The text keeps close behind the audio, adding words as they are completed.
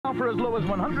Now for as low as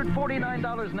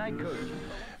 $149 night coach.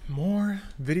 More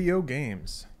video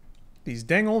games. These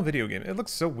dang old video games. It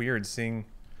looks so weird seeing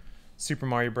Super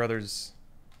Mario Brothers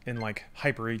in like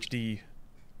Hyper HD.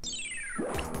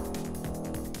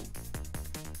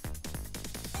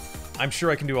 I'm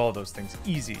sure I can do all of those things.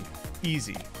 Easy.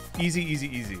 Easy. Easy,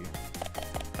 easy, easy.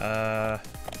 Alright,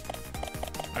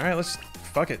 let's...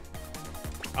 fuck it.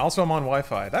 Also, I'm on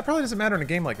Wi-Fi. That probably doesn't matter in a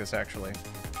game like this, actually.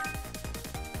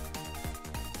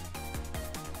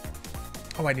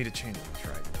 Oh, I need to change it. That's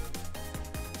right.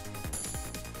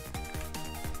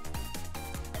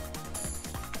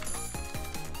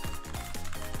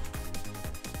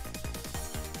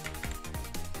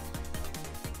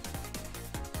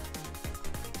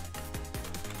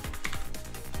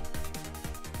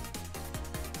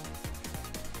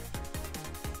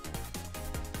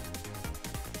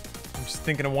 I'm just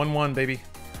thinking of 1-1, baby.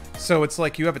 So it's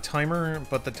like you have a timer,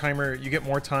 but the timer, you get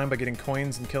more time by getting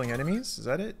coins and killing enemies? Is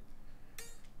that it?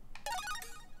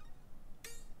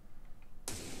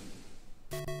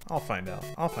 I'll find out.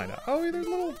 I'll find out. Oh, there's a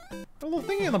little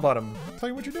thingy on the bottom. I'll tell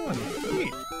you what you're doing.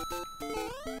 Neat.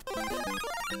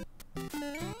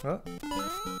 Huh?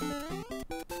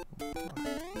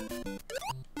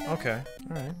 Okay.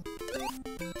 Alright.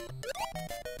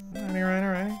 Alright,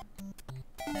 alright.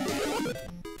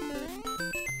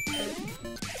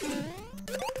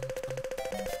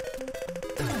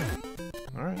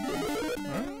 Alright. Alright.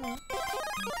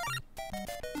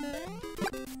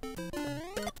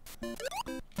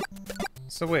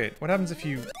 So wait, what happens if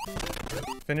you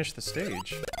finish the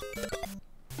stage?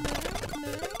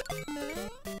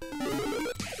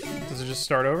 Does it just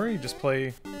start over? You just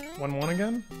play 1-1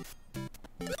 again?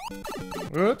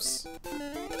 Whoops.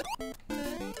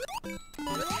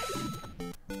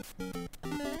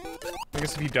 I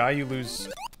guess if you die, you lose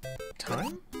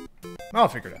time? I'll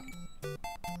figure it out.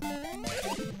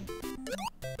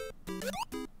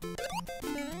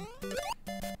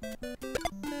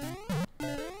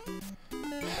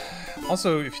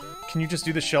 Also, can you just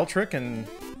do the shell trick and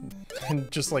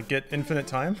just like get infinite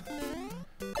time?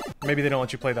 Maybe they don't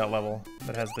let you play that level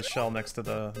that has the shell next to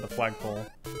the flagpole.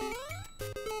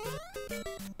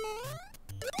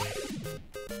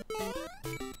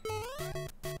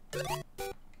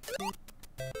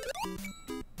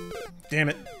 Damn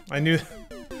it. I knew... It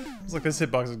was like this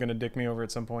hitbox was gonna dick me over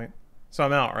at some point. So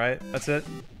I'm out, right? That's it?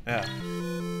 Yeah.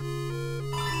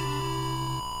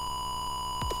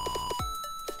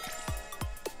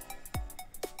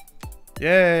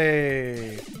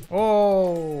 Yay!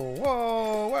 Oh!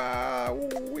 Whoa! Wow!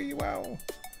 Wee! Wow!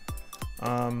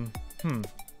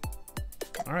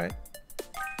 Alright.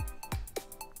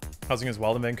 Housing is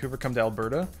wild in Vancouver. Come to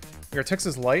Alberta. We are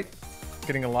Texas light.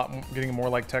 Getting more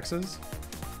like Texas.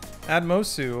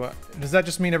 Admosu. Does that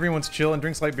just mean everyone's chill and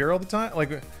drinks light beer all the time?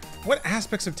 Like, what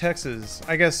aspects of Texas?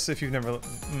 I guess if you've never...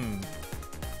 I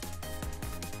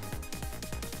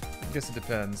guess it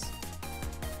depends.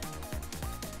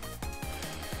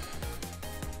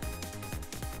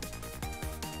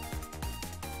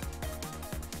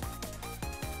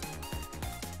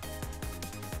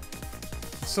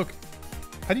 So,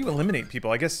 how do you eliminate people?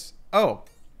 I guess... Oh.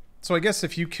 So I guess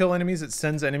if you kill enemies, it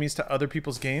sends enemies to other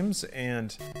people's games,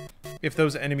 and if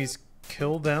those enemies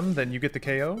kill them, then you get the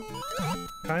KO?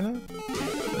 Kinda?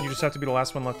 You just have to be the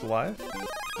last one left alive?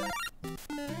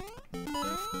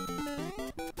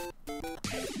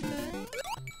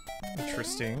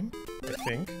 Interesting, I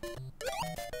think.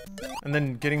 And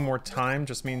then getting more time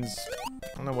just means... I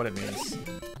don't know what it means.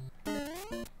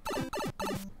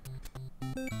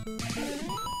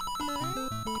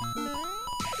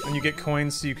 And you get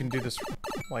coins so you can do this,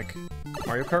 like,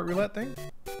 Mario Kart roulette thing?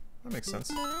 That makes sense.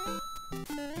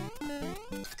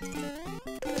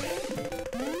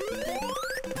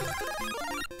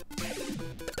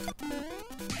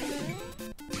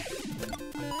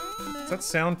 Does that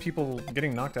sound people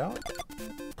getting knocked out?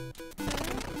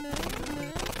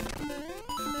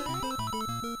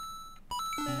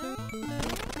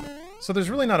 So there's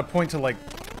really not a point to, like,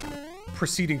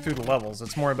 proceeding through the levels.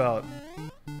 It's more about...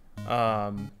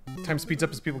 time speeds up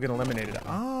as people get eliminated.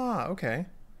 Ah, okay.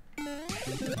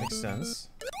 Makes sense.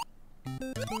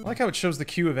 I like how it shows the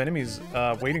queue of enemies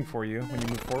waiting for you when you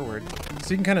move forward.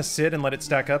 So you can kind of sit and let it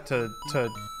stack up to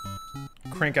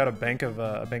crank out a bank of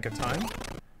time.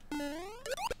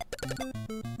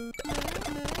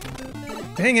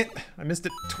 Dang it! I missed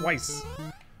it twice.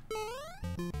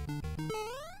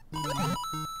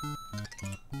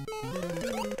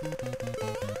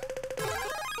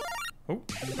 Oh,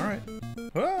 alright.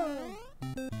 Ah.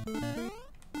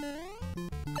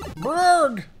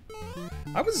 Brrrg!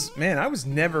 I was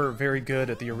never very good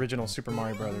at the original Super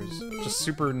Mario Brothers. Just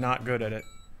super not good at it.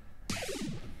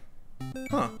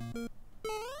 Huh.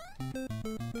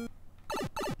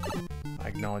 I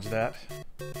acknowledge that.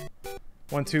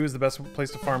 1-2 is the best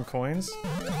place to farm coins.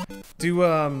 Do,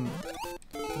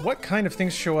 what kind of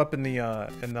things show up in the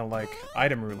like,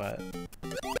 item roulette?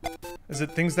 Is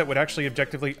it things that would actually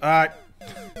objectively,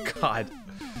 God.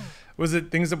 Was it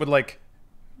things that would, like,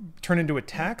 turn into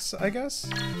attacks, I guess?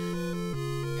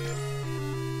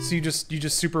 So you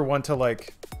just super want to,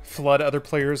 like, flood other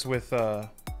players with,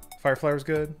 Fire Flower's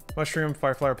good. Mushroom,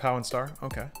 Fire Flower, Pow, and Star.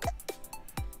 Okay.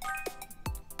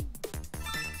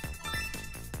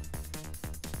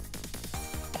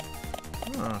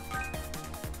 Huh.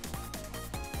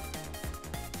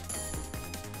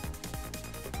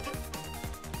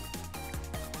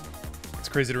 It's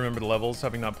crazy to remember the levels,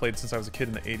 having not played since I was a kid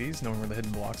in the 80s, knowing where the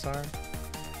hidden blocks are.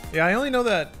 Yeah, I only know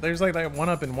that there's like that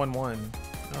 1-up and 1-1.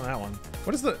 Oh, that one.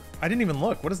 What is the... I didn't even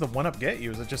look. What does the 1-up get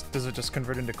you? Is it just... Does it just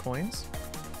convert into coins?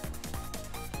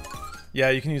 Yeah,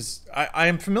 you can use... I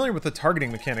am familiar with the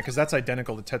targeting mechanic, because that's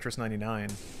identical to Tetris 99.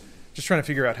 Just trying to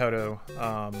figure out how to...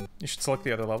 you should select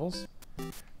the other levels.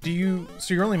 Do you...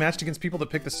 So you're only matched against people that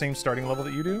pick the same starting level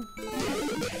that you do? I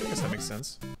guess that makes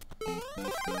sense.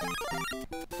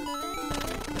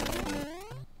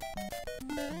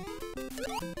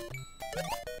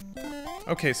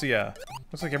 Okay, so yeah.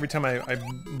 Looks like every time I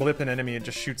blip an enemy, it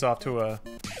just shoots off to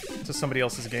somebody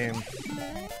else's game.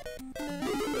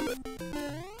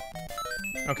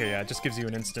 Okay, yeah, it just gives you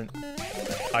an instant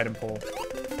item pull.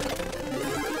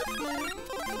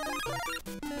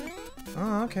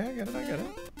 Oh, okay, I get it.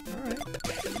 Alright.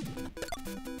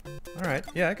 Alright,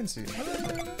 yeah, I can see it.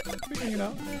 Figuring it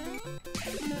out.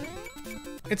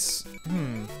 It's...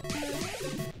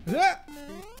 Ah!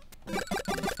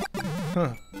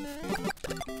 Huh.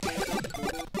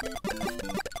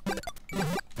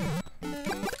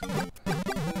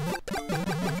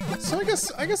 So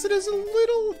I guess it is a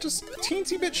little, just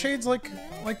teensy bit shades like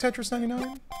Tetris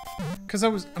 99. Because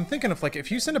I'm thinking of, like,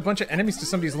 if you send a bunch of enemies to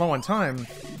somebody's low on time,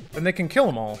 then they can kill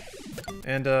them all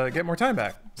and get more time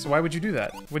back. So why would you do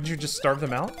that? Wouldn't you just starve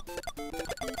them out?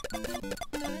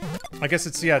 I guess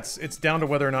it's down to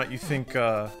whether or not you think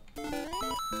they'll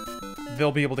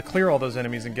be able to clear all those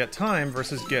enemies and get time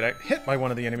versus get hit by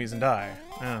one of the enemies and die.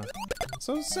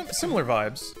 So similar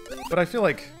vibes, but I feel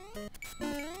like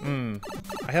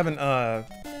I haven't I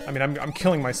mean I'm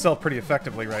killing myself pretty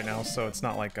effectively right now, so it's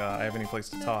not like I have any place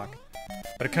to talk.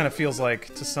 But it kind of feels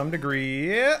like, to some degree,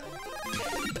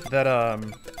 that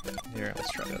here,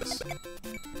 let's try this.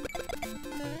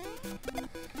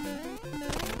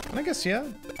 And I guess, yeah,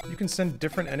 you can send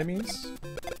different enemies.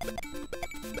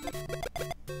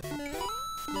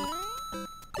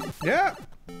 Yeah!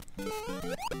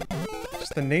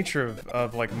 Just the nature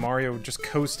of like, Mario just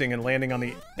coasting and landing on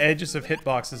the edges of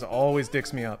hitboxes always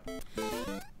dicks me up.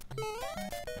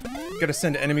 You gotta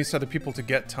send enemies to other people to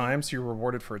get time, so you're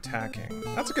rewarded for attacking.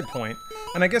 That's a good point.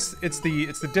 And I guess it's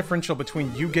the differential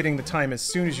between you getting the time as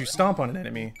soon as you stomp on an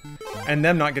enemy, and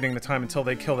them not getting the time until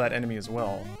they kill that enemy as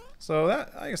well. So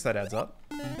that, I guess that adds up.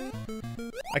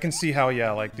 I can see how,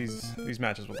 yeah, like, these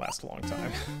matches would last a long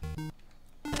time.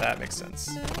 That makes sense.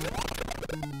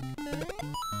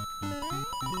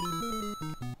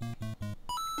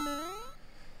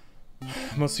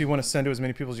 Mostly you want to send to as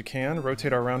many people as you can,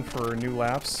 rotate around for new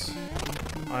laps,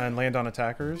 and land on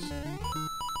attackers.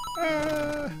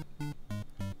 I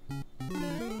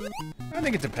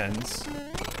think it depends.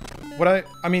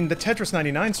 I mean, the Tetris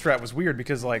 99 strat was weird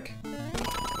because, like,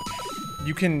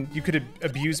 you could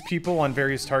abuse people on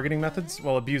various targeting methods.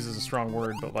 Well, abuse is a strong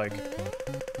word, but, like,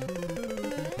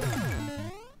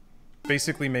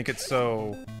 basically make it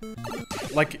so,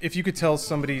 like, if you could tell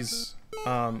somebody's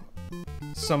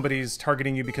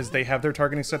targeting you because they have their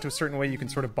targeting set to a certain way, you can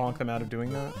sort of bonk them out of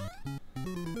doing that.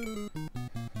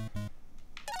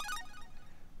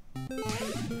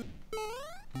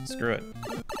 Screw it.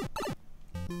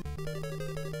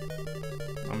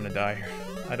 I'm gonna die here.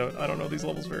 I don't know these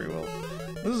levels very well.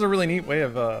 This is a really neat way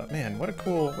of man, what a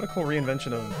cool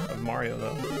reinvention of Mario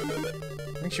though.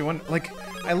 Makes you wonder, like,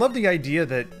 I love the idea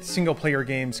that single player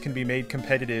games can be made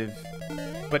competitive,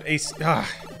 but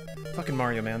fucking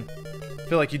Mario, man. I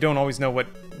feel like you don't always know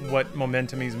what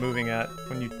momentum he's moving at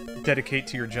when you dedicate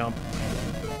to your jump.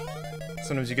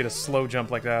 Sometimes you get a slow jump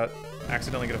like that,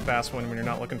 accidentally get a fast one when you're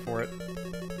not looking for it.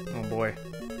 Oh boy.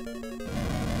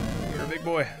 You're a big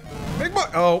boy. Big boy!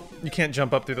 Oh, you can't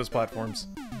jump up through those platforms.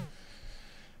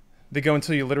 They go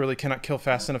until you literally cannot kill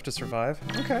fast enough to survive.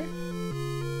 Okay.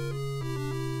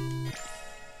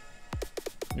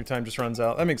 Your time just runs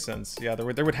out. That makes sense. Yeah,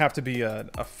 there would have to be a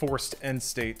forced end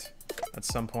state at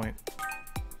some point.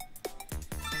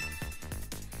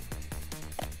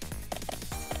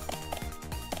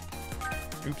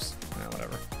 Oops. Yeah,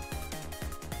 whatever.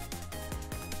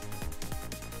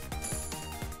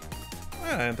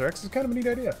 Yeah, Anthrax is kind of a neat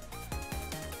idea.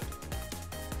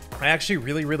 I actually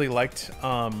really liked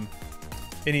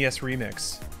NES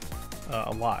Remix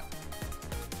a lot.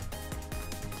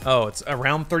 Oh, it's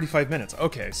around 35 minutes.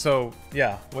 Okay, so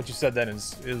yeah, what you said then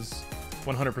is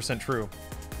 100% true.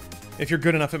 If you're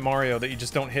good enough at Mario that you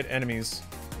just don't hit enemies,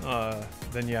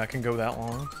 then yeah, it can go that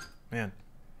long. Man.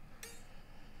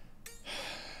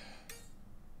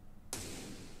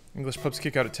 English pubs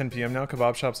kick out at 10 p.m. now.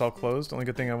 Kebab shops all closed. Only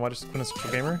good thing I watched is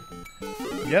Quintessential Gamer.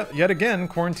 Yet again,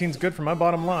 quarantine's good for my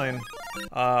bottom line.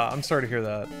 I'm sorry to hear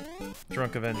that.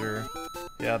 Drunk Avenger.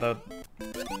 Yeah,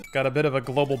 got a bit of a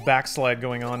global backslide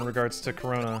going on in regards to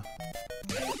Corona.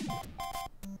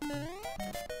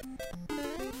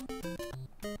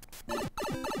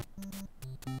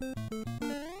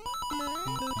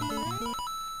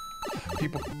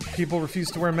 People refuse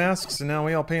to wear masks, and now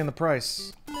we all paying the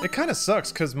price. It kind of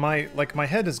sucks because my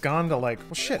head has gone to like,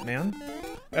 well, shit, man.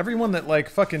 Everyone that like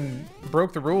fucking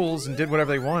broke the rules and did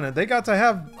whatever they wanted, they got to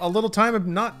have a little time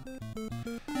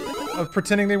of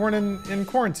pretending they weren't in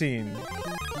quarantine.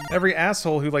 Every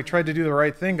asshole who like tried to do the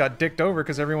right thing got dicked over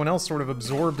because everyone else sort of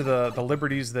absorbed the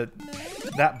liberties that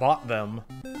bought them.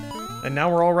 And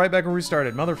now we're all right back where we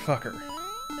started, motherfucker.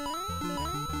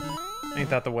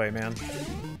 Ain't that the way, man?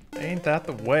 Ain't that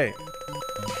the way?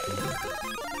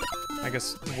 I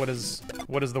guess what is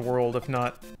the world if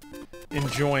not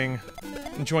enjoying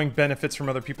benefits from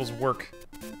other people's work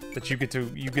that you get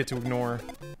to ignore?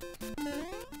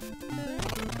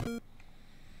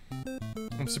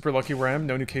 I'm super lucky where I am.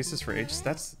 No new cases for ages.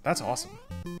 That's awesome.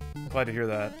 I'm glad to hear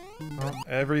that. Well,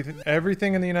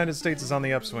 everything in the United States is on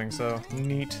the upswing, so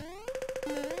neat.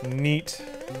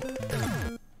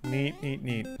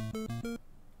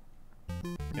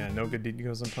 Yeah, no good deed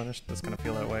goes unpunished. That's gonna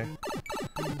feel that way.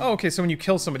 Oh, okay, so when you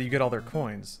kill somebody, you get all their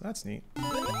coins. That's neat.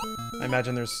 I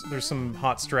imagine there's some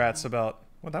hot strats about...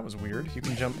 Well, that was weird. You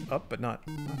can jump up, but not...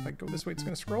 Oh, if I go this way, it's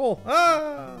gonna scroll.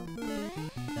 Ah!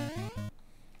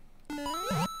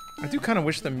 I do kind of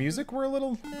wish the music were a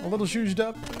little zhuzhed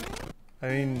up. I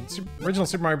mean, original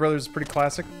Super Mario Brothers is pretty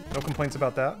classic. No complaints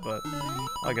about that, but... Well,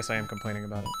 I guess I am complaining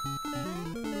about it.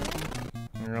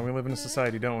 You know, we live in a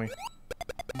society, don't we?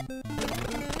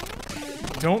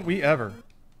 Don't we ever?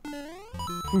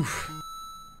 Oof.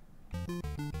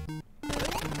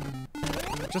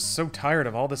 Just so tired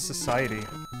of all this society.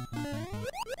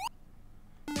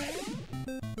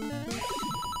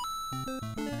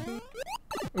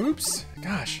 Oops.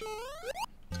 Gosh.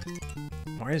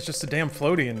 Mario's just a damn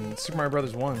floaty in Super Mario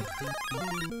Brothers 1.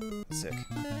 Sick.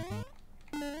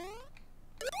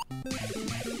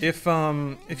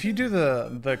 If you do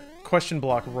the question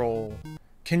block roll,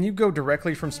 can you go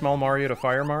directly from Small Mario to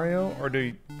Fire Mario, or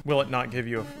will it not give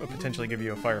you potentially give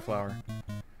you a Fire Flower?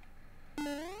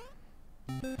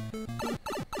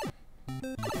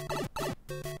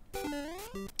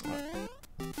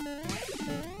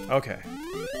 Okay.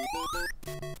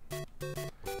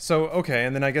 So, okay,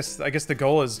 and then I guess the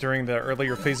goal is during the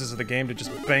earlier phases of the game to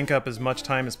just bank up as much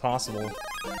time as possible,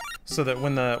 so that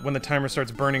when the timer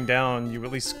starts burning down, you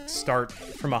at least start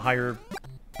from a higher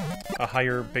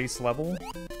base level.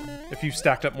 If you've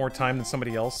stacked up more time than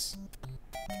somebody else,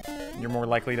 you're more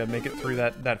likely to make it through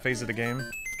that phase of the game.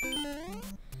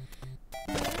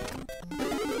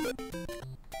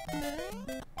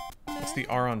 What's the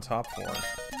R on top for?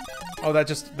 Oh, that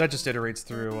just iterates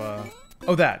through.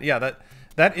 Oh, that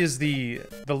is the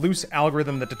loose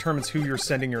algorithm that determines who you're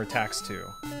sending your attacks to.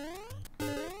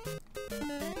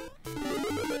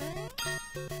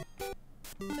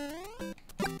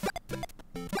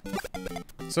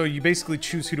 So you basically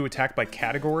choose who to attack by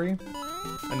category,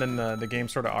 and then the game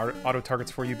sort of auto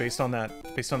targets for you based on that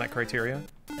criteria.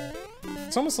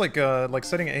 It's almost like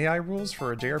setting AI rules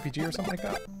for a JRPG or something like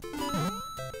that.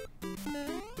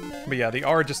 But yeah, the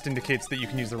R just indicates that you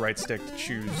can use the right stick to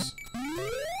choose.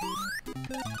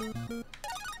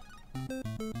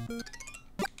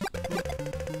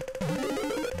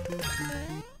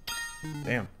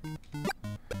 Damn.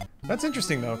 That's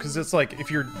interesting though, because it's like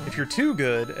if you're too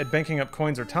good at banking up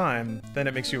coins or time, then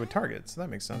it makes you a target. So that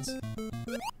makes sense.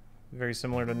 Very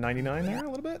similar to 99 there, a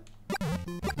little bit.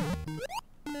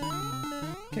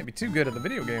 Can't be too good at the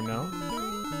video game now.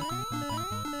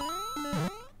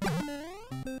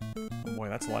 Oh boy,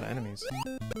 that's a lot of enemies.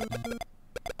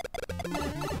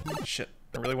 Shit,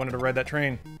 I really wanted to ride that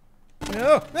train.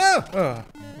 No, no.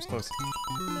 was close.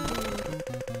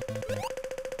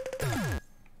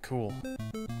 Cool.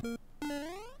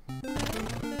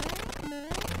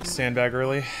 Sandbag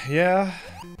early. Yeah.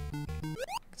 I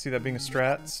can see that being a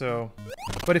strat, so...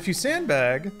 But if you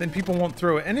sandbag, then people won't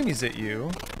throw enemies at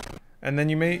you. And then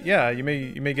you may, yeah, you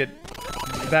may get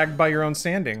bagged by your own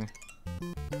sanding.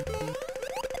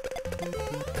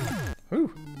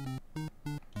 Ooh.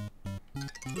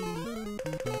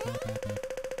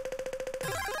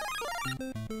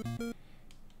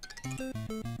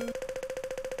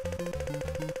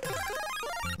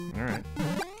 Alright.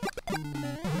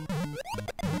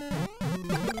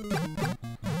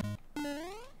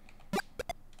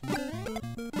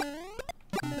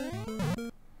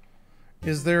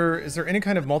 Is there any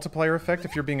kind of multiplier effect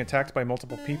if you're being attacked by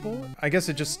multiple people? I guess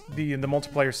it just, the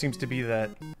multiplier seems to be that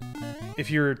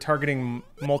if you're targeting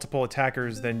multiple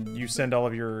attackers, then you send all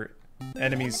of your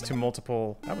enemies to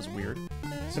multiple... That was weird.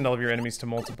 Send all of your enemies to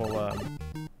multiple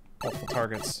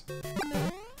targets.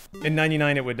 In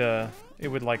 99, it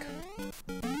would like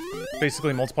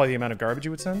basically multiply the amount of garbage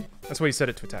you would send. That's why you set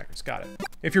it to attackers. Got it.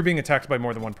 If you're being attacked by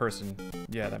more than one person,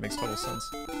 yeah, that makes total sense.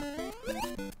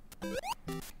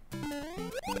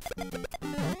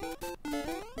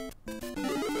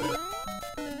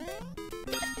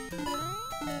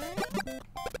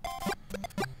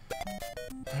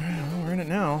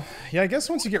 Now, yeah, I guess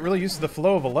once you get really used to the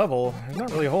flow of a level, there's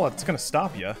not really a whole lot that's gonna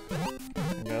stop you.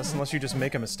 I guess, unless you just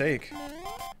make a mistake.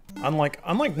 Unlike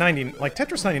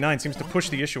Tetris 99 seems to push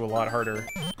the issue a lot harder.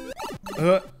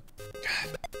 God.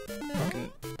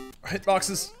 Fucking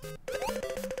hitboxes.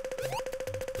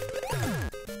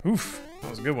 Oof, that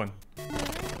was a good one.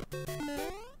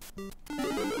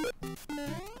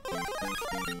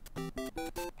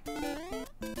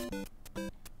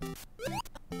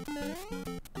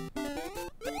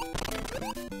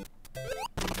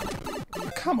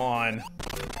 Come on.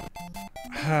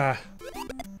 I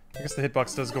guess the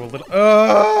hitbox does go a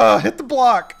little... hit the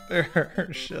block! There,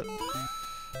 shit.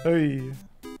 Hey.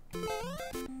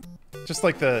 Just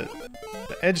like the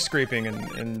edge scraping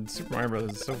in Super Mario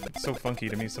Bros. is so funky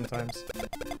to me sometimes.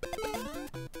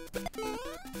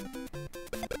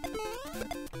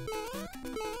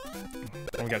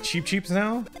 Oh, we got cheeps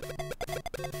now?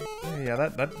 Yeah,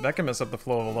 that can mess up the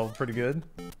flow of a level pretty good.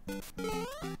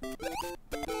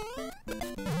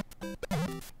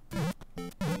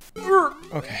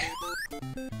 Okay.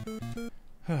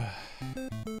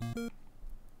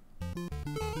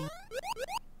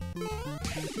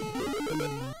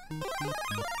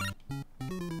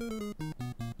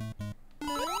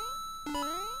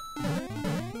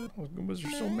 Those Goombas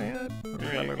are so mad.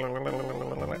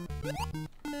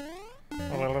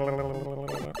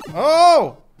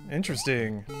 Oh!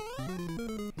 Interesting.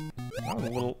 That was a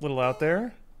little out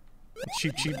there.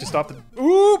 Cheap to stop the...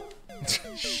 Oop!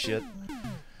 Shit.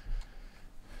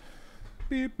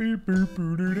 Beep, beep, beep,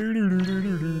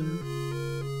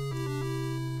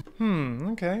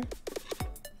 okay.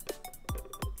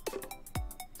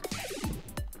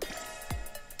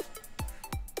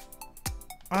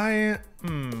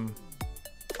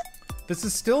 This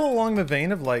is still along the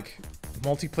vein of, like,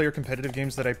 multiplayer competitive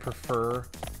games that I prefer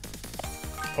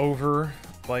over,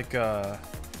 like,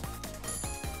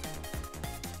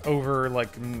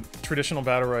 traditional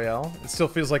Battle Royale. It still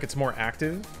feels like it's more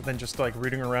active than just, like,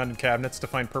 rooting around in cabinets to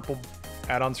find purple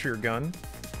add-ons for your gun.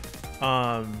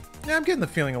 Yeah, I'm getting the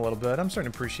feeling a little bit. I'm starting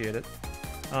to appreciate it.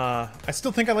 I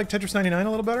still think I like Tetris 99 a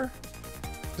little better.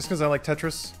 Just because I like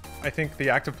Tetris. I think the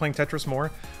act of playing Tetris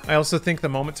more. I also think the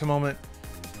moment-to-moment...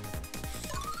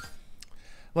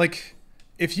 Like,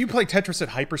 if you play Tetris at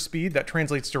hyperspeed, that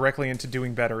translates directly into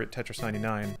doing better at Tetris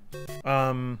 99.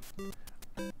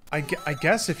 I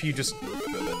guess if you just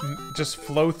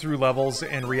flow through levels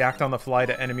and react on the fly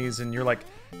to enemies, and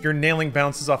you're nailing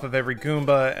bounces off of every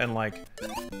Goomba and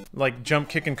like jump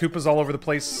kicking Koopas all over the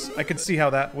place, I could see how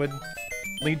that would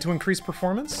lead to increased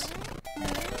performance.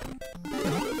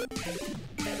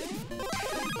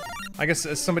 I guess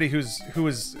as somebody who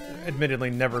is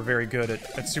admittedly never very good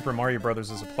at Super Mario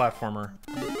Brothers as a platformer,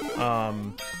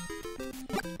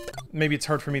 maybe it's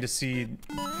hard for me to see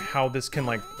how this can,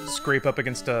 like, scrape up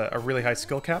against a really high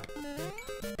skill cap.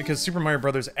 Because Super Mario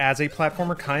Brothers as a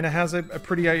platformer kind of has a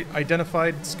pretty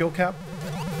identified skill cap,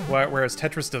 whereas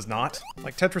Tetris does not.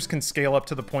 Like, Tetris can scale up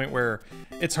to the point where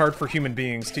it's hard for human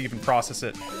beings to even process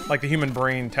it. Like, the human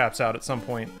brain taps out at some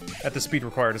point at the speed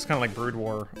required. It's kind of like Brood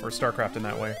War or StarCraft in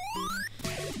that way.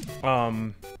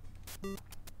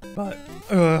 But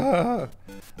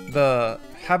the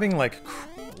having like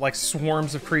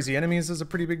swarms of crazy enemies is a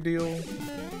pretty big deal.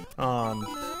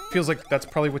 Feels like that's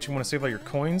probably what you want to save all your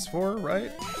coins for,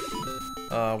 right?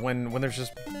 when there's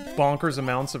just bonkers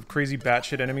amounts of crazy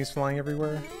batshit enemies flying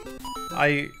everywhere.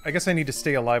 I guess I need to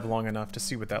stay alive long enough to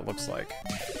see what that looks like.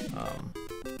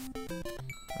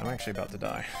 I'm actually about to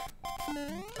die.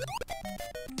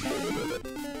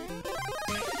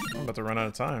 I'm about to run out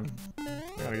of time.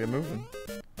 I gotta get moving.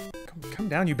 Come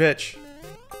down, you bitch!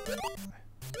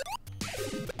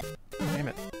 Damn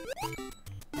it.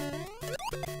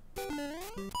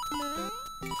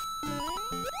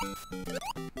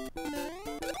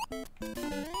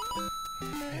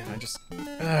 Man, I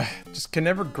just can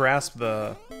never grasp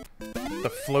the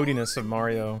floatiness of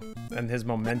Mario and his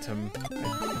momentum.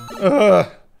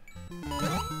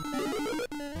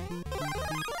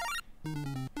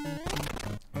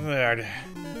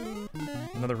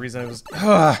 Another reason I was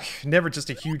never just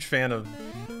a huge fan of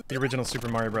the original Super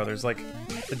Mario Brothers. Like,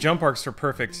 the jump arcs are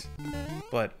perfect,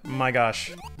 but my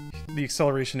gosh, the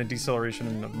acceleration and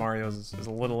deceleration of Mario is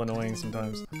a little annoying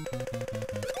sometimes.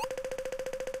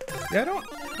 Yeah,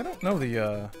 I don't know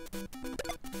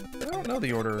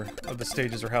the order of the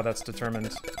stages or how that's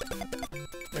determined.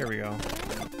 There we go.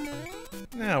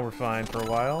 Now we're fine for a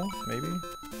while, maybe.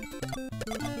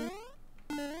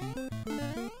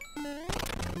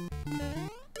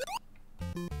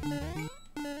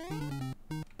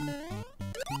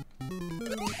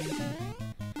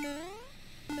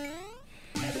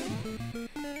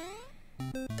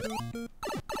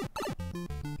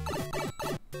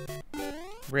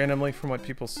 Randomly from what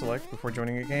people select before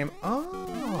joining a game.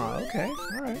 Oh, okay,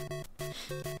 alright.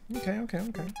 Okay.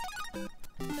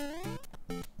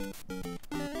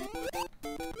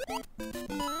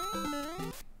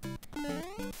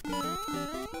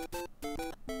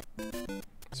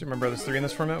 Super Mario Brothers 3 in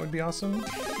this format would be awesome.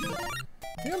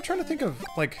 Yeah, I'm trying to think of,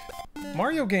 like,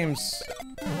 Mario games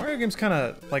kind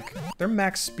of, like, their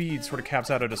max speed sort of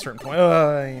caps out at a certain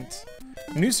point.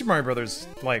 New Super Mario Brothers,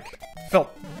 like,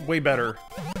 felt way better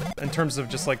in terms of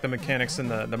just, like, the mechanics and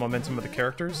the momentum of the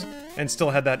characters, and still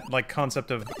had that, like,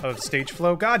 concept of stage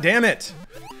flow. God damn it!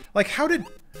 Like, how did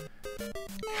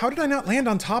I not land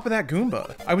on top of that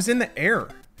Goomba? I was in the air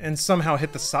and somehow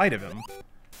hit the side of him.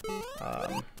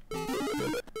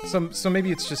 So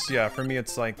maybe it's just, yeah, for me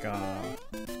it's like,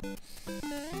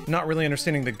 not really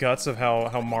understanding the guts of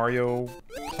how Mario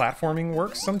platforming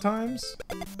works sometimes.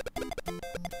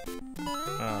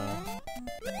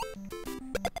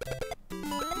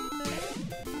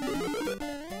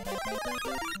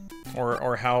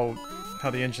 Or how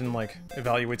the engine, like,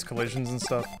 evaluates collisions and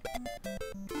stuff.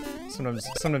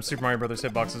 Sometimes Super Mario Brothers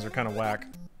hitboxes are kind of whack.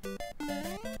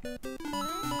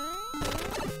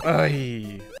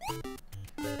 Ay.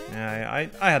 Yeah,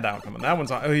 I had that one coming. That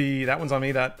one's on. That one's on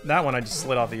me. That one I just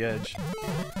slid off the edge.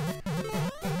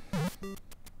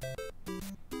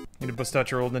 Need to bust out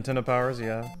your old Nintendo powers,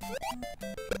 yeah.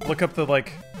 Look up the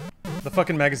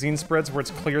fucking magazine spreads where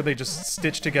it's clear they just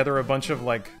stitched together a bunch of,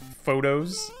 like,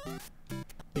 photos.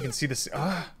 You can see this.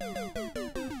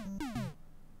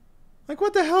 Like,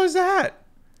 what the hell is that?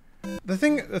 The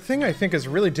thing I think is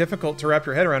really difficult to wrap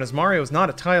your head around is Mario is not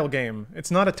a tile game. It's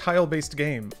not a tile-based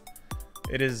game.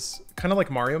 It is kind of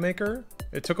like Mario Maker.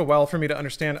 It took a while for me to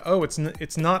understand, oh,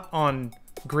 it's not on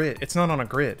grid. It's not on a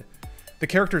grid. The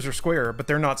characters are square, but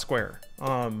they're not square.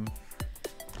 I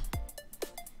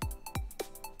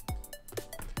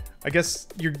guess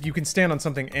you can stand on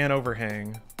something and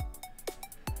overhang.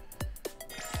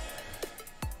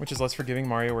 Which is less forgiving,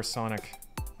 Mario or Sonic?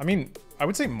 I mean, I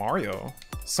would say Mario.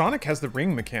 Sonic has the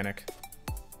ring mechanic.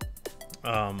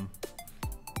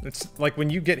 It's like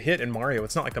when you get hit in Mario,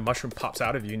 it's not like the mushroom pops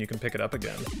out of you and you can pick it up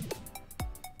again.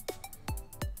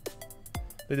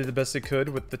 They did the best they could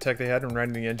with the tech they had when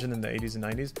writing the engine in the 80s and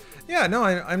 90s. Yeah, no,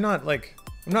 I'm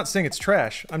not saying it's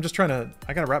trash. I'm just I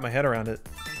gotta wrap my head around it.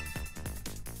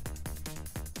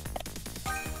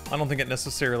 I don't think it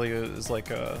necessarily is like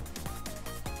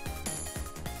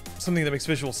something that makes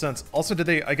visual sense. Also,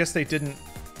 I guess they didn't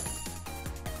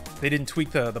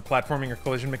tweak the platforming or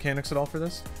collision mechanics at all for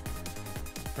this?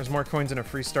 There's more coins in a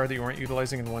free star that you weren't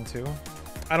utilizing in 1-2.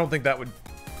 I don't think that would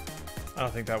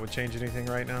change anything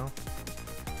right now.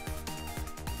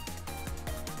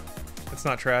 It's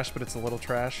not trash, but it's a little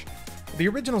trash. The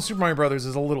original Super Mario Brothers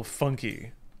is a little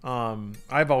funky.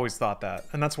 I've always thought that,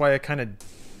 and that's why I kind of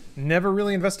never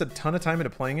really invested a ton of time into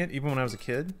playing it, even when I was a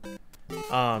kid.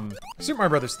 Super Mario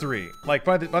Brothers 3, like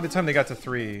by the time they got to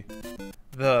 3,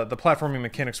 the platforming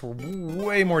mechanics were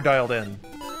way more dialed in.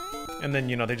 And then,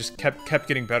 you know, they just kept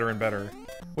getting better and better.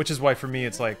 Which is why, for me,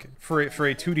 it's like, for a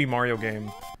 2D Mario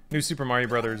game, New Super Mario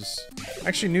Brothers...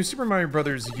 Actually, New Super Mario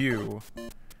Brothers U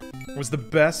was the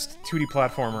best 2D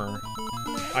platformer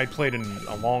I'd played in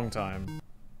a long time.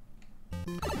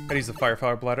 Gotta use the fire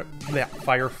flower bladder. Yeah,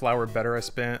 fire flower better. I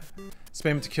spam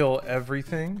it to kill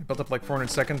everything. Built up like 400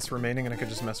 seconds remaining, and I could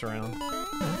just mess around.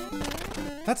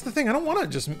 That's the thing. I don't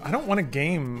want a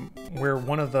game where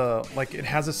one of the like it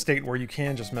has a state where you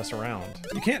can just mess around.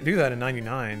 You can't do that in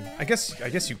 99. I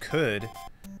guess you could.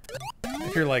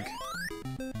 If you're like,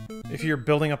 if you're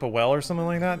building up a well or something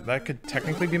like that, that could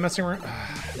technically be messing around.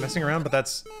 But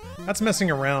that's messing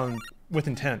around with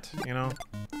intent, you know,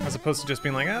 as opposed to just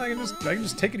being like, I can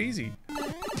just take it easy.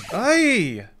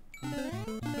 Aye.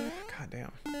 God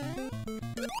damn.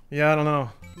 Yeah, I don't know.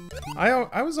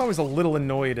 I was always a little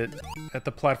annoyed at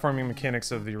the platforming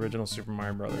mechanics of the original Super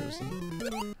Mario Brothers.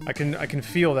 I can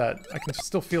feel that. I can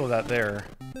still feel that there.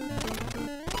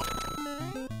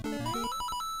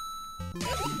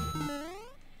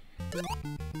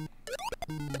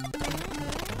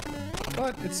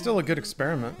 But it's still a good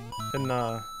experiment, and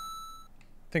I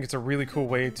think it's a really cool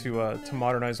way to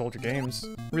modernize older games.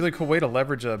 Really cool way to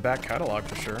leverage a back catalog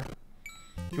for sure.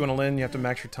 If you want to win, you have to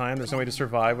max your time. There's no way to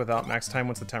survive without max time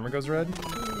once the timer goes red.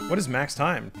 What is max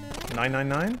time?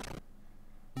 999?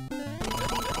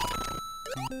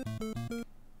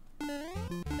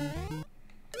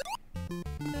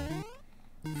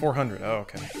 $400. Oh,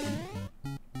 okay.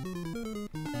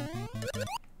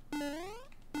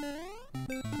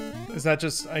 Is that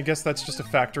just... I guess that's just a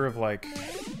factor of, like,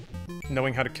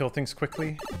 knowing how to kill things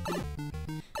quickly?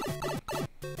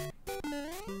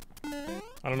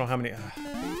 I don't know how many...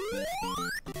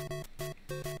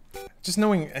 just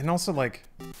knowing... And also, like...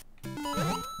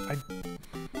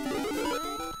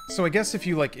 So I guess if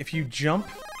you, like, if you jump...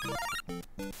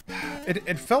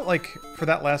 It felt like, for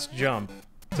that last jump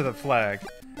to the flag,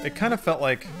 it kind of felt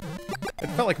like... It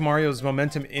felt like Mario's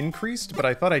momentum increased, but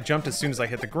I thought I jumped as soon as I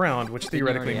hit the ground, which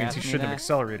theoretically means he shouldn't have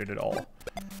accelerated at all.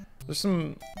 There's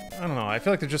some... I don't know, I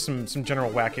feel like there's just some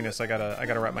general wackiness I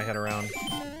gotta wrap my head around.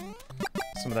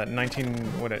 Some of that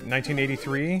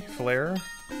 1983 flair.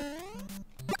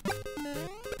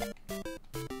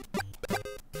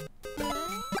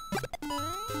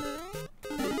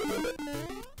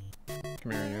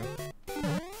 Come here,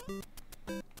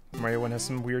 you. Mario 1 has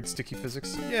some weird sticky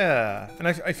physics. Yeah, and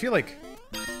I feel like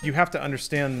you have to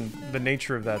understand the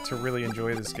nature of that to really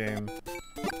enjoy this game.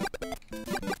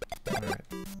 Alright.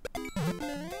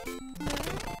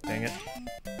 Dang it.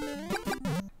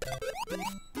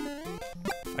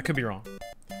 I could be wrong.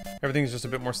 Everything's just a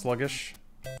bit more sluggish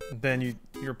than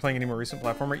you're playing any more recent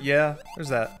platformer. Yeah, there's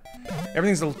that.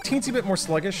 Everything's a teensy bit more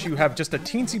sluggish. You have just a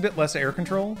teensy bit less air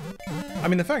control. I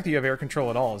mean, the fact that you have air control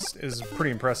at all is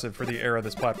pretty impressive for the era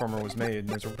this platformer was made.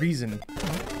 There's a reason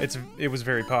it was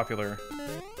very popular.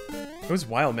 It was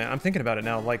wild, man. I'm thinking about it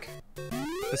now. Like,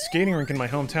 the skating rink in my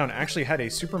hometown actually had a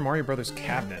Super Mario Brothers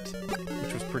cabinet,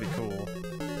 which was pretty cool.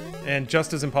 And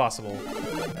just as impossible.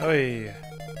 Oy.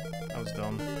 That was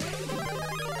dumb.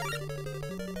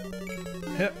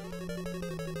 Hit.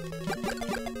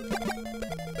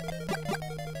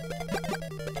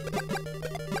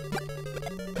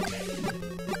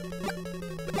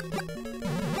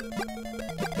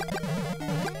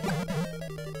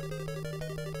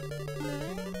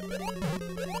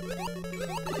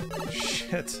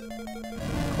 Shit.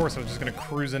 Of course I was just gonna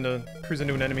cruise into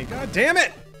an enemy. God damn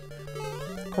it!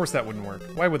 Of course that wouldn't work.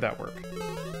 Why would that work?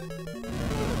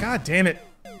 God damn it!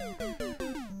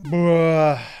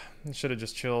 I should have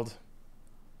just chilled.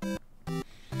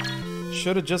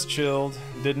 Should have just chilled.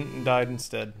 Didn't and died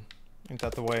instead. Ain't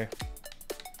that the way?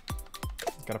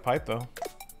 Got a pipe though.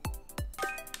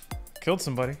 Killed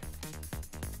somebody.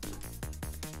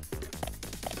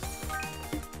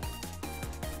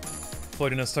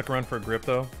 Floydina stuck around for a grip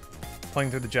though. Playing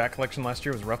through the Jack collection last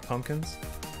year was Rough Pumpkins.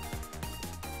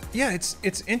 Yeah,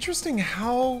 it's interesting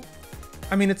how...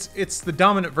 I mean, it's the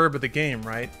dominant verb of the game,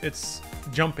 right? It's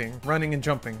jumping, running and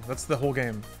jumping. That's the whole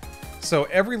game. So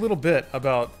every little bit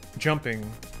about jumping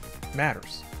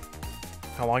matters.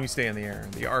 How long you stay in the air.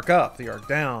 The arc up, the arc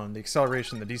down, the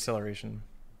acceleration, the deceleration.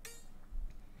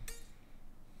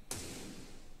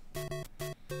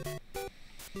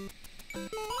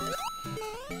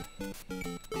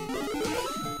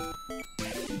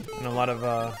 And a lot of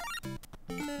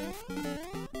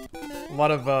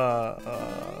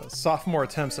sophomore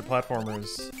attempts at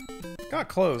platformers got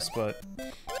close, but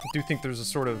I do think there's a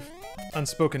sort of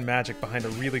unspoken magic behind a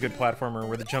really good platformer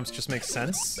where the jumps just make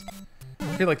sense.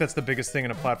 I feel like that's the biggest thing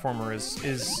in a platformer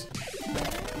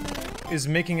is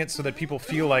making it so that people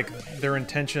feel like their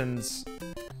intentions,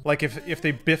 like if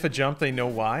they biff a jump, they know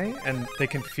why, and they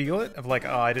can feel it, of like,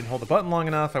 oh, I didn't hold the button long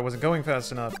enough, I wasn't going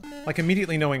fast enough, like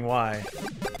immediately knowing why.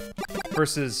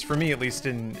 Versus, for me at least,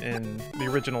 in the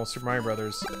original Super Mario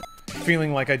Brothers,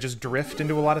 feeling like I just drift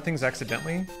into a lot of things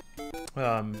accidentally.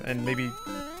 And maybe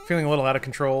feeling a little out of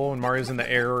control when Mario's in the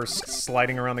air or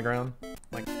sliding around the ground.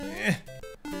 Like, eh.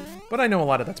 But I know a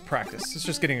lot of that's practice. It's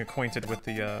just getting acquainted with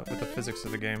the physics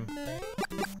of the game.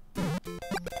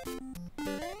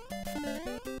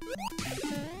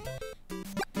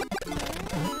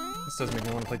 This does make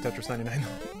me want to play Tetris 99.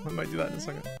 I might do that in a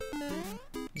second.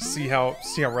 Just see how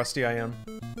rusty I am.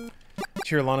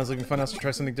 Cheer, Lana's leaving Funhouse to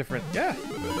try something different. Yeah,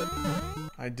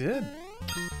 I did.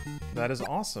 That is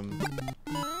awesome.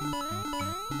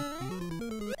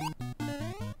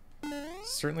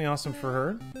 Certainly awesome for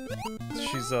her.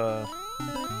 She's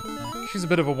a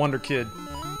bit of a wonder kid.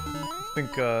 I think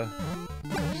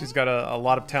she's got a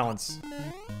lot of talents.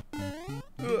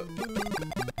 Ugh.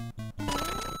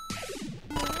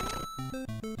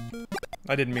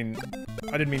 I didn't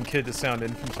mean kid to sound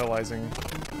infantilizing.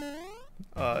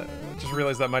 Just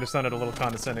realized that might have sounded a little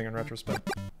condescending in retrospect.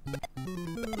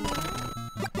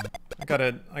 I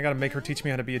gotta make her teach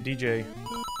me how to be a DJ.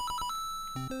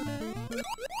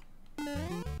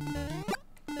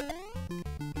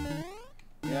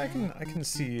 Yeah, I can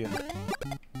see.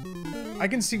 I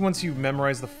can see once you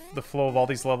memorize the flow of all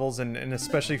these levels, and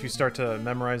especially if you start to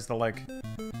memorize the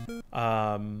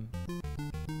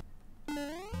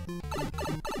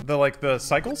the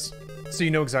cycles, so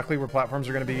you know exactly where platforms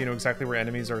are going to be, you know exactly where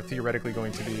enemies are theoretically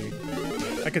going to be.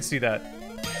 I could see that.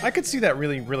 I could see that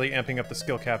really amping up the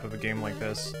skill cap of a game like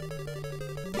this.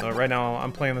 Right now,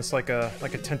 I'm playing this like a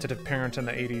tentative parent in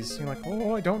the 80s. You're like,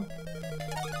 oh, I don't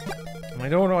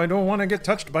want to get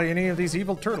touched by any of these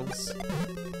evil turtles.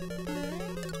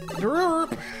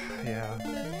 Derp. Yeah.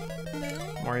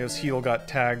 Mario's heel got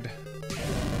tagged.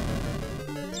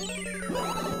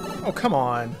 Oh, come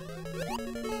on.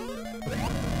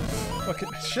 Fucking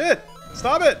shit!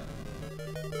 Stop it!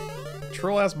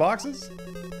 Troll ass boxes?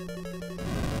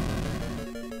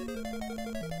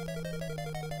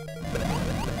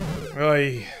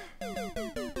 Oy.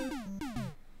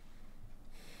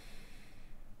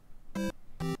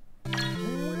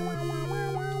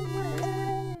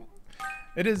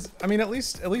 It is. I mean, at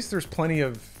least there's plenty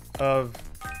of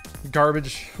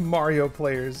garbage Mario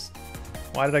players.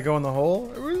 Why did I go in the hole?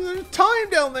 There's time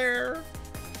down there.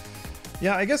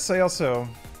 Yeah, I guess I also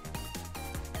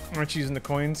aren't using the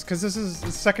coins because this is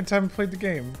the second time I played the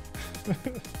game.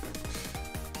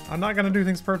 I'm not gonna do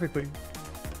things perfectly.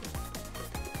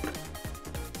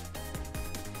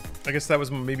 I guess that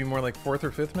was maybe more like 4th or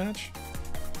 5th match.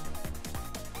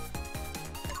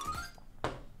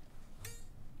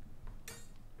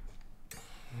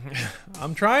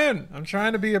 I'm trying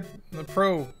to be a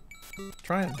pro.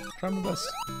 Trying my best.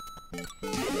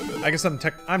 I guess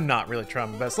I'm not really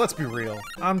trying my best. Let's be real.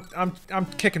 I'm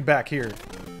kicking back here.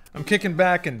 I'm kicking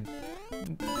back and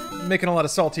making a lot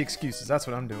of salty excuses. That's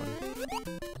what I'm doing.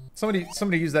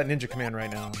 Somebody use that ninja command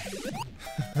right now.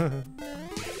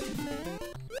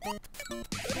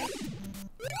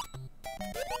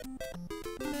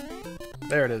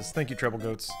 There it is. Thank you, Treble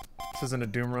Goats. This isn't a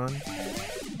Doom run.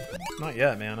 Not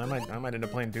yet, man. I might end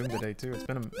up playing Doom today too. It's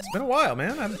been a while,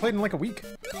 man. I haven't played in like a week.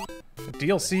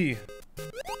 DLC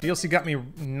got me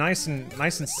nice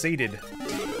and sated.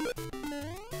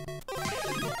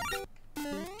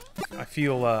 I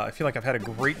feel like I've had a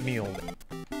great meal.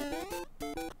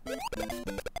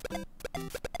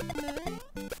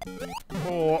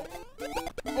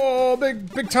 Oh,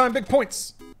 big time, big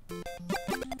points.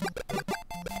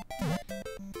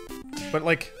 But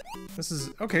like, this is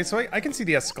okay. So I can see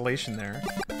the escalation there.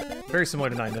 Very similar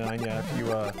to 99, yeah.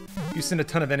 If you send a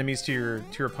ton of enemies to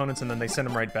your opponents and then they send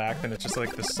them right back, then it's just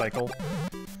like this cycle.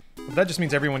 But that just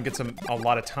means everyone gets a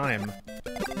lot of time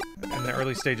in the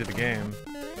early stage of the game.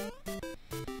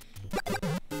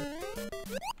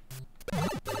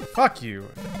 Fuck you.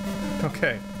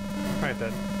 Okay. Alright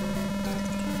then.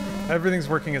 Everything's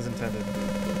working as intended.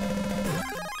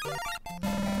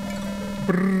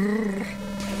 Brrr.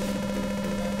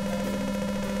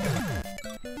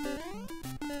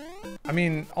 I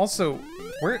mean, also,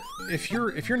 if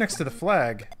you're next to the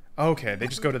flag, okay, they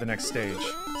just go to the next stage.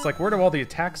 It's like, where do all the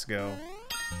attacks go?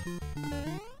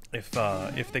 If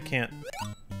they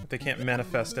can't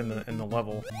manifest in the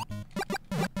level.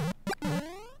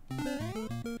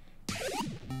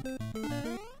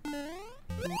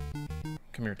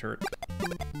 Come here, turret.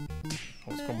 Oh,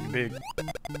 it's gonna be big.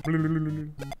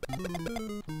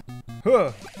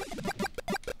 Huh.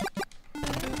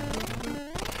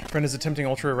 Friend is attempting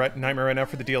Ultra Nightmare right now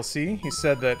for the DLC. He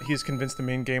said that he's convinced the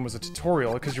main game was a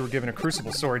tutorial because you were given a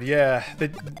Crucible sword. Yeah,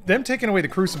 them taking away the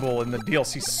Crucible in the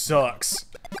DLC sucks.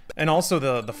 And also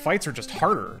the fights are just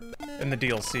harder in the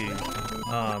DLC.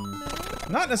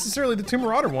 Not necessarily the Tomb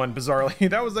Marauder one, bizarrely.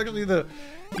 That was actually the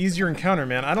easier encounter,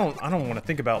 man. I don't want to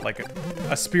think about like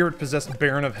a spirit-possessed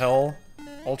Baron of Hell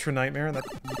Ultra Nightmare. That,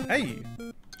 hey!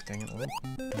 Dang it, Lil.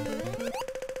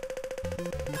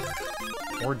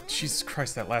 Or Jesus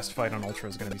Christ, that last fight on Ultra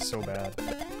is gonna be so bad.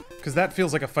 Because that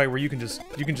feels like a fight where you can just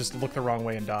look the wrong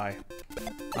way and die.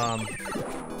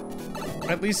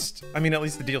 At least the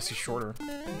DLC's shorter.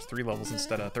 It's 3 levels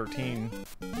instead of 13.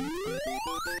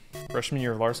 Freshman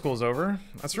year of LAR school is over.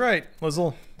 That's right,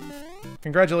 Lizzle.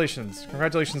 Congratulations.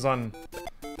 Congratulations on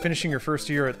finishing your first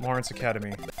year at Lawrence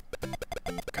Academy.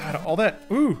 God, all that...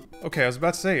 Ooh! Okay, I was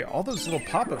about to say, all those little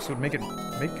pop-ups would make it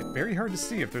very hard to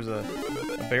see if there's a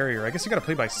barrier. I guess you gotta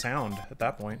play by sound at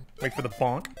that point. Wait for the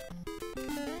bonk.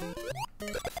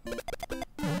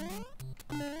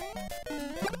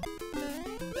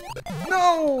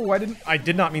 No! I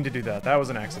did not mean to do that. That was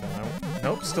an accident.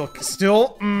 Nope,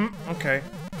 still, okay.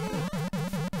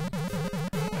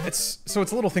 So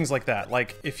it's little things like that.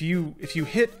 Like, if you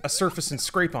hit a surface and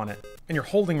scrape on it, and you're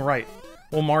holding right,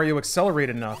 will Mario accelerate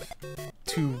enough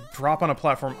to drop on a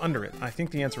platform under it? I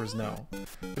think the answer is no.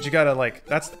 But you gotta, like,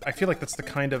 I feel like that's the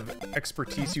kind of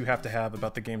expertise you have to have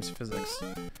about the game's physics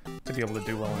to be able to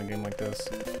do well in a game like this.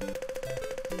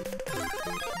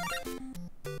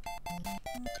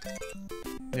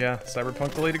 Yeah,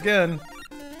 Cyberpunk delayed again.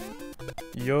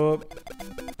 Yup.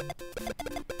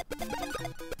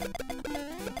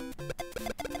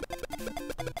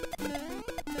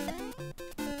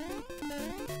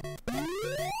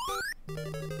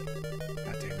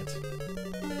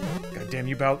 Damn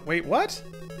you about... Wait, what?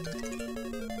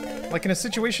 Like, in a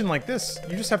situation like this,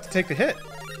 you just have to take the hit.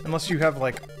 Unless you have,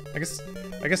 like... I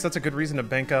guess that's a good reason to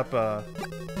bank up, good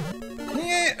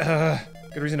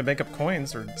reason to bank up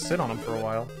coins, or sit on them for a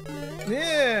while.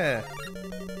 Yeah!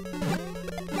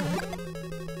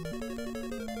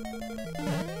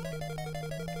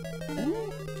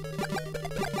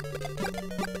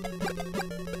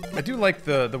 I do like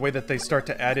the way that they start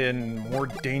to add in more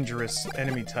dangerous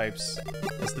enemy types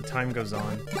as the time goes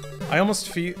on. I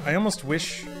almost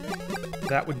wish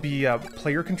that would be a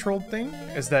player-controlled thing,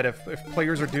 is that if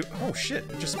players are oh shit,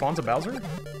 it just spawns a Bowser?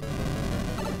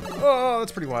 Oh,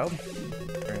 that's pretty wild.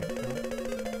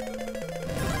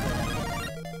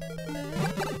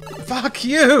 Fuck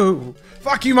you!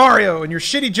 Fuck you, Mario, and your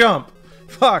shitty jump!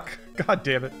 Fuck! God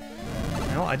damn it.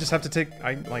 Well, I just have to take...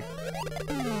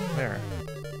 There.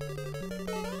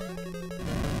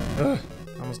 Ugh,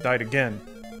 almost died again.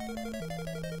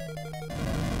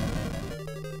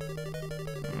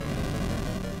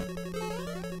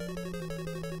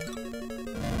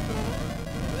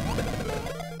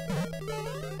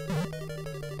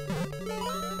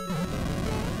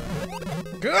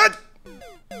 Good!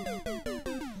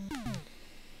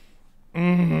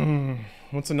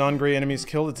 Once a non-gray enemy is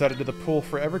killed, it's added to the pool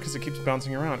forever because it keeps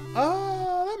bouncing around.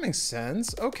 Oh, that makes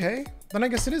sense. Okay. Then I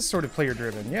guess it is sort of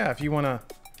player-driven. Yeah, if you want to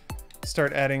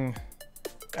start adding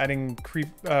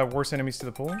worse enemies to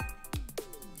the pool.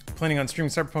 Planning on streaming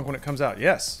Cyberpunk when it comes out.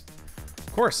 Yes.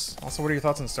 Of course. Also, what are your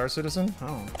thoughts on Star Citizen?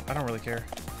 Oh, I don't really care.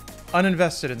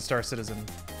 Uninvested in Star Citizen.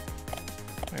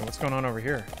 Wait, what's going on over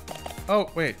here?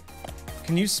 Oh, wait.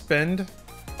 Can you spend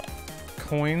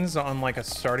coins on, like, a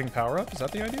starting power-up? Is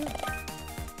that the idea?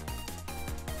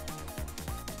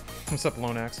 What's up,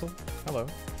 Lone Axel? Hello.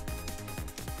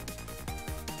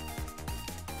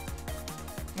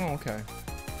 Oh, okay.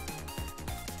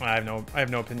 I have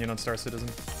no opinion on Star Citizen.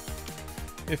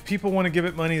 If people want to give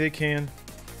it money, they can.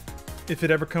 If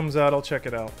it ever comes out, I'll check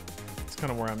it out. That's kind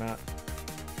of where I'm at.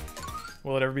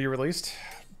 Will it ever be released?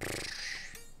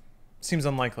 Seems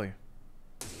unlikely.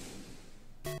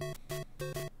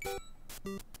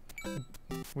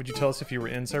 Would you tell us if you were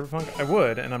in Cyberpunk? I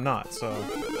would, and I'm not, so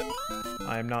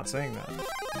I am not saying that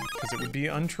because it would be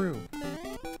untrue.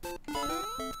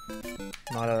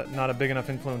 Not a big enough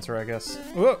influencer, I guess.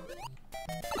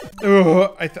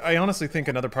 I honestly think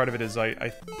another part of it is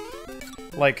I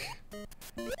like,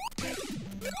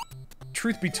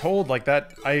 truth be told, like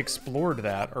that I explored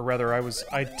that, or rather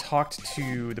I talked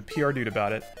to the PR dude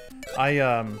about it.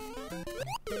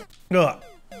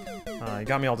 You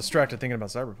got me all distracted thinking about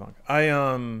Cyberpunk.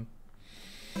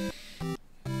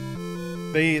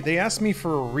 They asked me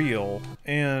for a reel,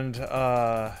 and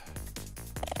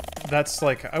that's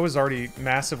like, I was already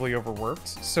massively overworked,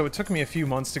 so it took me a few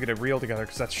months to get a reel together,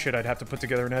 because that's shit I'd have to put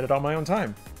together and edit on my own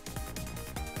time.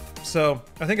 So,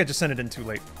 I think I just sent it in too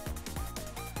late.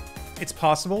 It's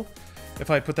possible, if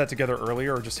I put that together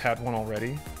earlier, or just had one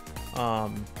already,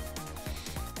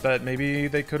 that maybe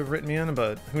they could have written me in,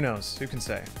 but who knows? Who can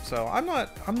say? So, I'm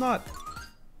not...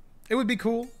 It would be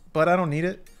cool, but I don't need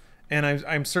it. And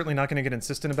I'm certainly not going to get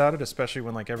insistent about it, especially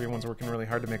when like everyone's working really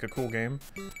hard to make a cool game.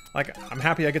 Like, I'm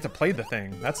happy I get to play the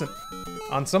thing.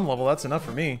 On some level, that's enough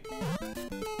for me.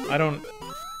 I don't...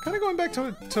 Kind of going back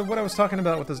to what I was talking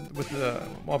about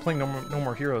while playing No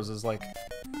More Heroes is like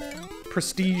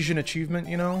prestige and achievement,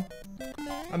 you know?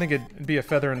 I think it'd be a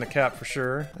feather in the cap for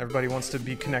sure. Everybody wants to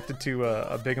be connected to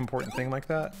a big important thing like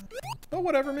that. But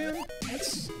whatever, man.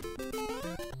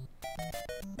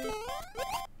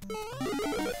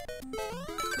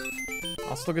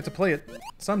 I'll still get to play it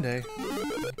someday.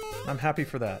 I'm happy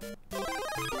for that.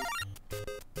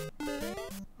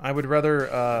 I would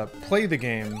rather play the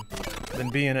game than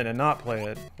be in it and not play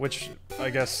it, which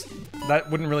I guess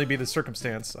that wouldn't really be the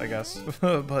circumstance, I guess.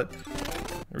 But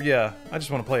yeah, I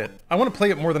just want to play it. I want to play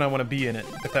it more than I want to be in it,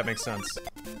 if that makes sense.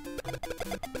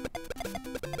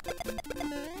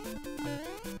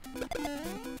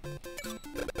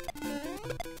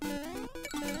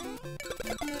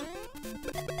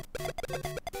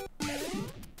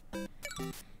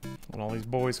 When all these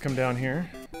boys come down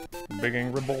here, big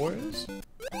angry boys.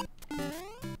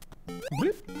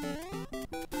 Bleep.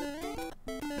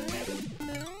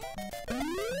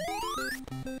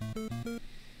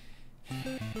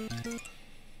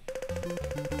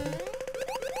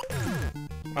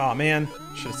 Aw, man.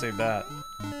 Should have saved that.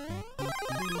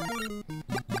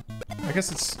 I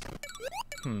guess it's...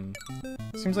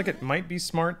 Seems like it might be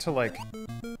smart to, like,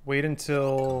 wait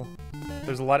until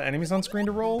there's a lot of enemies on screen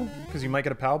to roll, because you might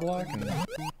get a POW block, and...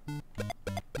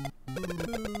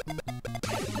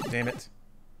 Damn it.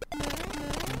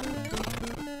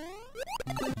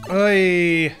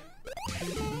 Oy!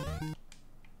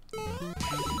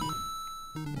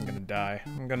 I'm gonna die.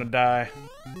 I'm gonna die.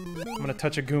 I'm gonna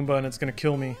touch a Goomba and it's gonna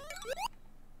kill me.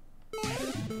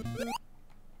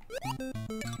 God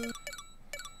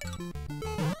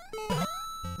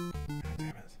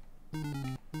damn it.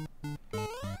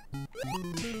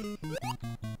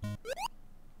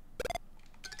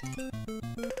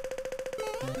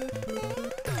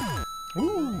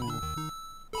 Ooh!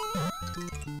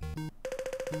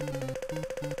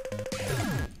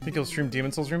 Think you'll stream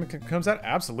Demon Souls Room? It comes out?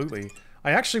 Absolutely.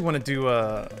 I actually want to do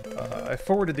I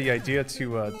forwarded the idea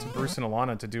to Bruce and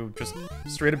Alana to do just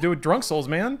straight up do a Drunk Souls,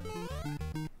 man.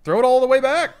 Throw it all the way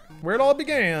back where it all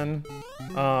began.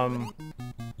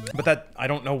 But that I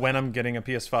don't know when I'm getting a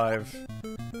PS5.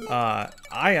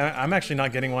 I'm actually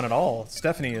not getting one at all.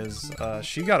 Stephanie is.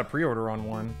 She got a pre-order on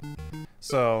one,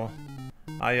 so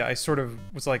I sort of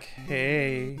was like,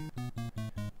 hey,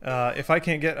 if I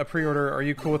can't get a pre-order, are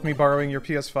you cool with me borrowing your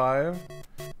PS5?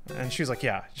 And she's like,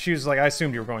 yeah. She was like, I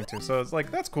assumed you were going to. So it's like,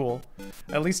 that's cool.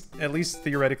 At least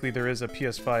theoretically, there is a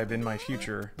PS5 in my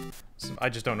future. So I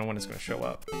just don't know when it's going to show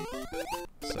up.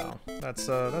 So that's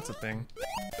a thing.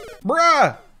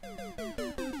 Bruh!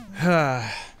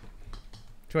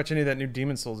 Did you watch any of that new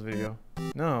Demon Souls video?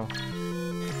 No.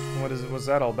 What's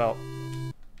that all about?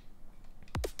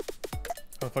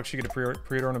 How the fuck she get a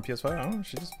pre-order on a PS5? I don't know.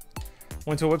 She just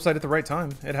went to a website at the right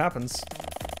time. It happens.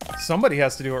 Somebody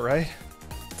has to do it, right?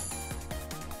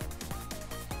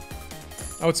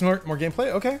 Oh, it's more gameplay?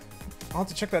 Okay. I'll have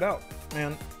to check that out.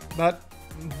 Man, that...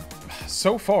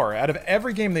 So far, out of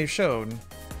every game they've shown,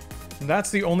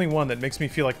 that's the only one that makes me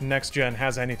feel like next gen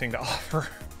has anything to offer.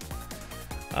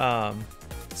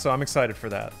 So I'm excited for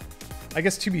that. I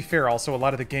guess to be fair, also, a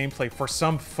lot of the gameplay, for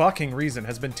some fucking reason,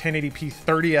 has been 1080p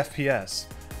 30 FPS.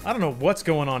 I don't know what's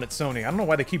going on at Sony. I don't know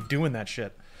why they keep doing that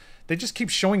shit. They just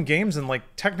keep showing games in, like,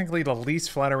 technically the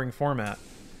least flattering format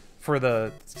for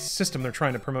the system they're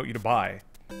trying to promote you to buy.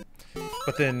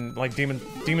 But then, like, Demon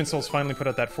Souls finally put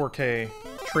out that 4K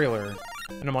trailer,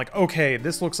 and I'm like, okay,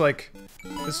 this looks like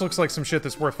some shit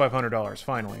that's worth $500,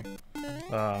 finally.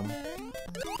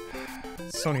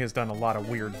 Sony has done a lot of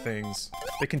weird things.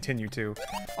 They continue to.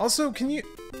 Also, can you...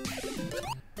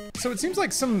 So it seems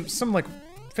like some like,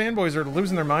 fanboys are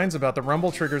losing their minds about the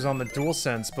rumble triggers on the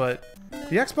DualSense, but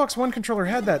the Xbox One controller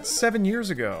had that 7 years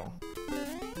ago.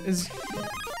 Is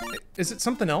it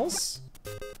something else?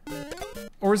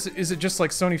 Or is it just like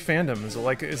Sony fandom? Is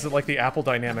it like the Apple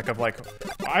dynamic of like,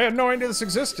 I had no idea this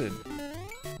existed?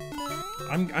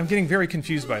 I'm getting very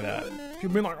confused by that.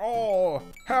 People being like, oh,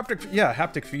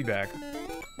 haptic feedback.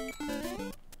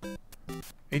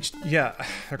 Yeah,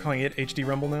 they're calling it HD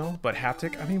Rumble now, but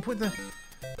haptic? I mean, what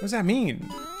does that mean?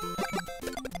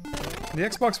 The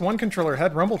Xbox One controller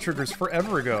had rumble triggers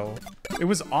forever ago. It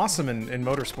was awesome in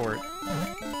Motorsport.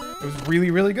 It was really,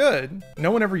 really good.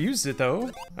 No one ever used it, though.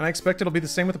 And I expect it'll be the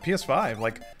same with the PS5.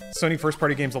 Like, Sony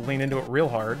first-party games will lean into it real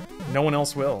hard. No one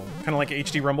else will. Kind of like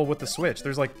HD Rumble with the Switch.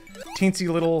 There's, like,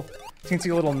 teensy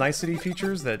little nicety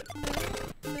features that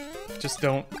just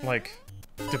don't, like,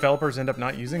 developers end up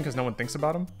not using because no one thinks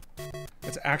about them.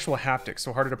 It's actual haptics,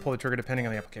 so harder to pull the trigger depending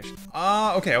on the application.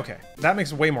 Ah, okay, okay. That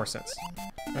makes way more sense.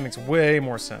 That makes way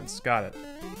more sense. Got it.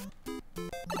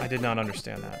 I did not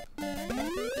understand that.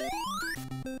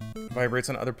 Vibrates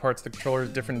on other parts of the controller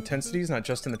at different intensities, not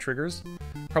just in the triggers.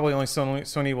 Probably only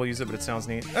Sony will use it, but it sounds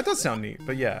neat. That does sound neat,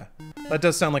 but yeah. That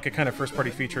does sound like a kind of first-party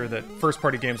feature that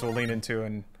first-party games will lean into,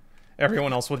 and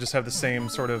everyone else will just have the same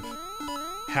sort of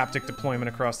haptic deployment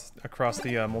across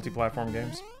the multi-platform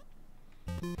games.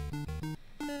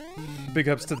 Big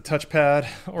ups to the touchpad,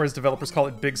 or as developers call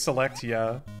it, Big Select,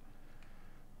 yeah.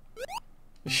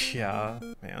 Yeah,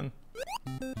 man.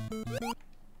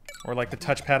 Or like the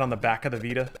touchpad on the back of the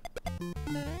Vita.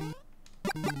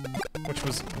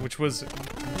 Which was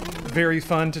very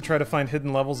fun to try to find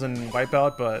hidden levels in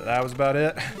Wipeout, but that was about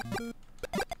it.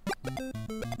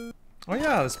 Oh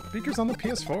yeah, the speakers on the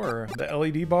PS4, the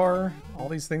LED bar, all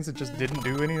these things that just didn't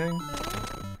do anything.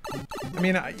 I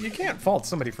mean, you can't fault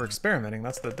somebody for experimenting.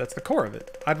 That's the core of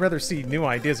it. I'd rather see new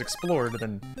ideas explored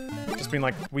than just being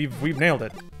like, we've nailed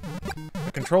it.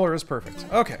 The controller is perfect.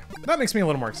 Okay, that makes me a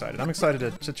little more excited. I'm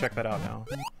excited to check that out now.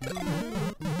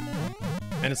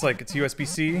 And it's like, it's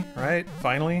USB-C, right?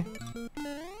 Finally.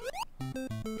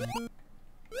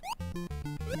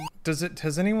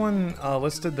 Has anyone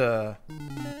listed the,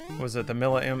 was it the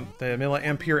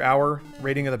milliampere hour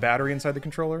rating of the battery inside the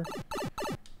controller?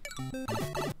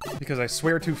 Because I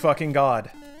swear to fucking God,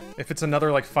 if it's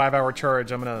another like 5-hour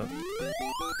charge, I'm gonna...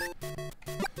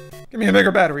 Give me a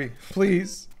bigger battery,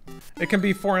 please. It can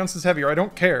be 4 ounces heavier, I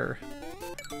don't care.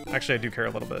 Actually, I do care a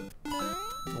little bit.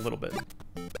 A little bit.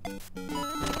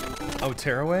 Oh,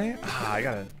 tearaway? Ah, I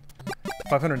got it.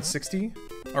 560?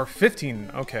 Or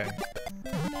 15, okay.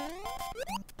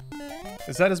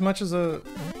 Is that as much as a...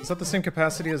 Is that the same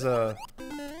capacity as a...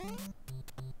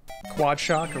 Quad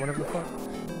Shock, or whatever the fuck?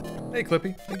 Hey,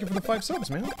 Clippy. Thank you for the 5 subs,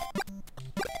 man.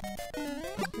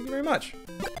 Thank you very much.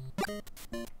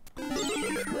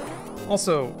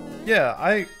 Also,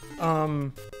 yeah,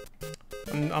 I'm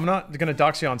not gonna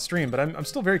dox you on stream, but I'm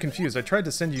still very confused. I tried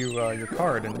to send you your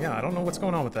card, and yeah, I don't know what's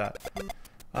going on with that.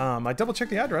 I double-checked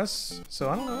the address, so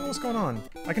I don't know what's going on.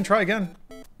 I can try again.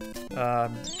 I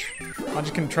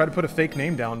just can try to put a fake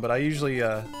name down, but I usually,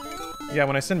 yeah,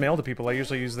 when I send mail to people, I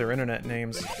usually use their internet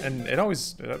names, and it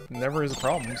never is a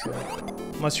problem, so...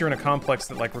 Unless you're in a complex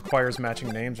that, like, requires matching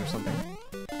names or something.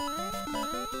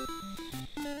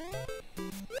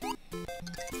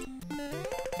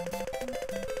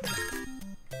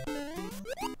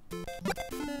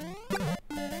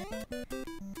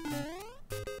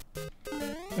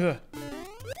 Ugh.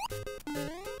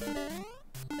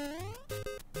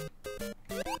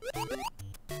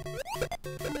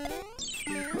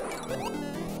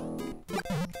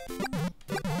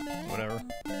 Whatever.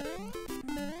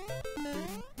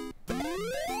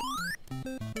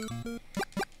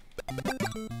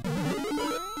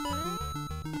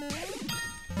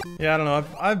 Yeah, I don't know.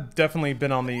 I've definitely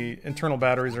been on the internal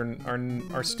batteries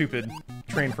are stupid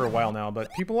train for a while now,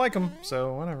 but people like them,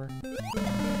 so whatever.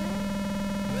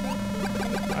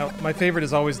 My favorite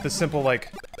is always the simple,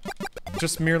 like,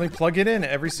 just merely plug it in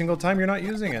every single time you're not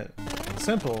using it.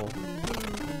 Simple.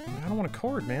 I don't want a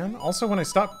cord, man. Also, when I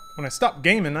stop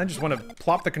gaming, I just want to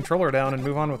plop the controller down and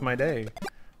move on with my day.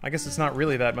 I guess it's not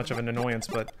really that much of an annoyance,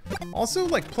 but also,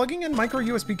 like, plugging in micro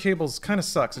USB cables kind of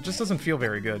sucks. It just doesn't feel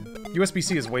very good.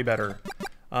 USB-C is way better.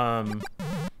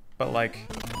 But, like,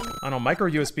 I don't know, micro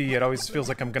USB, it always feels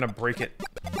like I'm gonna break it.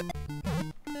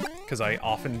 Because I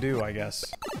often do, I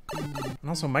guess. And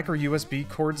also, micro USB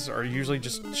cords are usually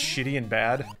just shitty and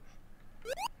bad.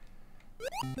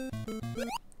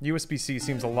 USB-C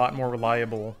seems a lot more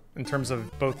reliable in terms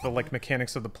of both the, like,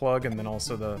 mechanics of the plug and then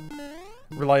also the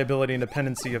reliability and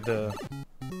dependency of the...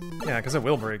 Yeah, because it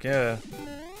will break, yeah.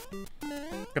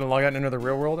 Gonna log out into the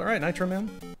real world? Alright, Nitro Man.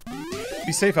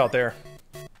 Be safe out there.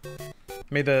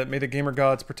 May the gamer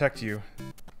gods protect you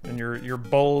and your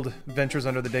bold ventures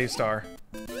under the Daystar.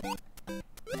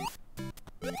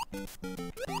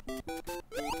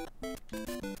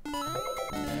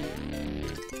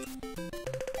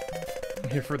 I'm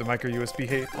here for the micro USB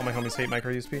hate. All my homies hate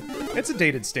micro USB. It's a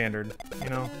dated standard, you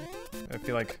know. I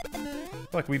feel like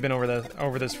we've been over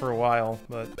this for a while,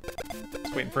 but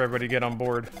just waiting for everybody to get on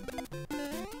board.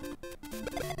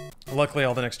 Luckily,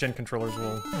 all the next-gen controllers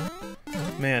will...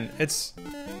 Man, it's...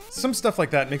 Some stuff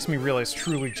like that makes me realize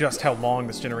truly just how long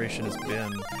this generation has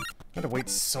been. I had to wait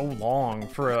so long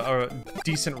for a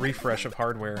decent refresh of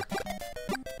hardware.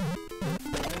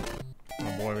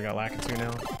 Oh boy, we got Lakitu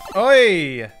now.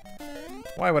 Oi!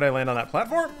 Why would I land on that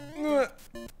platform?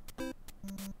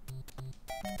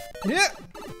 Yeah!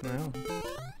 No.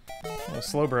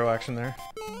 Slow bro action there.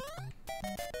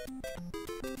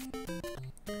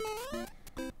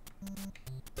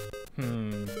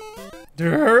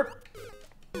 Derp.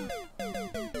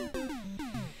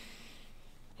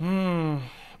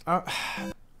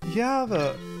 Yeah,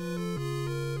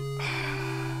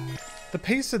 the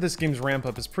pace of this game's ramp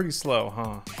up is pretty slow,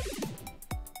 huh?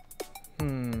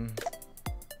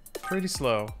 Pretty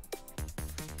slow.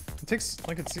 It takes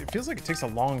it feels like it takes a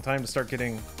long time to start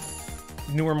getting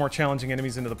newer, more challenging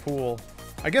enemies into the pool.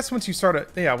 I guess once you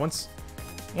start once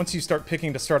you start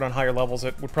picking to start on higher levels,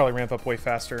 it would probably ramp up way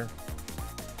faster.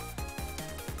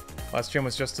 Last gen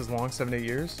was just as long, 7 to 8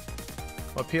 years.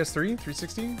 What, PS3?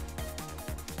 360?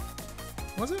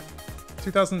 Was it?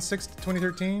 2006 to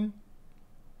 2013?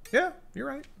 Yeah, you're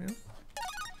right. Yeah.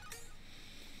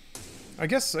 I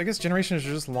guess generations are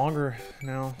just longer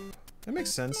now. That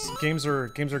makes sense. Games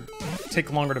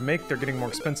take longer to make. They're getting more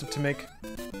expensive to make.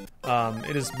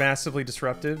 It is massively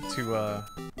disruptive to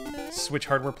switch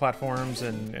hardware platforms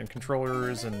and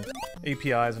controllers and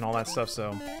APIs and all that stuff.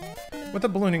 So, with the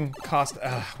ballooning cost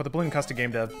of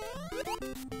game dev,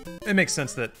 it makes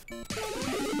sense that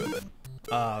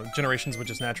generations would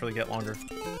just naturally get longer.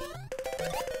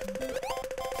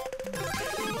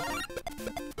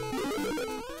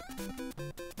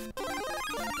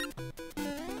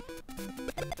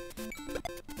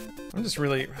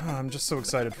 I'm just so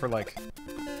excited for, like,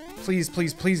 please,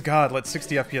 please, please God, let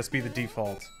 60 FPS be the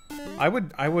default. I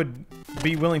would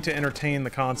be willing to entertain the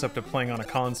concept of playing on a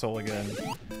console again,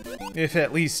 if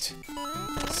at least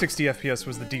 60 FPS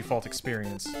was the default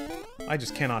experience. I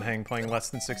just cannot hang playing less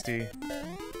than 60,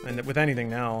 and with anything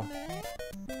now.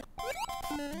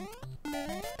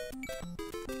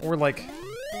 Or, like,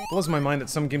 it blows my mind that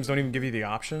some games don't even give you the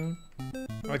option.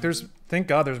 Like, thank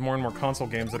God there's more and more console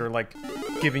games that are, like,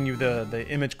 giving you the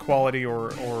image quality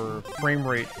or frame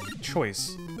rate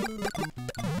choice.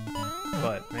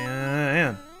 But,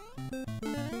 man.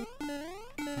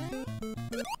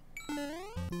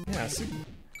 Yeah, see,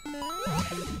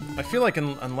 I feel like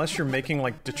unless you're making,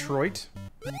 like, Detroit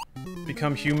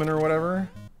Become Human or whatever,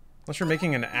 unless you're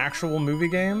making an actual movie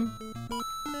game,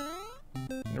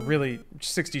 really,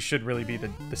 60 should really be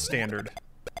the standard.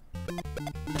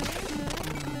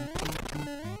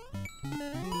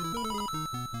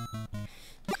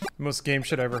 Most game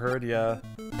shit I ever heard, yeah.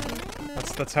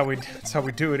 That's how we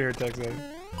do it here at Texas.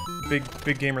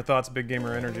 Big gamer thoughts, big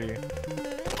gamer energy.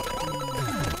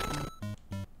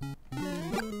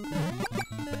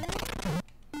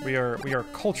 We are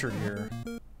cultured here.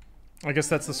 I guess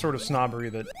that's the sort of snobbery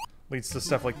that leads to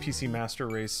stuff like PC Master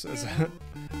Race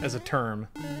as a term.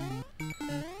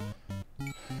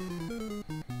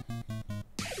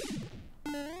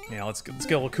 Yeah, let's get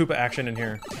a little Koopa action in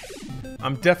here.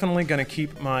 I'm definitely gonna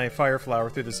keep my Fire Flower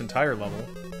through this entire level.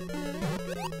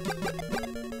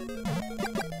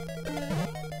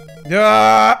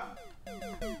 Ah!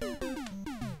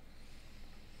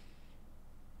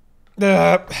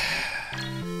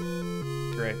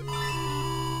 Great.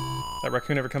 That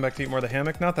raccoon ever come back to eat more of the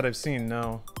hammock? Not that I've seen,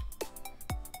 no.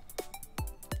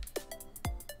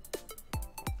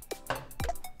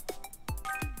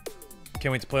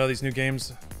 Can't wait to play all these new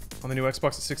games on the new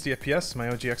Xbox at 60 FPS. My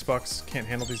OG Xbox can't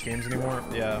handle these games anymore.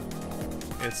 Yeah.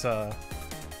 It's, I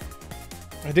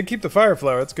did keep the Fire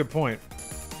Flower, that's a good point.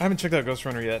 I haven't checked out Ghost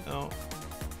Runner yet, no.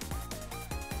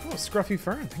 Oh, Scruffy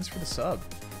Fern, thanks for the sub.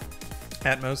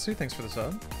 Atmosu, thanks for the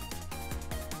sub.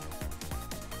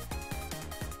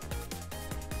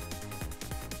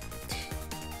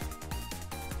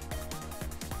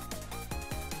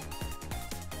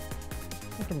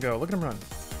 Look at him go, look at him run.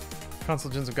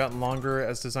 Console gens have gotten longer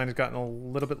as design has gotten a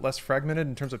little bit less fragmented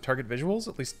in terms of target visuals,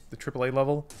 at least the AAA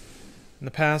level. In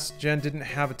the past, gen didn't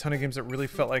have a ton of games that really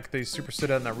felt like they super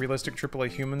stood out in that realistic AAA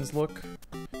humans look.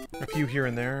 A few here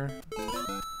and there.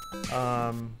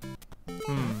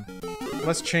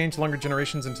 Less change, longer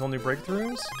generations until new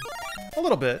breakthroughs? A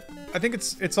little bit. I think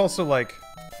it's also like...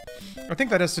 I think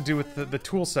that has to do with the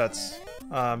tool sets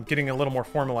getting a little more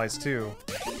formalized too.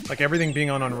 Like everything being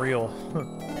on Unreal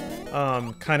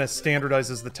kind of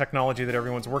standardizes the technology that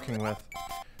everyone's working with.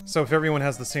 So if everyone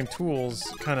has the same tools,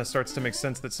 it kind of starts to make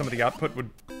sense that some of the output would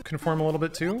conform a little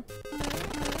bit too.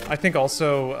 I think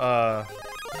also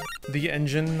the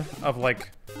engine of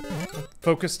like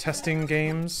focus testing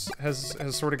games has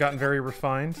sort of gotten very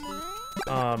refined.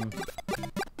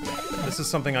 This is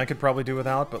something I could probably do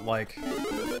without, but like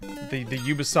the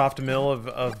Ubisoft mill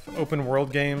of open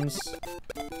world games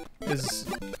is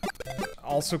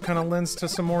also kind of lends to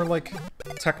some more like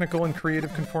technical and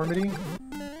creative conformity.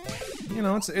 You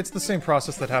know, it's the same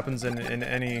process that happens in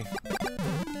any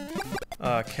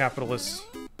capitalist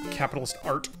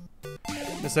art.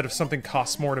 Instead of something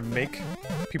costs more to make,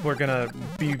 people are gonna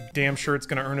be damn sure it's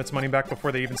gonna earn its money back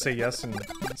before they even say yes and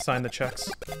sign the checks.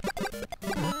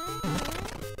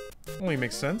 Only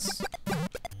makes sense.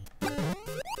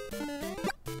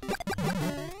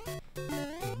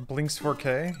 Blinks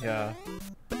 4K? Yeah.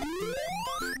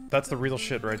 That's the real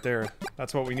shit right there.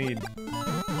 That's what we need.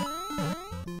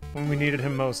 When we needed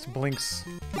him most, Blinks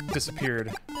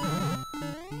disappeared.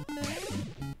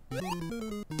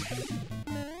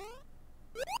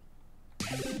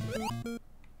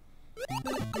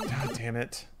 God damn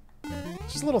it.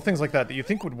 Just little things like that that you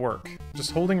think would work.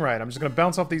 Just holding right. I'm just gonna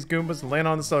bounce off these Goombas and land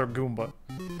on this other Goomba.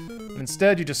 And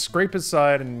instead, you just scrape his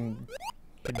side and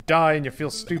you die and you feel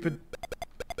stupid.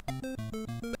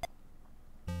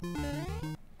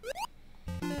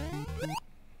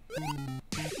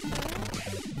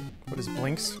 What is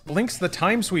Blinks? Blinks the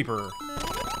Time Sweeper.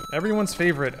 Everyone's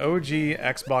favorite OG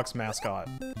Xbox mascot.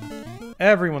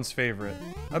 Everyone's favorite.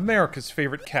 America's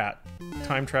favorite cat.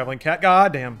 Time-traveling cat.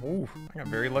 God damn. Ooh, I got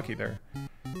very lucky there.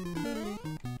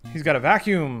 He's got a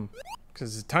vacuum,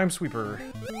 because he's a Time Sweeper.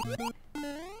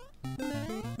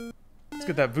 Let's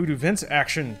get that Voodoo Vince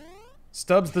action.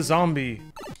 Stubbs the Zombie.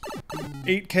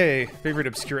 8K. Favorite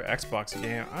obscure Xbox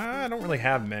game. I don't really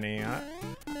have many. I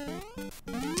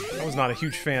was not a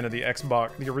huge fan of the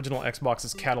original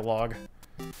Xbox's catalog.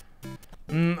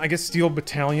 I guess Steel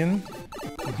Battalion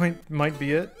might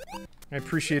be it. I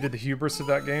appreciated the hubris of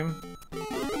that game.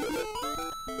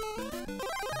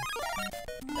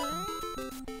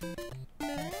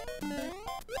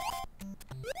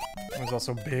 It was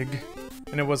also big.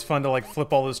 And it was fun to like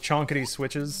flip all those chonkety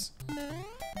switches.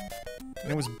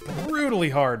 And it was brutally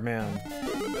hard, man.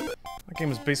 That game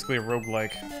was basically a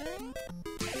roguelike.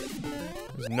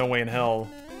 There's no way in hell.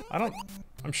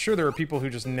 I'm sure there are people who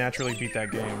just naturally beat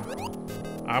that game.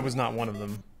 I was not one of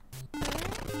them.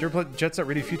 Did you ever play Jet Set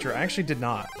Radio Future? I actually did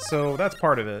not. So that's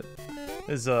part of it.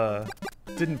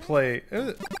 Didn't play...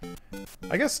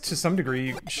 I guess to some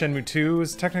degree, Shenmue 2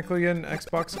 is technically an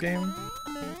Xbox game.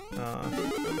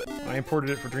 I imported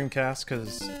it for Dreamcast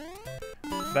because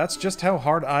that's just how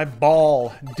hard I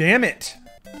ball. Damn it!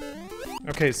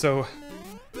 Okay, so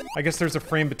I guess there's a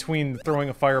frame between throwing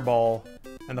a fireball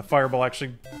and the fireball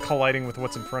actually colliding with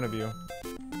what's in front of you.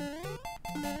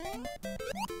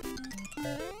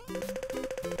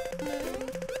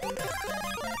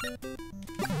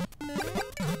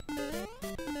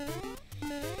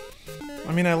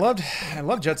 I mean, I love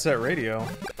Jet Set Radio.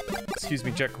 Excuse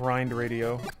me, Jet Grind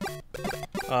Radio.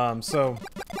 So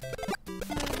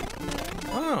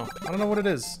I don't know what it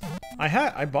is.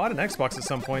 I bought an Xbox at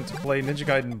some point to play Ninja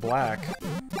Gaiden Black,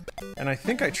 and I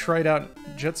think I tried out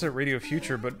Jet Set Radio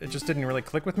Future, but it just didn't really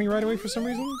click with me right away for some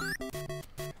reason.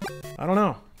 I don't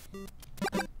know.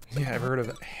 Yeah, ever heard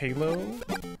of Halo?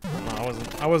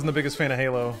 I wasn't the biggest fan of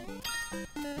Halo.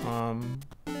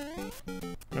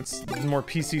 That's more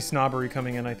PC snobbery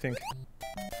coming in, I think.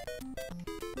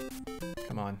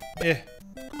 Come on.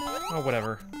 Oh,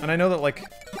 whatever. And I know that, like,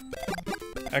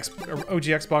 OG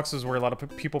Xbox is where a lot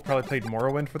of people probably played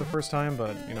Morrowind for the first time,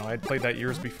 but, you know, I'd played that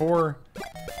years before,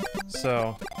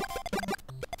 so...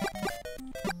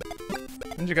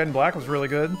 Ninja Gaiden Black was really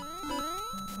good.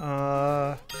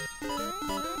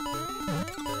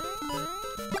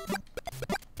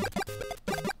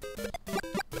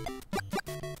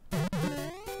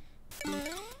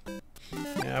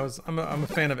 Yeah, I'm a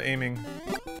fan of aiming.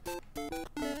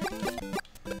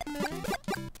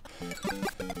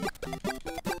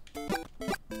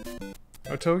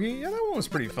 Otogi? Yeah, that one was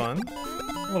pretty fun.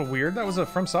 A little weird. That was a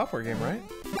From Software game, right?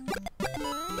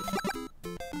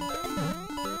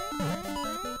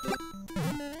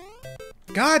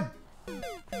 God!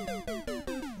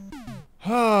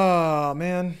 Oh,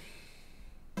 man.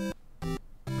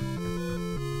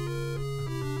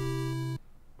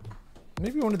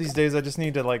 Maybe one of these days I just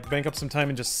need to, like, bank up some time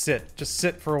and just sit. Just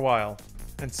sit for a while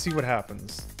and see what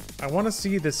happens. I want to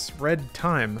see this red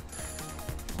time.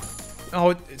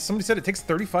 Oh, somebody said it takes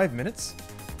 35 minutes?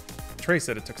 Trey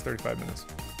said it took 35 minutes.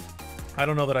 I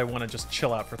don't know that I want to just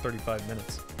chill out for 35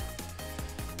 minutes.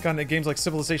 Gotten at games like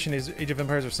Civilization, Age of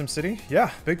Empires, or SimCity?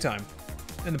 Yeah, big time.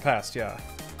 In the past, yeah.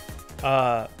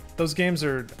 Those games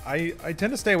are... I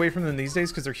tend to stay away from them these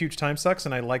days because they're huge time sucks,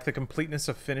 and I like the completeness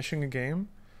of finishing a game.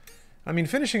 I mean,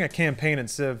 finishing a campaign in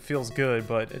Civ feels good,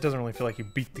 but it doesn't really feel like you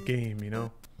beat the game, you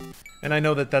know? And I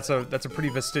know that that's a pretty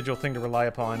vestigial thing to rely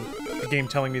upon, the game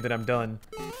telling me that I'm done.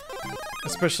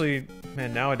 Especially,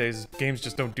 man, nowadays, games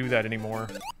just don't do that anymore.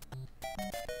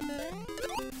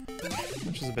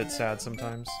 Which is a bit sad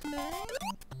sometimes.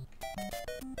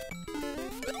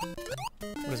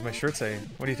 What does my shirt say?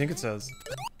 What do you think it says?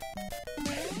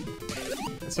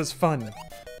 It says fun.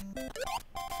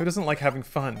 Who doesn't like having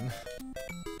fun?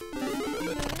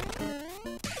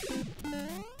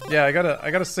 Yeah, I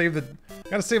gotta save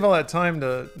all that time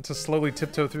to slowly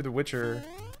tiptoe through The Witcher,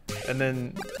 and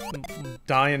then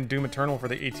die in Doom Eternal for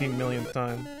the 18 millionth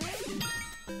time.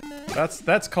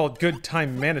 That's called good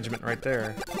time management right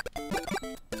there.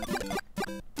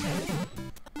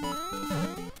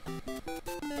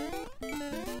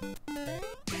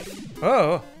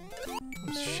 Oh!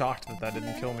 I'm shocked that that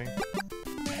didn't kill me.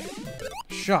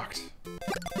 Shocked.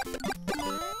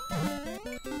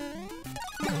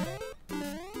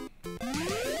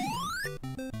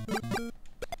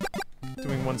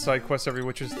 Doing one side quest every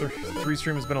Witcher's 3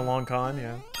 stream has been a long con,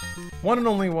 yeah. One and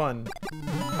only one.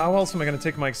 How else am I gonna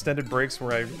take my extended breaks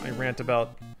where I rant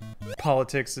about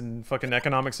politics and fucking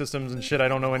economic systems and shit I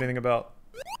don't know anything about?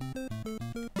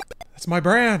 That's my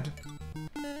brand!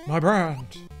 My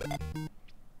brand!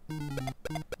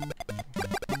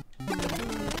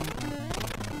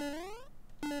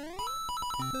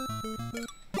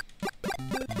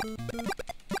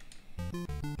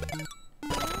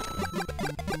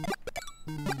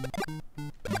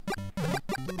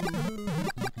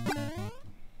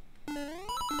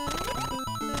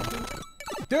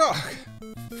 Ugh!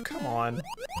 Come on.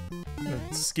 I'm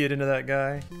gonna skid into that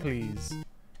guy, please.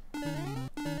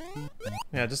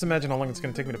 Yeah, just imagine how long it's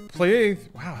gonna take me to play.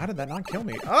 Wow, how did that not kill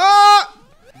me? Ah!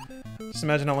 Just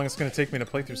imagine how long it's gonna take me to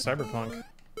play through Cyberpunk.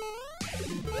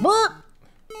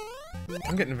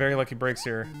 I'm getting very lucky breaks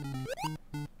here.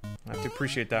 I have to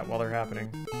appreciate that while they're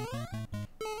happening.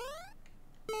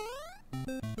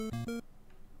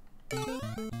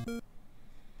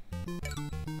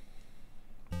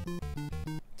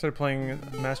 Started playing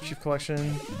Master Chief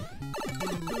Collection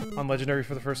on Legendary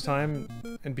for the first time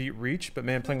and beat Reach, but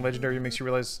man, playing Legendary makes you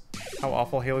realize how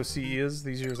awful Halo CE is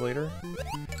these years later.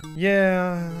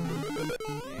 Yeah,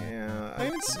 I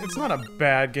mean, it's not a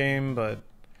bad game, but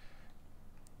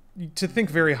to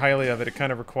think very highly of it, it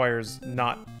kind of requires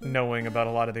not knowing about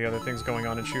a lot of the other things going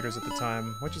on in shooters at the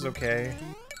time, which is okay.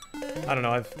 I don't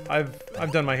know.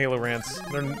 I've done my Halo rants.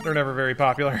 They're never very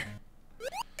popular.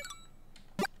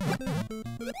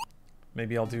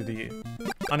 Maybe I'll do the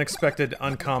unexpected,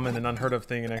 uncommon, and unheard of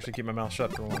thing and actually keep my mouth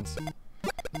shut for once.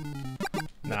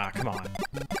 Nah, come on.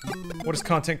 What is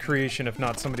content creation if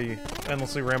not somebody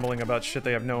endlessly rambling about shit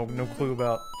they have no clue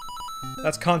about?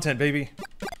 That's content, baby.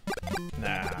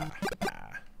 Nah.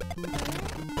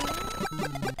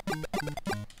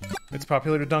 It's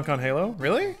popular to dunk on Halo?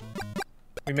 Really?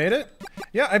 We made it?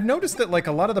 Yeah, I've noticed that like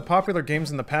a lot of the popular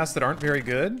games in the past that aren't very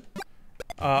good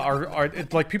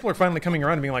like people are finally coming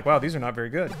around and being like, wow, these are not very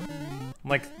good.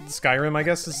 Like Skyrim, I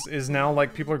guess, is now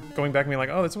like people are going back and being like,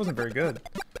 oh, this wasn't very good.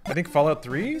 I think Fallout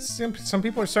 3, some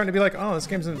people are starting to be like, oh, this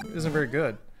game isn't very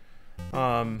good.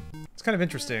 It's kind of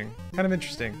interesting.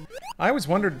 I always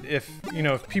wondered if, you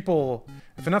know,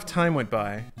 if enough time went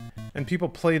by and people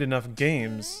played enough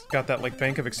games, got that like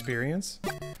bank of experience,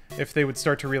 if they would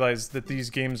start to realize that these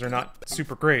games are not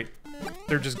super great.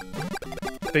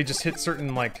 They just hit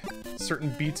certain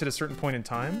beats at a certain point in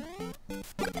time.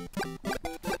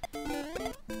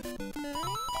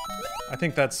 I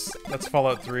think that's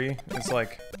Fallout 3. It's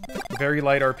like very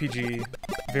light RPG,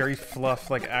 very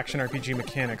fluff like action RPG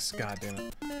mechanics. God damn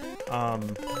it.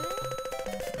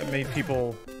 It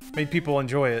made people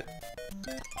enjoy it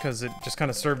because it just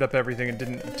kind of served up everything and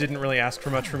didn't really ask for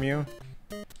much from you.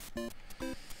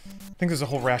 I think there's a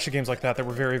whole rash of games like that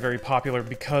were very, very popular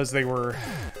because they were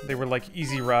like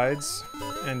easy rides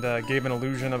and gave an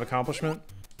illusion of accomplishment.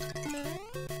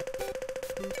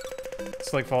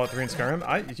 It's like Fallout 3 and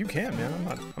Skyrim. You can, man.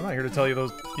 I'm not here to tell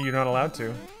you you're not allowed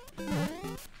to.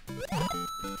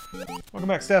 Welcome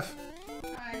back, Steph.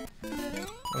 Hi.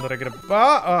 Oh, did I get a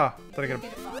did I get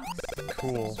a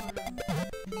cool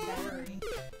Battery.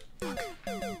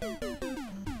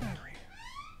 battery?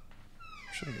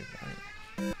 Shouldn't be a battery.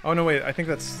 Oh no, wait. I think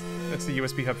that's the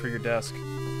USB hub for your desk.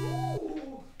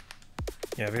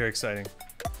 Yeah, very exciting.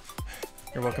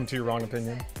 You're welcome to your wrong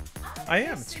opinion. I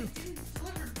am. It's true.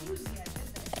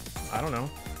 I don't know.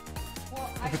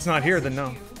 If it's not here, then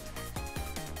no.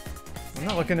 I'm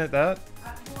not looking at that.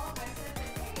 Well, I said that,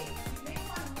 hey, you may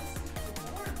want to listen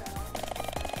to the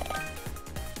doorbell.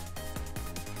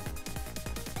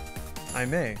 I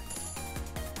may.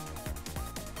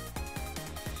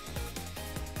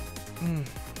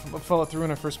 I loved Fallout 3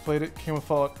 when I first played it. Came with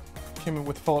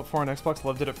Fallout 4 on Xbox.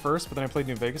 Loved it at first, but then I played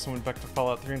New Vegas and went back to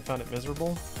Fallout 3 and found it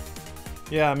miserable.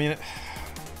 Yeah, I mean,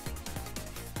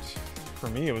 for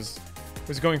me, it was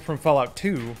going from Fallout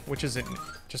 2, which is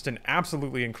just an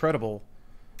absolutely incredible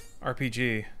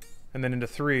RPG, and then into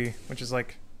 3, which is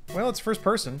like, well, it's first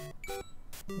person.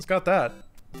 It's got that.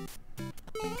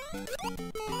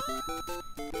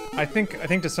 I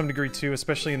think to some degree too,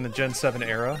 especially in the Gen 7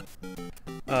 era,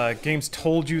 games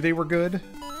told you they were good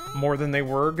more than they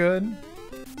were good.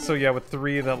 So yeah, with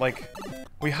 3, that like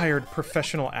we hired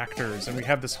professional actors and we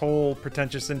have this whole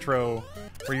pretentious intro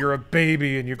where you're a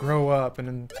baby and you grow up and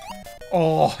then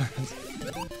oh,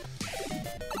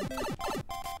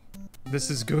 this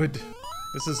is good.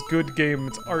 This is good game.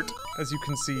 It's art, as you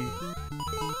can see.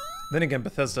 Then again,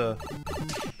 Bethesda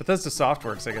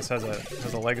Softworks, I guess, has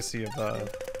a legacy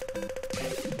of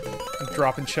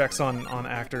dropping checks on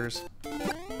actors.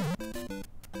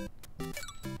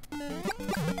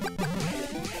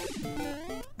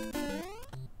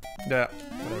 Yeah,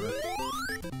 whatever.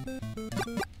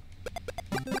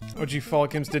 OG Fallout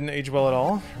games didn't age well at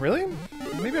all. Really?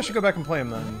 Maybe I should go back and play them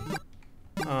then.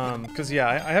 Because yeah,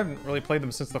 I haven't really played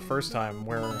them since the first time,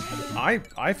 where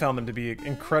I found them to be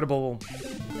incredible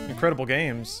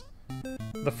games.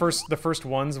 The first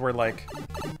ones where like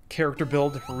character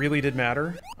build really did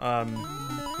matter,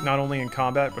 not only in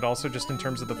combat but also just in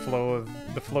terms of the flow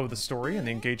of the story and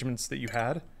the engagements that you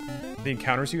had, the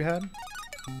encounters you had.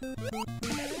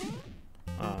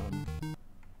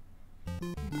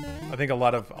 I think a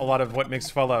lot of what makes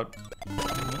Fallout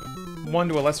 1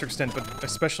 to a lesser extent, but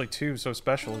especially 2 so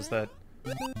special is that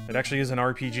it actually is an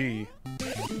RPG.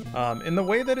 In the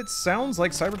way that it sounds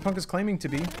like Cyberpunk is claiming to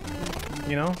be,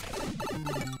 you know?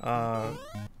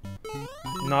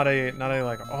 Not a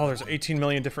like, oh, there's 18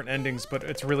 million different endings, but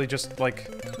it's really just like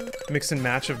mix and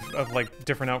match of like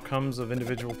different outcomes of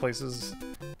individual places,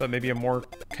 but maybe a more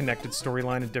connected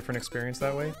storyline and different experience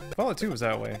that way. Fallout 2 was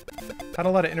that way. Had a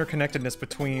lot of interconnectedness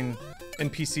between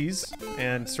NPCs,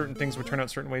 and certain things would turn out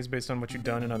certain ways based on what you've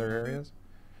done in other areas.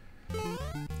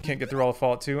 Can't get through all of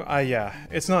Fallout 2. Yeah,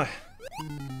 it's not...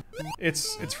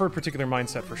 It's for a particular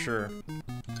mindset for sure.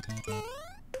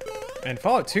 And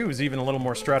Fallout 2 is even a little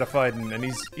more stratified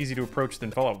and easy to approach than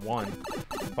Fallout 1.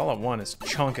 Fallout 1 is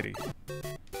chunkety.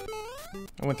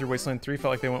 I went through Wasteland 3,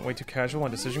 felt like they went way too casual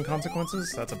on decision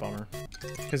consequences. That's a bummer.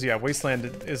 Because yeah,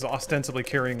 Wasteland is ostensibly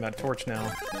carrying that torch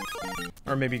now.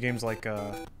 Or maybe games like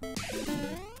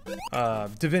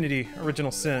Divinity,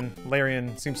 Original Sin.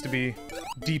 Larian seems to be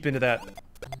deep into that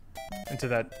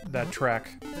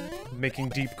track, making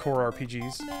deep core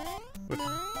RPGs with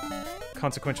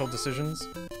consequential decisions.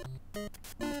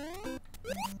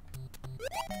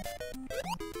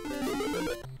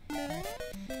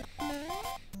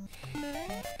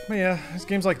 But yeah, there's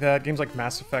games like that, games like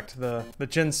Mass Effect, the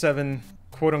Gen 7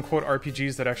 quote-unquote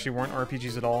RPGs that actually weren't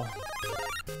RPGs at all.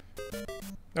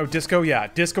 Oh, Disco? Yeah,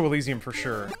 Disco Elysium for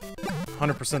sure.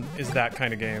 100% is that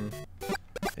kind of game.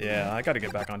 Yeah, I gotta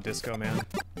get back on Disco, man.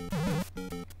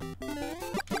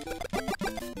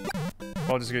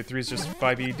 Baldur's Gate 3 is just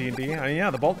 5e D&D. I mean, yeah,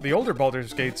 the older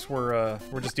Baldur's Gates were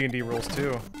just D&D rules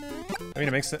too. I mean,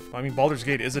 it makes it. I mean, Baldur's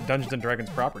Gate is a Dungeons and Dragons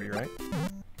property, right?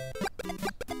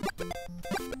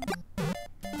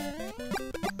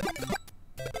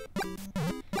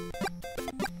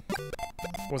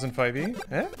 Wasn't 5e?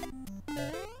 Eh?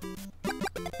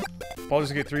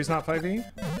 Baldur's Gate 3 is not 5e?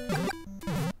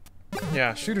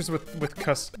 Yeah, shooters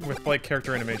with like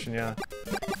character animation, yeah.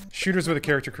 Shooters with a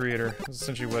character creator is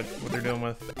essentially what they're dealing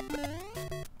with.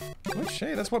 Which,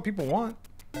 hey, that's what people want.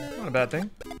 Not a bad thing.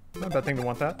 Not a bad thing to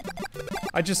want that.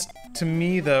 I just, to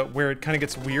me, where it kind of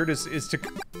gets weird is to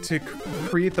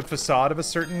create the facade of a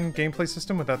certain gameplay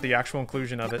system without the actual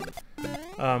inclusion of it.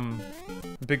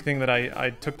 The big thing that I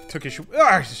took issue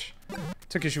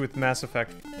with Mass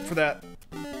Effect for that.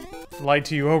 Lied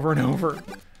to you over and over,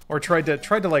 or tried to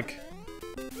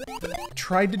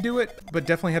do it, but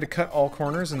definitely had to cut all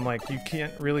corners, and like you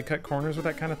can't really cut corners with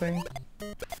that kind of thing.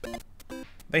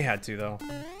 They had to though.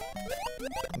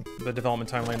 The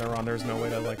development timeline they're on, there's no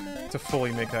way to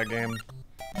fully make that game.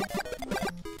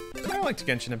 I liked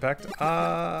Genshin Impact.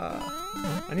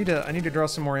 I need to draw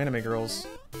some more anime girls.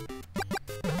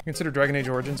 Consider Dragon Age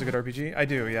Origins a good RPG? I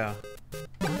do, yeah.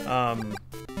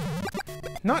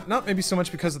 Not maybe so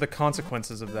much because of the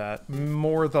consequences of that.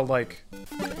 More the like.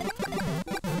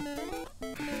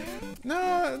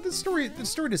 Nah, the story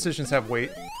decisions have weight.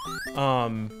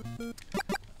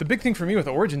 The big thing for me with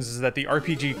Origins is that the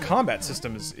RPG combat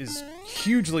system is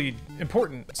hugely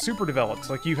important, super developed.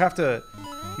 Like you have to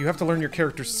learn your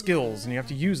character's skills, and you have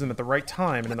to use them at the right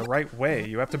time and in the right way.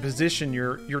 You have to position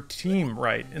your team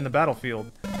right in the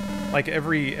battlefield. Like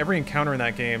every encounter in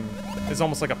that game is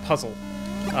almost like a puzzle,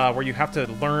 where you have to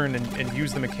learn and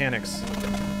use the mechanics.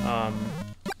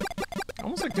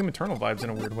 Almost like Doom Eternal vibes in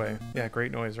a weird way. Yeah,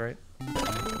 great noise, right?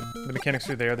 The mechanics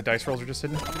are there, the dice rolls are just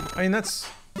hidden. I mean, that's...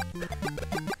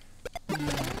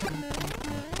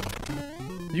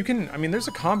 You can, I mean, there's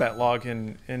a combat log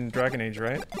in Dragon Age,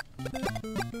 right?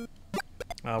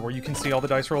 Where you can see all the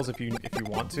dice rolls if you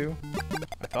want to.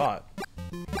 I thought.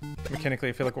 Mechanically,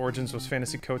 I feel like Origins was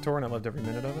Fantasy KOTOR, and I loved every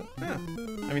minute of it. Yeah.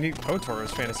 I mean, KOTOR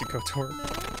is Fantasy KOTOR.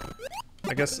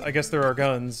 I guess there are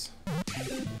guns.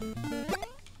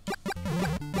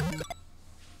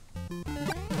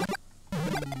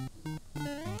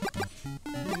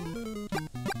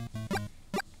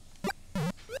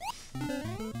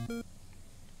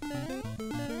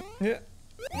 Yeah.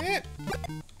 Yeah.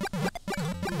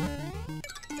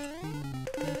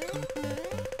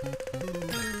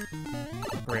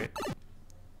 Great.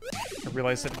 I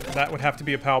realized that would have to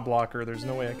be a POW blocker. There's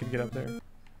no way I could get up there.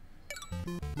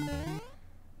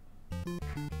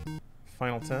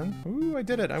 Final 10. Ooh, I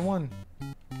did it. I won.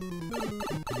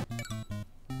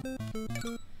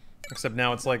 Except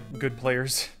now it's like good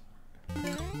players.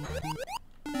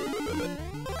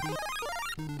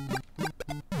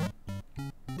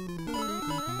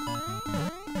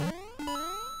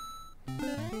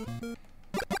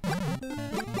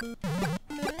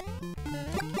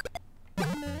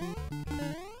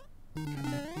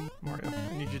 Mario,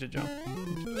 I need you to jump.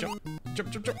 Jump,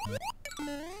 jump, jump, jump.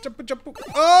 Jump, jump,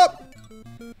 up!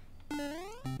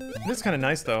 It is kind of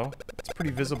nice, though. It's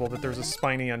pretty visible that there's a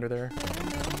spiny under there.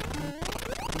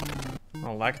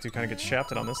 Oh, Lakitu kind of gets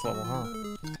shafted on this level, huh?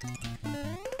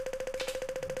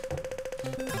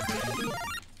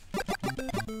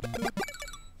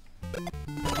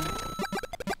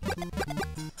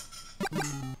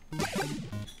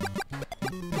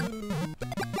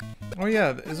 Oh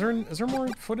yeah, is there more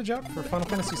footage out for Final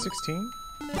Fantasy 16?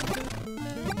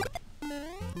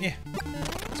 Yeah,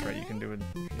 that's right. You can do it.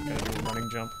 You gotta do a running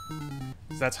jump.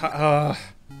 So that's how.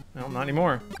 No, not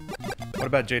anymore. What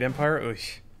about Jade Empire? Ugh.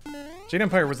 Jade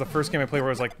Empire was the first game I played where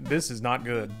I was like, this is not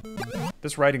good.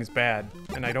 This writing is bad,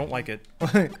 and I don't like it.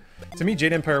 To me,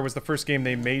 Jade Empire was the first game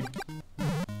they made.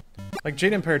 Like,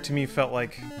 Jade Empire to me felt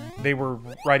like they were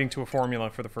writing to a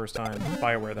formula for the first time.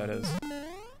 BioWare, that is.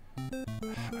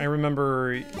 I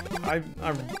remember,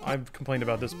 I've complained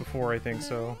about this before, I think,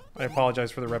 so I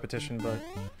apologize for the repetition, but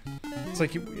it's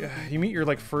like you meet your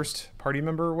like first party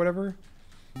member or whatever,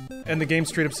 and the game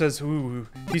straight up says, ooh,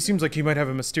 he seems like he might have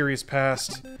a mysterious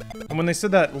past. And when they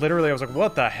said that, literally I was like,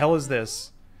 what the hell is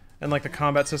this? And like the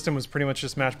combat system was pretty much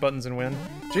just mash buttons and win.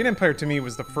 Jade Empire to me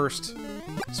was the first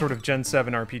sort of Gen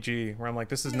 7 RPG, where I'm like,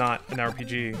 this is not an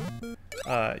RPG.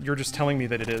 You're just telling me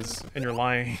that it is, and you're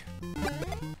lying.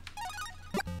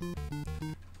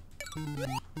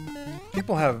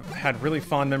 People have had really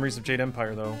fond memories of Jade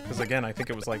Empire, though, because again, I think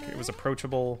it was like, it was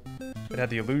approachable, it had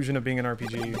the illusion of being an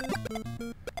RPG.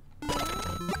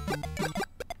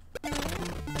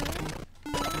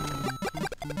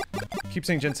 Keep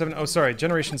saying Gen 7, oh sorry,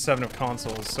 Generation 7 of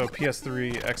consoles, so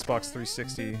PS3, Xbox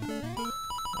 360.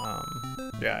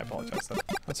 Yeah, I apologize,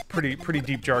 that's a pretty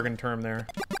deep jargon term there.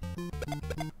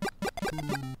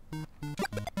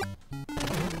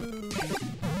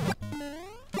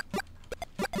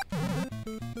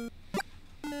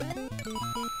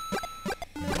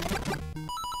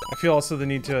 I feel also the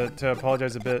need to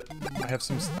apologize a bit. I have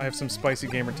some spicy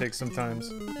gamer takes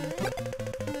sometimes.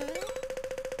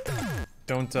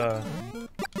 Don't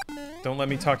let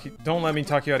me talk you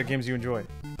out of games you enjoy.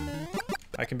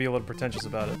 I can be a little pretentious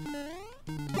about it.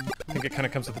 I think it kind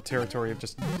of comes with the territory of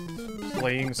just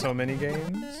playing so many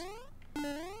games.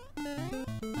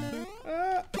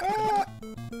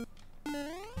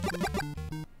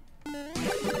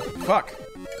 Fuck!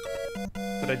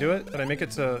 Did I do it? Did I make it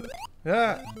to...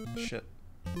 Ah! Shit.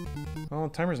 Oh,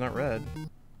 the timer's not red.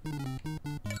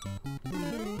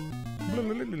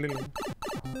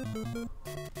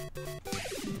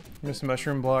 Miss a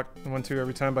mushroom block 1-2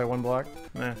 every time by 1 block.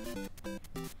 Nah.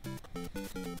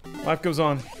 Life goes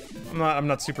on. I'm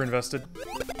not super invested.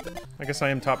 I guess I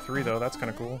am top 3 though. That's kind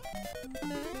of cool.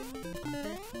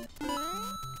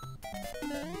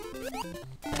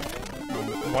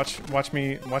 Watch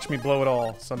me blow it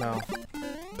all somehow.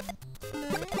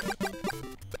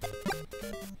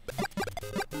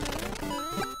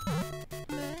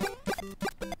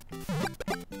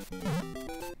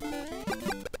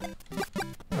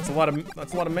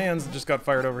 That's a lot of mans that just got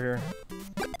fired over here.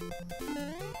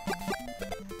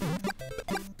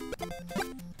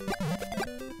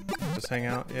 Just hang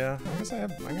out. Yeah, I guess I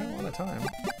got a lot of time.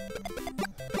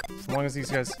 As long as these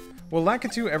guys... Will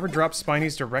Lakitu ever drop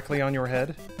spinies directly on your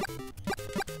head?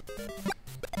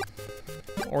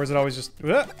 Or is it always just...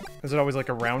 Is it always like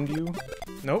around you?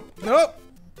 Nope. Nope!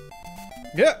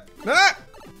 Yeah! Ah!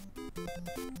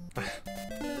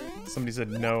 Somebody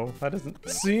said no. That doesn't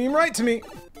seem right to me!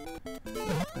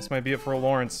 This might be it for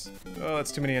Lawrence. Oh,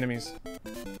 that's too many enemies.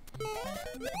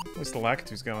 least the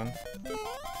Lakitu's going.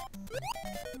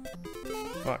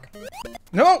 Fuck.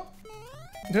 No!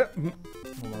 Hold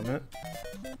on a minute.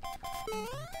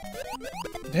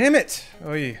 Damn it!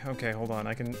 Oh, yeah. Okay, hold on.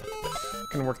 I can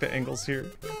work the angles here.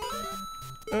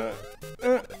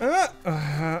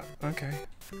 Okay.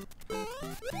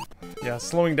 Yeah,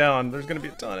 slowing down. There's gonna be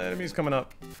a ton of enemies coming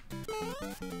up.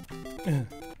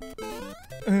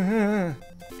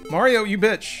 Mario, you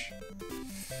bitch!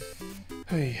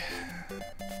 Hey.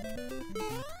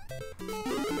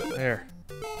 There.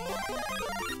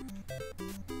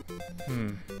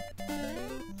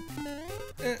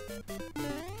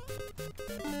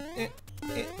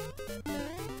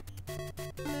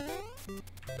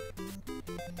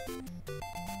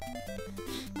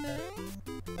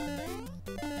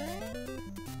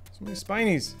 So many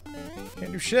spinies.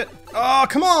 Can't do shit. Oh,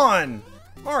 come on!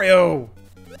 Mario!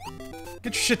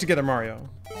 Get your shit together, Mario.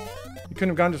 You couldn't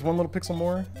have gone just one little pixel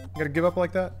more? You gotta give up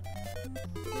like that?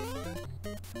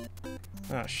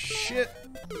 Ah, shit.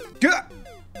 Gah!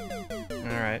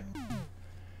 Alright.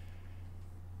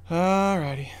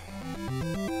 Alrighty.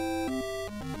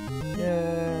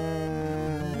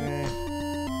 Yay.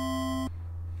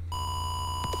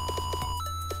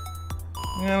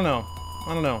 I don't know.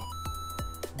 I don't know.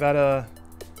 That,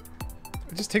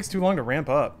 it just takes too long to ramp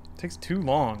up. It takes too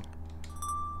long.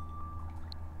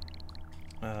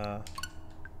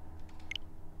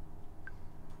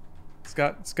 It's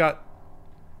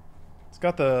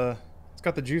got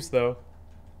the juice though.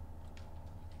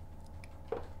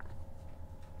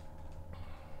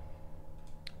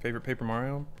 Favorite Paper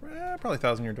Mario? Probably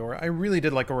Thousand Year Door. I really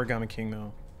did like Origami King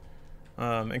though.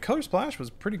 And Color Splash was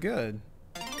pretty good.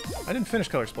 I didn't finish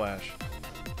Color Splash.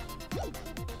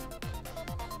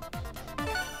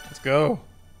 Let's go.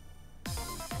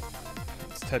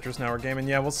 It's Tetris now we're gaming.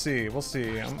 Yeah, we'll see. We'll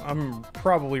see. I'm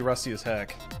probably rusty as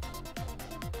heck.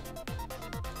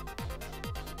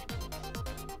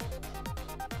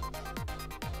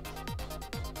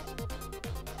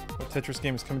 What Tetris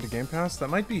game is coming to Game Pass? That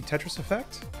might be Tetris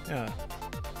Effect? Yeah.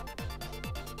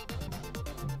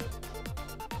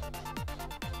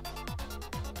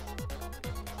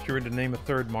 If you were to name a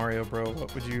third Mario Bro,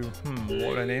 what would you... what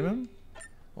would I name him?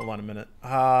 Hold on a minute.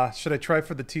 Should I try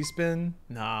for the T-spin?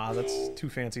 Nah, that's too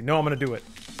fancy. No, I'm gonna do it.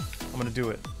 I'm gonna do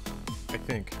it. I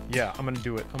think. Yeah, I'm gonna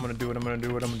do it. I'm gonna do it. I'm gonna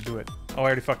do it. I'm gonna do it. Oh, I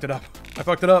already fucked it up. I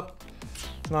fucked it up.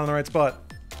 It's not in the right spot.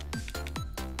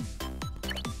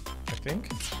 I think?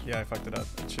 Yeah, I fucked it up.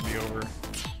 It should be over.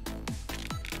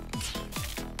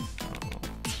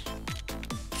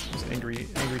 Those angry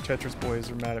Tetris boys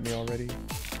are mad at me already.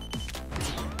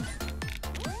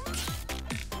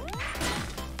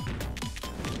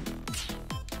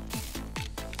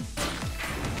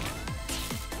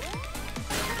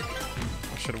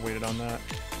 Should have waited on that.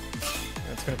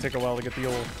 Yeah, it's gonna take a while to get the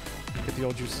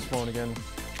old juices flowing again.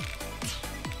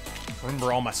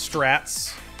 Remember all my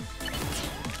strats.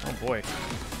 Oh boy.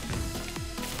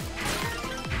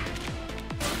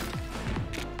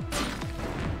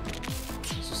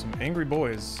 These are some angry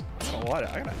boys. I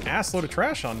got an ass load of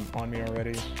trash on me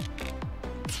already.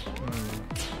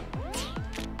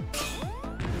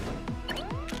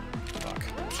 Fuck.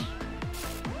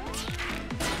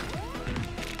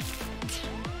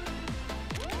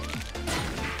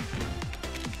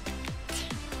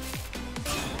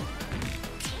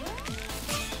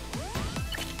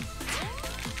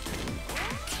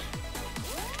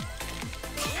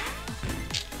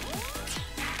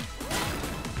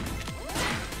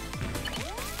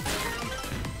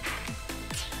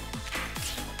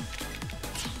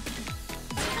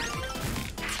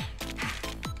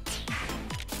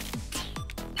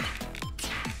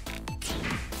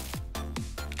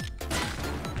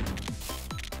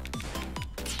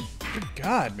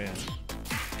 God, man.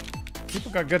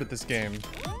 People got good at this game.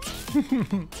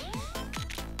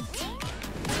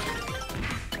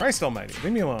 Christ almighty,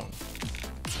 leave me alone.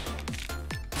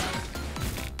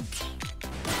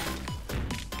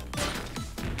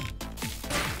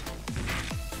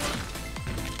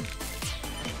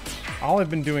 All I've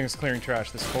been doing is clearing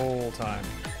trash this whole time.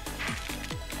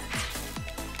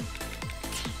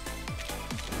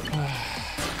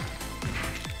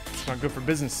 It's not good for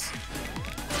business.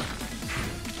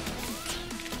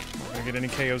 Not gonna get any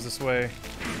KOs this way.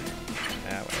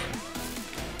 Yeah, whatever.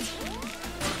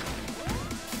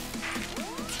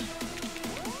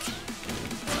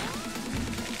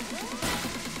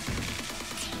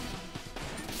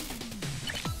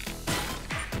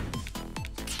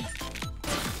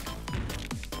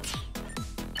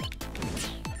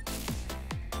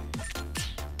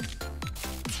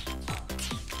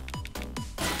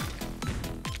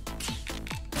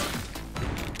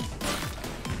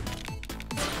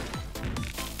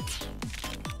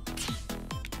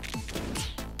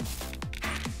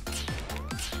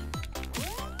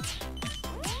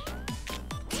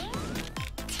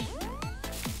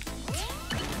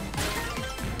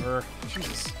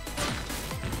 Jesus.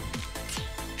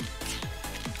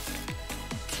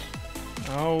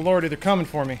 Oh lordy, they're coming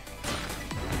for me.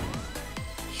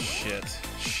 Shit.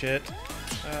 Shit.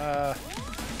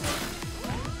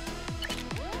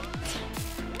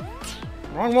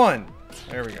 Wrong one.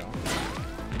 There we go.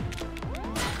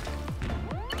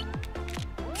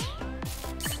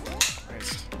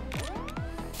 Christ.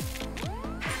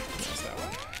 What's that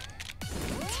one?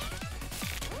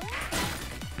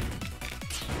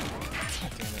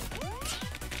 God damn it.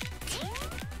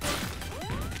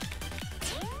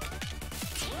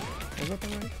 Was that the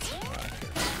right?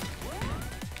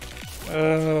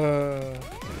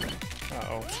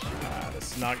 Uh-oh.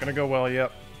 This is not gonna go well,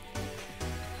 yep.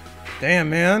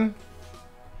 Damn, man.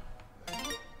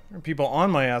 There are people on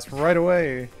my ass right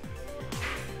away.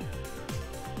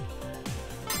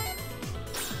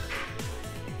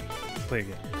 Play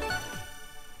again.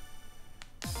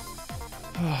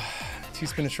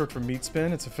 T-spin is short for meat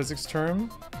spin. It's a physics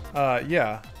term.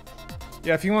 Yeah.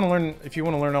 Yeah, if you want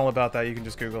to learn all about that, you can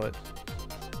just Google it.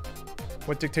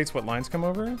 What dictates what lines come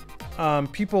over?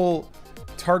 People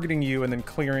targeting you and then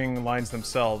clearing lines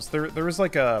themselves. There is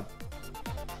like a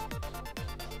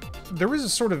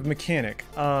sort of mechanic.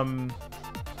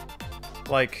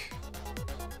 Like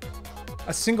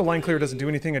a single line clear doesn't do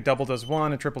anything, a double does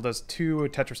 1, a triple does 2, a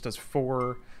Tetris does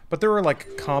 4. But there are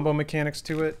like combo mechanics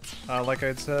to it, like I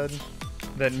had said,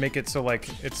 that make it so like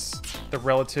it's the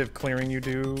relative clearing you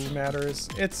do matters.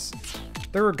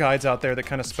 There are guides out there that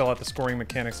kind of spell out the scoring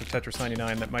mechanics of Tetris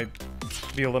 99 that might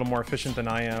be a little more efficient than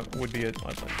I would be at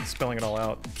spelling it all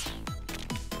out.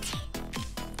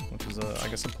 Which is, I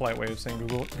guess, a polite way of saying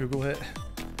Google hit.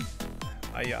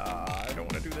 I don't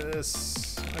want to do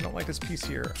this. I don't like this piece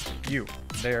here. You.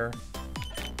 There.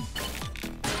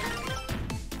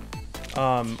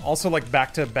 Also, like,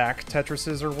 back-to-back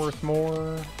Tetrises are worth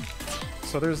more.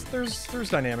 So there's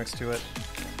dynamics to it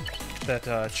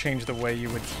that change the way you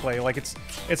would play. Like,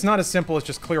 it's not as simple as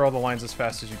just clear all the lines as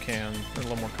fast as you can. There's a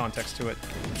little more context to it.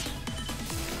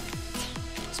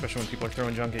 Especially when people are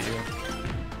throwing junk at you.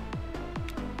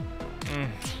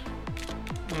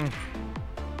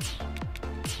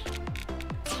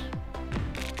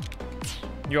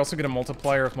 You also get a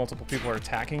multiplier if multiple people are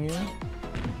attacking you,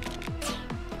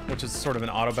 which is sort of an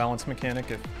auto-balance mechanic.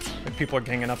 If people are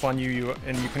ganging up on you,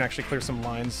 and you can actually clear some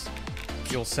lines,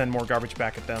 you'll send more garbage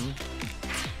back at them.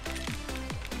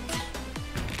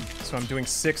 So I'm doing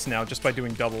 6 now just by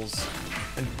doing doubles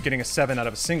and getting a 7 out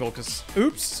of a single because,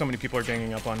 oops, so many people are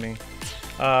ganging up on me.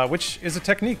 Which is a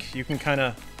technique. You can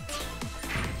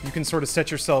sort of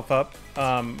set yourself up.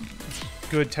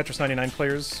 Good Tetris 99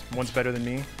 players, one's better than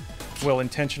me, will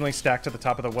intentionally stack to the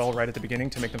top of the well right at the beginning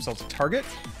to make themselves a target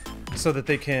so that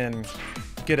they can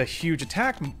get a huge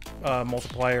attack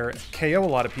multiplier, KO a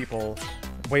lot of people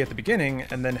way at the beginning,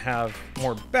 and then have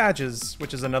more badges,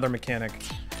 which is another mechanic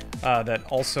that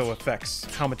also affects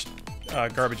how much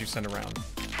garbage you send around.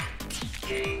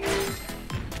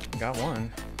 Got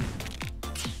one.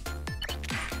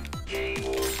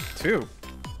 2.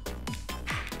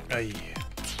 Ay.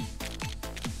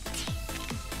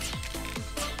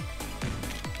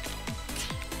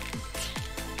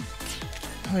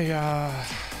 Yeah,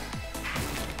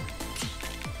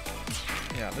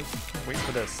 let's wait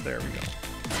for this. There we go.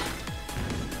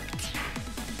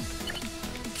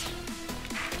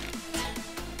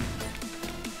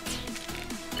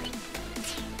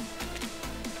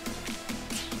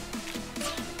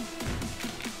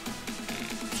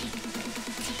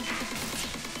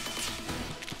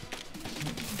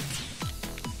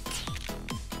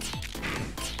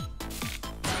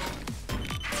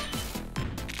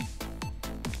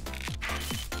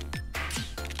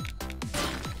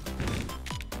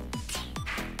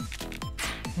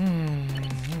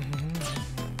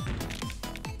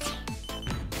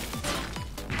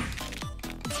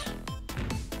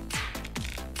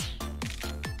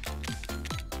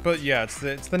 But yeah,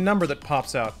 it's the number that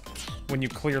pops out when you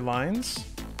clear lines.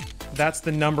 That's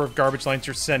the number of garbage lines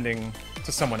you're sending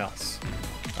to someone else.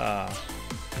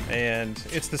 And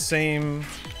it's the same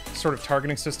sort of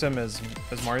targeting system as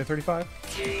Mario 35.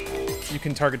 You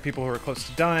can target people who are close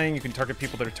to dying. You can target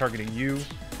people that are targeting you.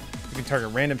 You can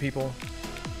target random people.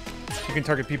 You can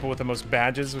target people with the most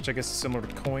badges, which I guess is similar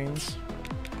to coins.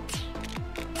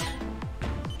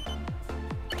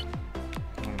 I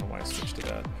don't know why I switched to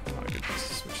that. Not a good place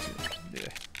to switch to. Yeah.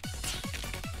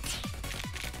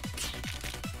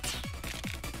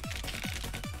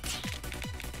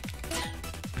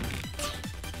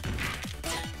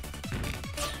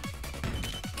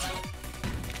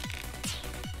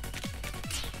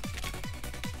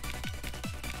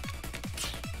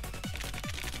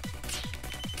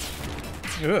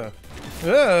 Ugh.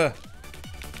 Ugh.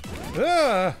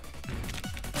 Ugh.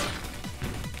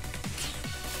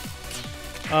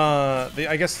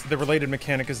 I guess the related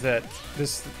mechanic is that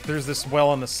there's this well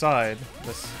on the side,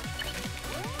 this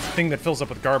thing that fills up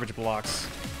with garbage blocks.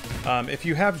 If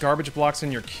you have garbage blocks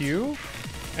in your queue,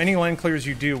 any land clears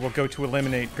you do will go to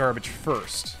eliminate garbage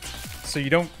first. So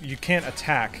you can't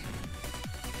attack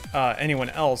anyone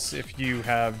else if you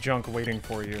have junk waiting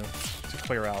for you to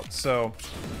clear out. So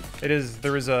there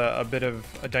is a bit of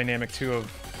a dynamic too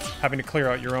of having to clear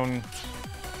out your own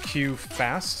queue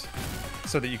fast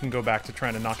so that you can go back to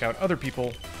trying to knock out other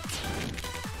people.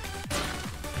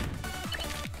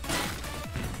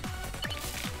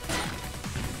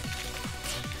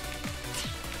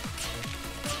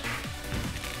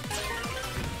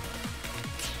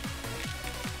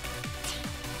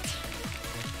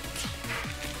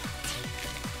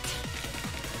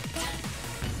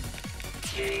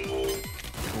 Cool.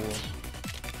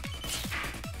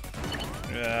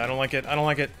 Yeah, I don't like it. I don't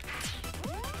like it.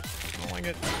 I don't like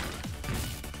it.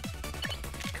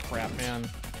 Crap, man.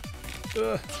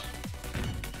 Ugh.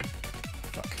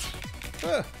 Fuck.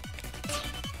 Ugh.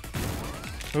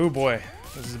 Oh boy,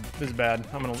 this is bad.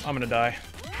 I'm gonna die.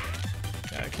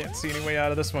 Yeah, I can't see any way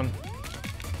out of this one.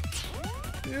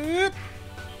 Yep.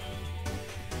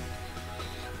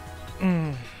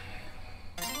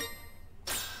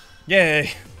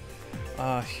 Yay!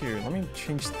 Here, let me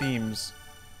change themes.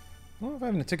 I don't know if I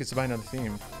have any tickets to buy another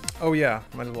theme. Oh yeah,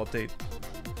 might as well update.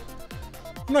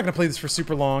 I'm not gonna play this for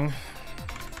super long.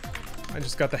 I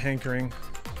just got the hankering.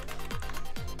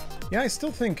 Yeah, I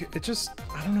still think it just,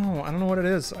 I don't know what it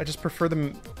is. I just prefer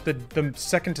the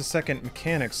second-to-second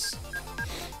mechanics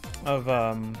of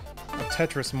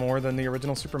Tetris more than the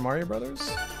original Super Mario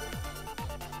Brothers.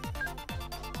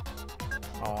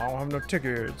 Oh, I don't have no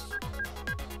tickets.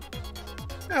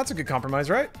 Yeah, that's a good compromise,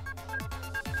 right?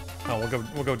 Oh,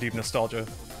 we'll go deep nostalgia.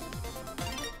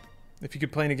 If you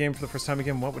could play in a game for the first time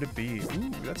again, what would it be?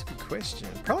 Ooh, that's a good question.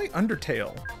 Probably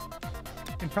Undertale.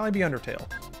 It'd probably be Undertale.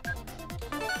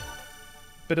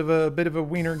 Bit of a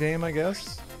wiener game, I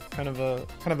guess. Kind of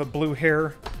a blue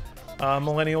hair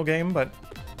millennial game, but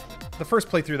the first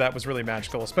playthrough that was really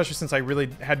magical, especially since I really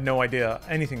had no idea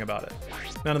anything about it.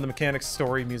 None of the mechanics,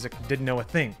 story, music, didn't know a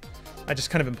thing. I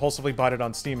just kind of impulsively bought it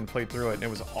on Steam and played through it, and it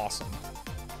was awesome.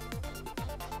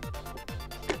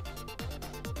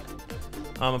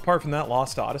 Apart from that,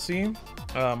 Lost Odyssey,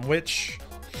 which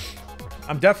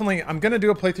I'm gonna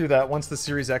do a playthrough that once the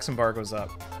Series X embargo's up.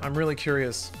 I'm really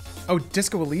curious. Oh,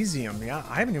 Disco Elysium, yeah,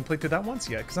 I haven't even played through that once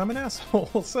yet because I'm an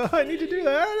asshole, so I need to do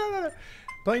that.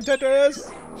 Playing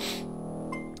Tetris.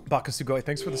 Bakasugoi,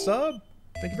 thanks for the sub.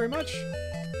 Thank you very much.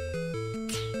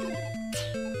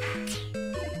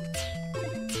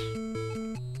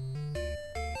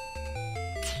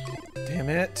 Damn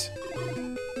it.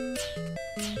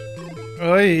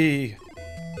 Oy.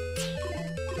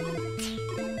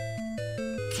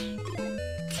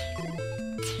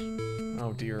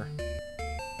 Oh dear.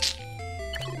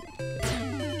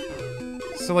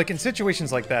 So like in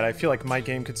situations like that, I feel like my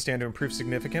game could stand to improve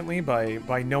significantly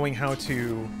by knowing how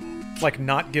to like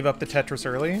not give up the Tetris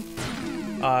early,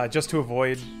 just to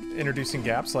avoid introducing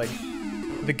gaps. Like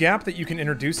the gap that you can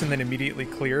introduce and then immediately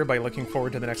clear by looking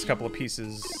forward to the next couple of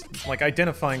pieces, like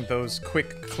identifying those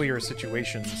quick clear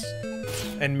situations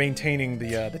and maintaining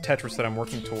the Tetris that I'm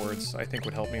working towards, I think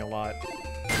would help me a lot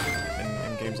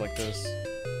in games like this,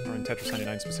 or in Tetris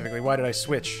 99 specifically. Why did I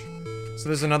switch? So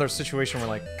there's another situation where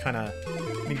like kind of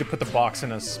need to put the box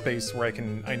in a space where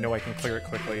I know I can clear it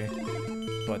quickly,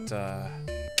 but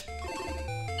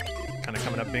kind of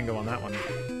coming up bingo on that one.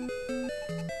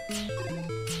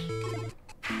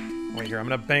 Wait here, I'm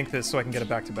gonna bank this so I can get it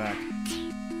back to back,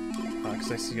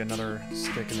 because I see another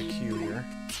stick in the queue here.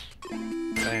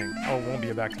 Dang. Oh, it won't be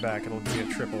a back-to-back. It'll be a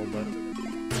triple, but...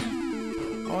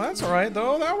 Oh, that's alright,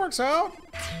 though. That works out.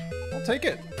 I'll take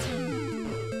it.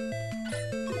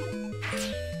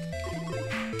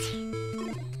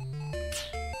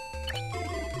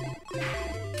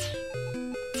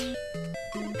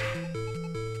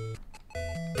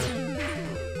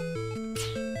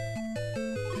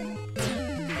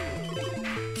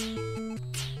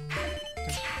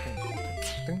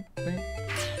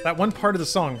 That one part of the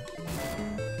song...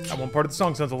 That one part of the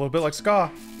song sounds a little bit like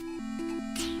ska.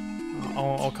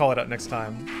 I'll call it out next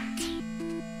time.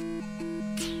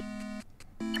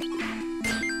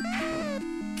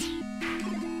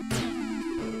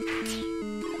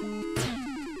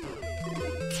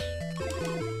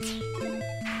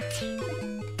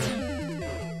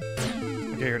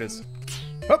 Okay, here it is.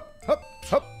 Hup, hup,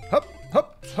 hup, hup,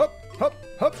 hup, hup, hup,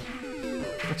 hup.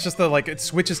 It's just the, like, it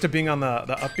switches to being on the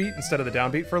upbeat instead of the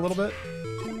downbeat for a little bit.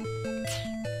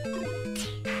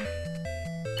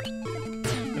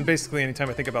 And basically anytime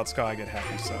I think about ska, I get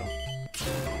happy, so...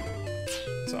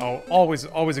 It's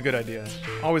always a good idea.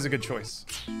 Always a good choice.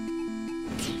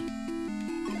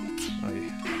 Oh, yeah.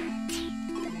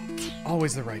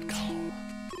 Always the right call.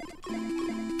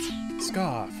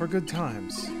 Ska for good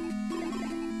times.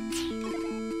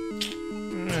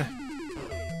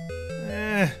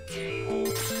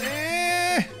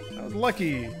 That was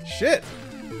lucky. Shit.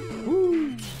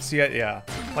 Woo. See, yeah.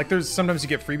 Like, there's sometimes you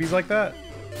get freebies like that,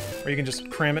 where you can just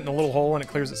cram it in a little hole and it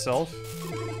clears itself.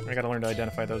 I gotta learn to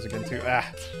identify those again too.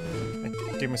 Ah,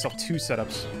 I gave myself 2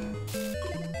 setups.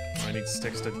 Oh, I need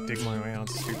sticks to dig my way out.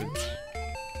 Stupid.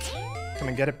 Come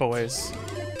and get it, boys.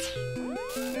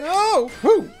 No!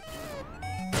 Woo!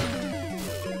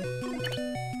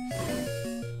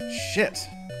 Shit.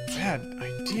 Bad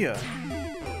idea.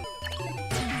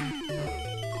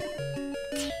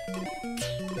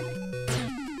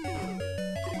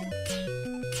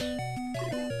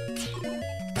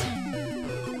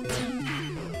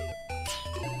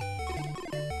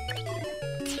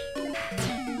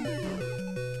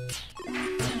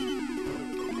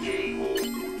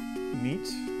 Neat.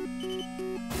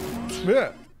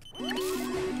 Yeah.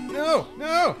 No!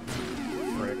 No!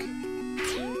 Frick.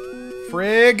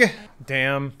 Frig!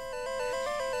 Damn.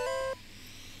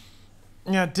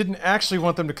 Yeah, didn't actually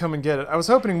want them to come and get it. I was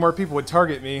hoping more people would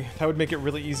target me. That would make it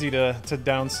really easy to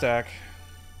downstack.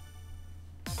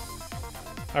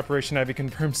 Operation Ivy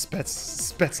confirmed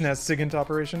Spetsnaz SIGINT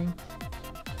operation.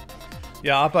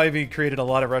 Yeah, Op Ivy created a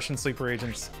lot of Russian sleeper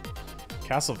agents.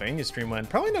 Castlevania streamline.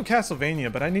 Probably no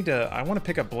Castlevania, but I want to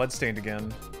pick up Bloodstained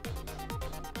again.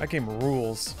 That game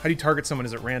rules. How do you target someone?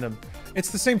 Is it random? It's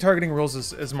the same targeting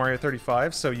rules as Mario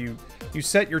 35, so you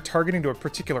set your targeting to a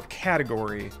particular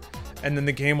category, and then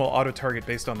the game will auto-target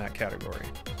based on that category.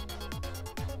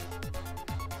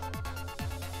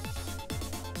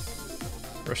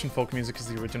 Russian folk music is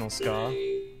the original ska.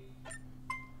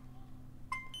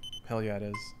 Hell yeah it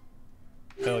is.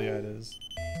 Hell yeah it is.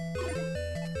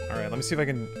 Alright, let me see if I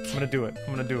can... I'm gonna do it.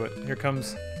 I'm gonna do it. Here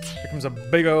comes a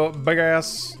big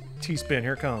ass T-spin.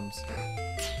 Here it comes.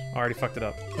 I already fucked it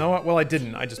up. No, well I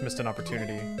didn't. I just missed an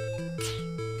opportunity.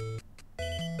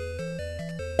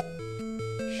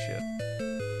 Shit.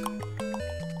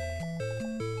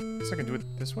 Guess I can do it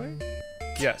this way?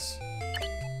 Yes.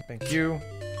 Thank you.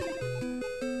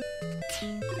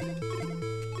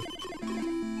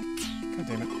 God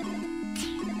damn it.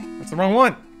 That's the wrong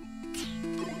one!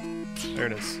 There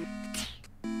it is.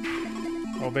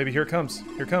 Oh baby, here it comes.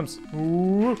 Here it comes.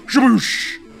 Ooh.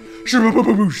 Shaboosh!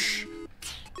 Shaboosh!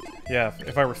 Yeah,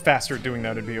 if I were faster at doing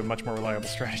that, it'd be a much more reliable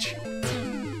strategy.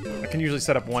 I can usually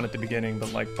set up one at the beginning,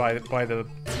 but like by the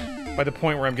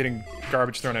point where I'm getting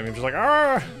garbage thrown at me, I'm just like,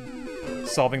 ah!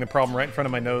 Solving the problem right in front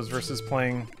of my nose versus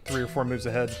playing 3 or 4 moves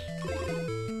ahead.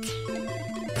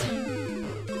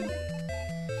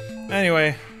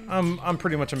 Anyway, I'm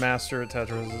pretty much a master at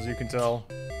Tetris, as you can tell.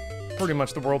 Pretty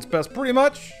much the world's best, pretty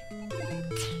much!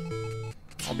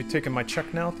 I'll be taking my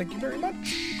check now, thank you very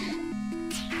much.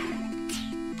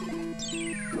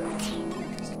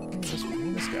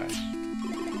 This guy.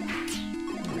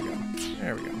 There we go.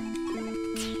 There we go.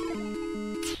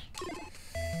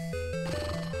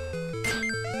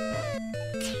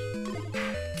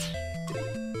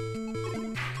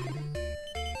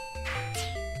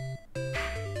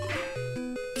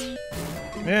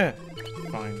 Yeah,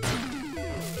 fine.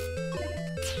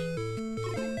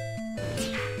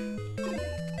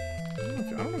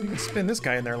 I don't know if you can spin this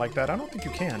guy in there like that. I don't think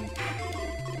you can.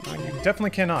 You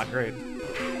definitely cannot. Great.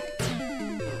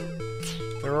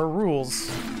 There are rules.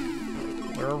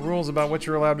 There are rules about what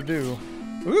you're allowed to do.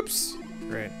 Oops!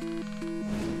 Great.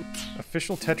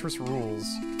 Official Tetris rules.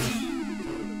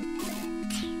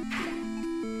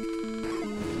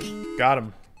 Got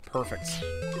him. Perfect.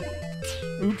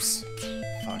 Oops.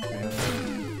 Fuck, man.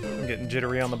 I'm getting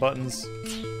jittery on the buttons.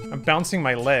 I'm bouncing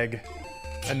my leg,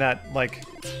 and that, like,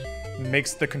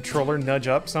 makes the controller nudge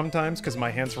up sometimes because my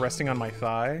hand's resting on my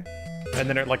thigh. And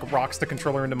then it, like, rocks the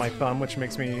controller into my thumb, which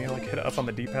makes me, like, hit up on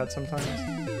the D-pad sometimes.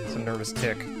 It's a nervous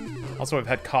tick. Also, I've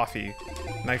had coffee,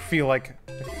 and I feel like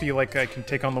I can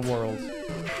take on the world.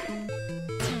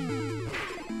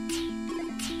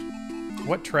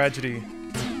 What tragedy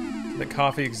that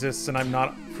coffee exists and I'm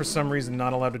not, for some reason,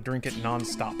 not allowed to drink it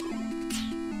non-stop. I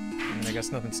mean, I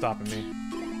guess nothing's stopping me.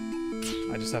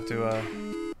 I just have to,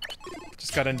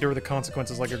 just gotta endure the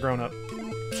consequences like a grown-up.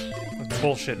 That's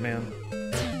bullshit, man.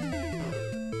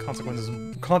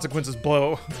 Consequences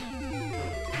blow.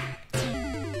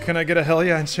 Can I get a hell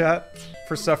yeah in chat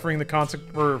for suffering the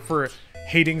for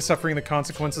hating suffering the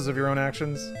consequences of your own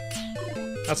actions.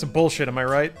 That's some bullshit, am I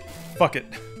right? Fuck it.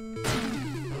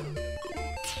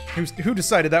 Who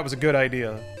decided that was a good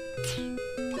idea?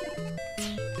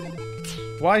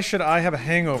 Why should I have a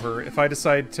hangover if I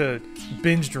decide to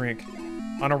binge drink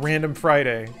on a random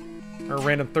Friday or a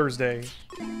random Thursday?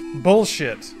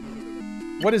 Bullshit.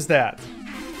 What is that?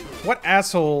 What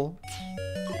asshole?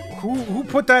 Who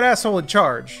put that asshole in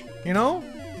charge? You know?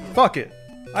 Fuck it.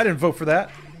 I didn't vote for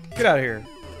that. Get out of here.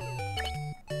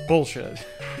 Bullshit.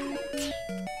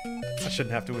 I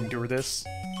shouldn't have to endure this.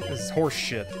 This is horse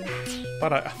shit.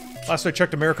 But last I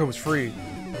checked, America was free.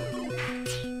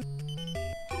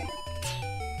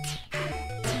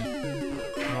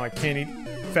 Oh, I can't eat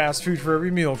fast food for every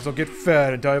meal because I'll get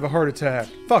fat and die of a heart attack.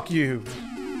 Fuck you.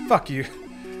 Fuck you.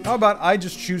 How about I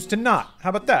just choose to not?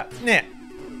 How about that? Nah.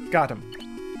 Got him.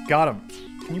 Got him.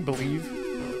 Can you believe?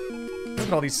 Look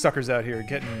at all these suckers out here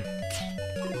getting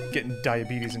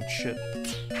diabetes and shit.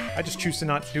 I just choose to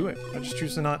not do it. I just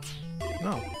choose to not...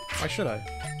 No. Why should I?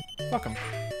 Fuck them.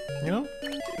 You know?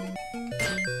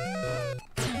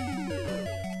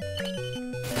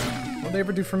 What'd they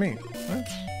ever do for me? Huh?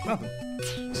 Nothing.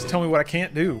 Just tell me what I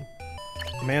can't do.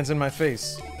 The man's in my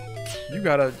face. You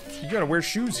gotta wear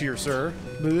shoes here, sir.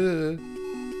 Bleh.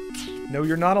 No,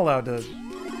 you're not allowed to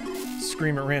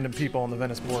scream at random people on the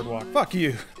Venice boardwalk. Fuck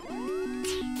you.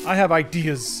 I have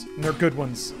ideas, and they're good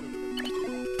ones.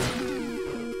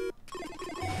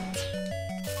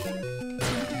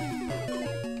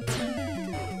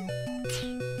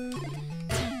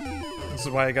 This is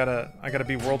why I gotta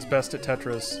be world's best at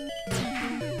Tetris,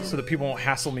 so that people won't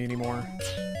hassle me anymore.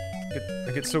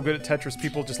 I get so good at Tetris,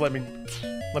 people just let me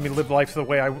live life the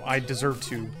way I deserve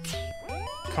to.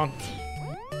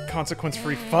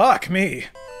 Consequence-free. Fuck me.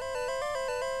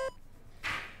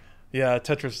 Yeah,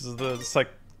 Tetris is the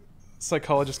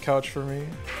psychologist couch for me.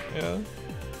 Yeah.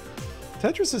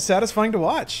 Tetris is satisfying to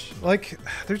watch. Like,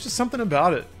 there's just something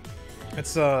about it.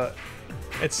 It's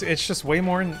just way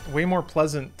more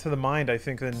pleasant to the mind, I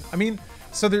think, than... I mean,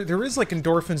 so there is, like,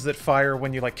 endorphins that fire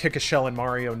when you, like, kick a shell in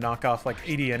Mario and knock off, like,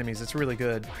 80 enemies. It's really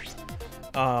good.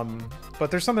 But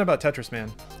there's something about Tetris,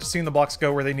 man. Just seeing the blocks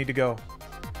go where they need to go.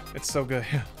 It's so good.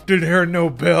 Didn't hear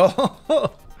no bell.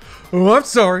 Oh, I'm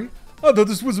sorry. I thought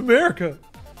this was America.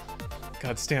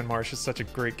 God, Stan Marsh is such a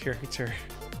great character.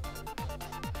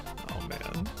 Oh,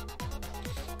 man.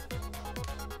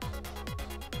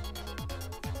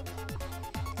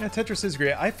 Yeah, Tetris is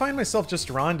great. I find myself just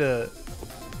drawn to...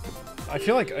 I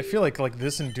feel like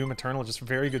this and Doom Eternal are just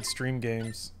very good stream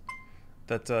games.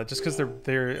 That just because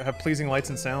they have pleasing lights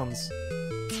and sounds.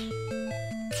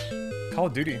 Call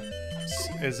of Duty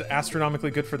is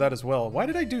astronomically good for that as well. Why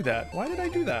did I do that? Why did I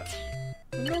do that?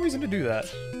 There's no reason to do that.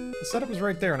 The setup was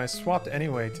right there and I swapped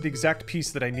anyway to the exact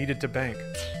piece that I needed to bank.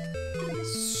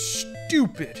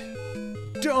 Stupid.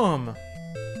 Dumb.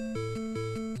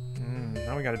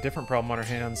 Now we got a different problem on our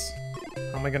hands.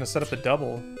 How am I gonna set up the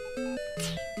double?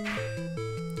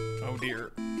 Oh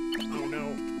dear. Oh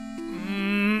no.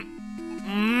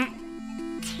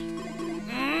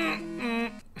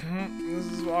 This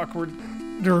is awkward.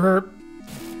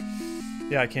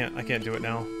 Yeah, I can't do it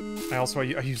now. I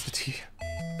used the T.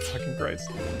 Fucking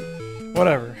Christ.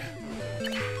 Whatever.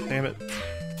 Damn it.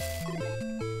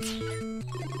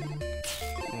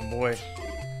 Oh boy.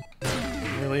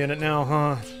 I'm really in it now,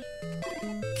 huh?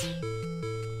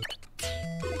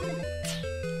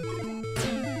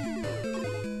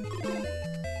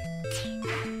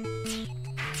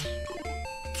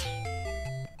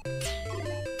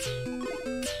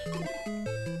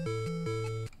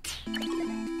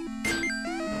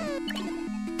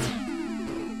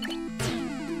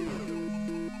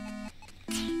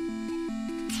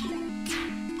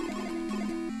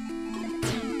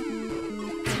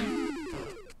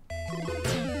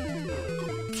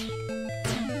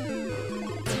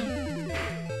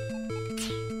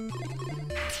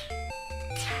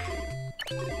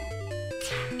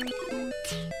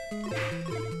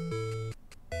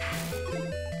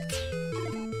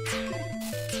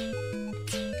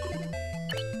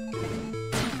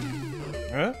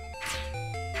 Huh?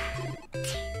 I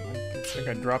think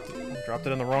I dropped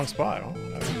it in the wrong spot. Oh,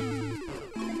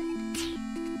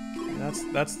 no.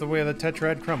 That's the way the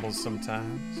tetrad crumbles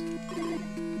sometimes.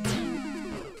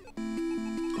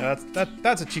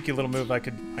 That's a cheeky little move I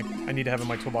need to have in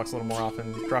my toolbox a little more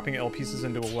often. Dropping L pieces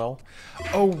into a well.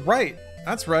 Oh right,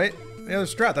 that's right. The other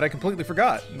strat that I completely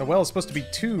forgot. The well is supposed to be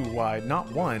 2 wide,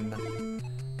 not 1.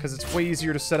 Because it's way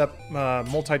easier to set up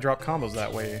multi-drop combos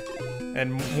that way.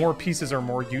 And more pieces are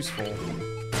more useful.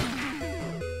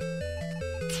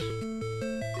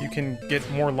 You can get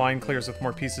more line clears with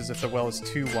more pieces if the well is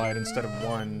 2 wide instead of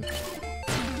 1.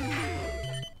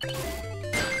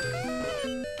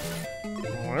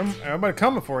 Well, everybody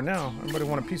coming for it now. Everybody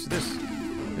want a piece of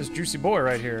this juicy boy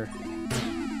right here.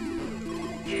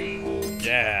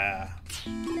 Yeah.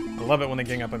 I love it when they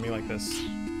gang up on me like this.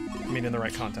 I mean, in the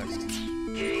right context.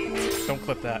 Don't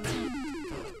clip that.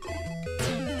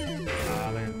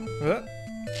 Ah, man.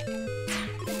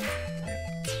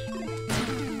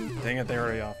 Dang it, they're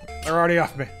already off. They're already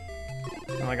off me.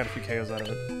 Well, I got a few KOs out of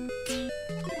it.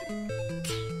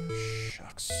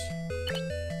 Shucks.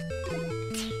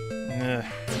 Meh.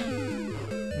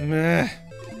 Meh.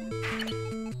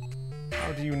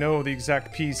 How do you know the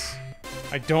exact piece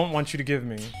I don't want you to give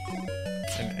me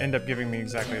and end up giving me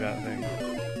exactly that thing?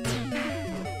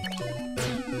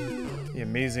 The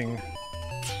amazing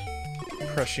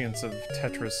prescience of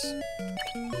Tetris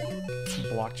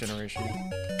block generation.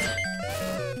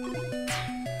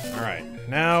 Alright,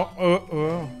 now,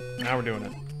 now we're doing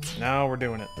it. Now we're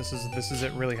doing it. This is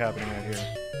it really happening right here.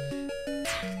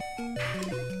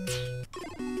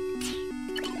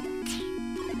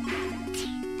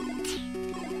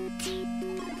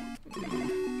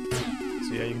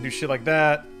 So yeah, you can do shit like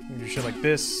that, you can do shit like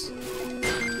this.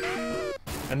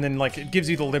 And then, like, it gives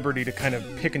you the liberty to kind of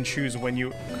pick and choose when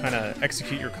you kind of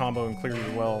execute your combo and clear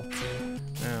your well.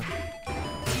 Yeah.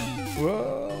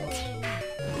 Whoa.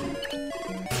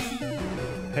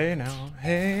 Hey now,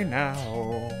 hey now.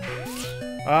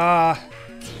 Ah.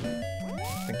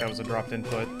 I think that was a dropped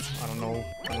input. I don't know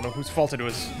whose fault it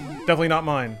was. Definitely not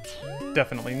mine.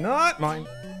 Definitely not mine.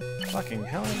 Fucking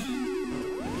hell.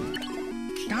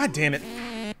 God damn it.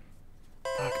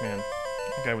 Fuck, man.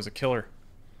 That guy was a killer.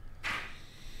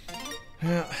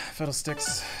 Yeah,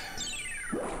 fiddlesticks.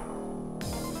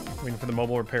 Waiting for the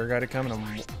mobile repair guy to come, and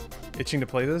I'm itching to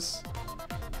play this.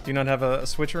 Do you not have a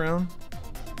Switch around?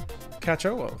 Catch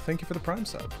Owo, thank you for the Prime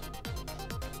sub.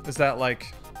 Is that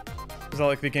like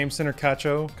the Game Center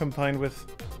Cacho combined with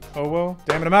Owo?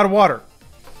 Damn it, I'm out of water!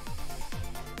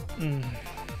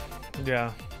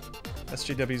 Yeah.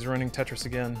 SJW's running Tetris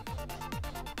again.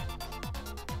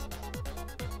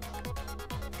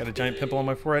 Got a giant pimple on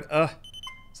my forehead.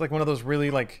 It's like one of those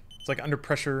really, like, it's like under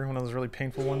pressure, one of those really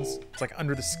painful ones. It's like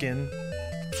under the skin.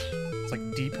 It's like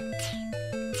deep.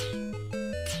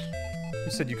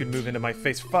 Who said you could move into my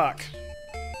face? Fuck!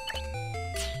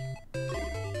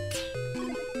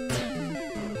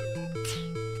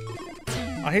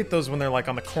 I hate those when they're like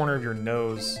on the corner of your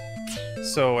nose.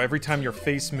 So every time your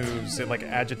face moves, it like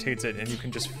agitates it and you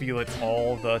can just feel it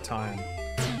all the time.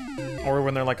 Or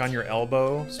when they're like on your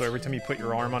elbow, so every time you put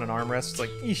your arm on an armrest, it's like,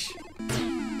 eesh.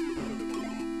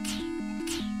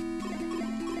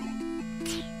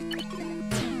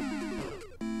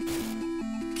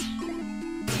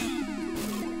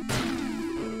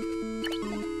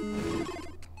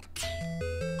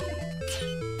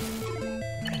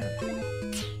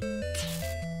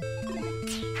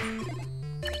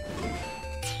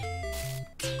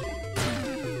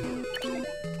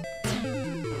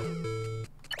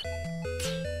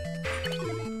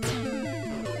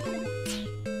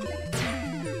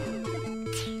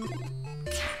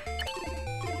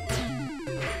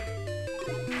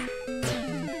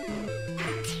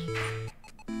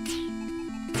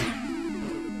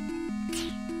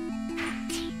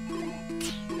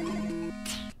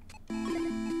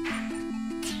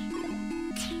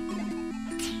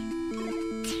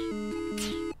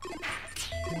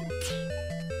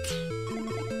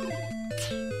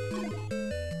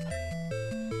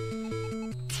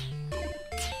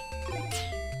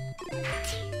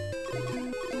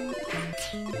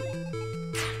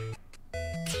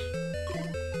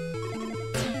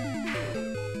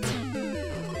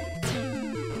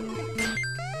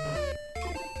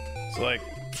 Like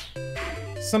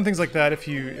some things like that, if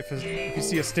you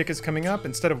see a stick is coming up,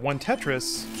 instead of one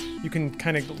Tetris, you can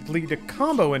kind of lead a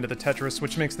combo into the Tetris,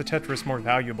 which makes the Tetris more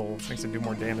valuable, makes it do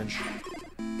more damage.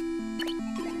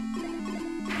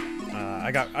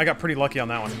 I got pretty lucky on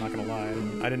that one, I'm not gonna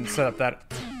lie. I didn't set up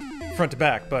that front to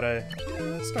back, but I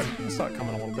saw it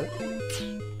coming a little bit.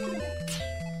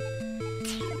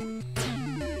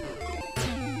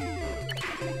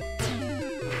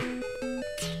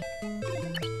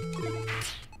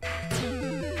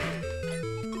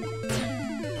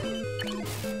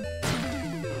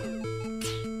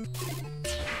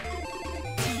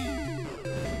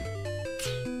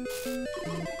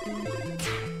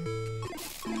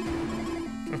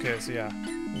 Okay, so yeah,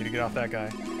 need to get off that guy.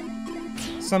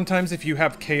 Sometimes if you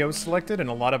have KO selected and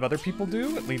a lot of other people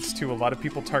do, it leads to a lot of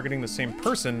people targeting the same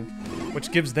person, which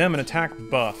gives them an attack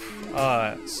buff.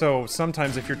 So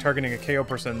sometimes if you're targeting a KO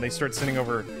person, they start sending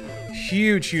over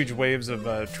huge waves of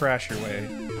trash your way.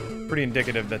 Pretty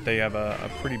indicative that they have a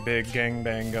pretty big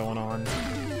gangbang going on.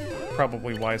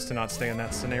 Probably wise to not stay in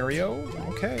that scenario.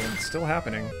 Okay, it's still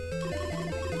happening.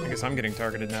 I guess I'm getting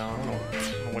targeted now. I don't know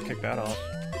what kicked that off.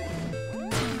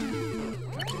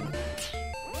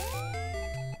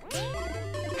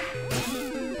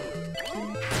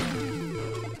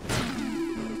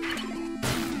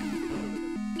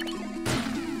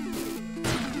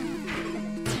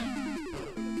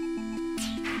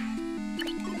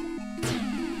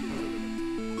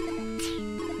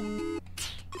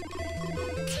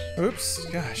 Oops,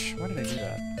 gosh, why did I do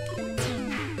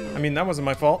that? I mean, that wasn't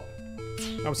my fault.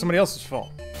 That was somebody else's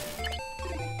fault.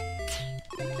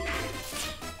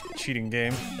 Cheating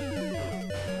game.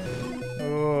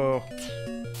 Oh.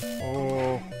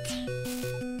 Oh.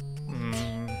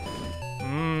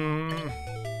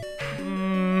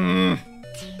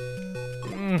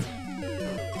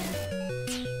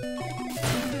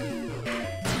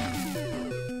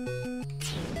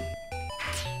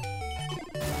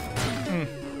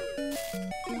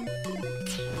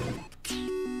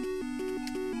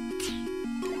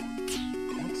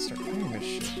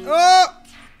 Oh!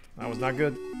 That was not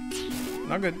good.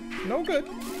 Not good. No good.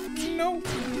 No.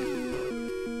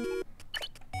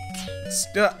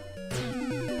 Stuck.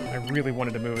 I really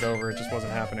wanted to move it over. It just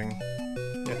wasn't happening.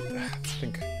 Yeah, I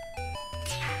think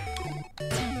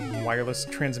wireless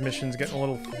transmission's getting a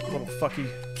little fucky.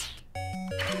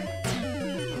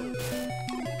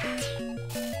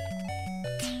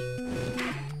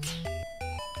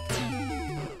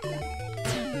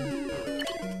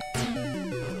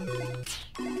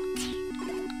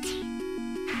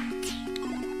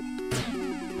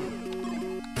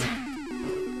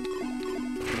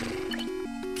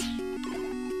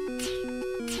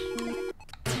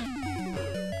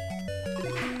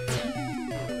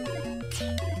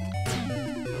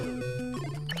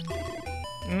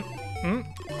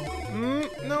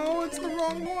 No, it's the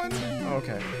wrong one.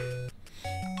 Okay.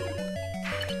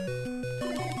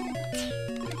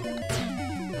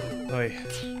 Oi.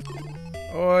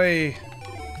 Oi.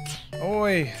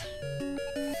 Oi.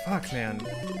 Fuck, man.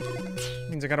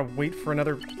 Means I gotta wait for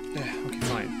another... Okay,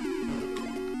 fine.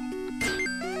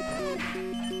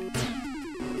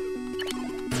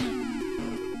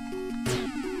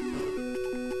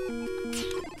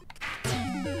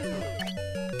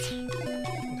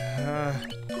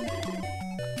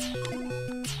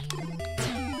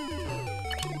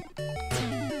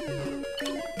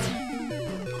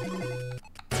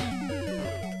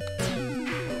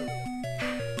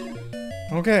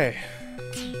 Okay.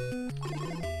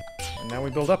 And now we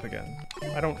build up again.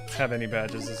 I don't have any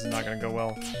badges, this is not gonna go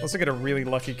well. Unless I get a really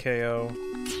lucky KO.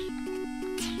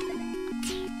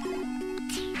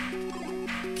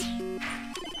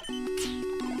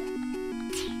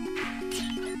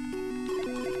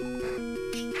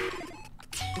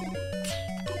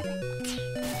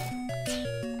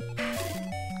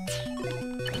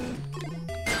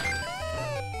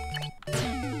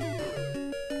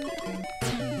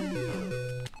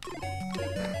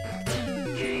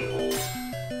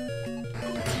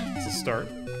 Start.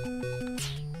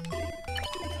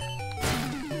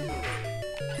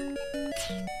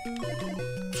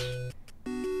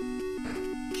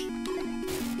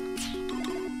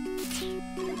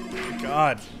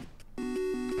 God.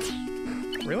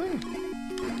 Really?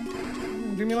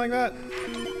 Do me like that?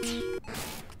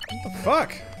 What the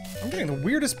fuck? I'm getting the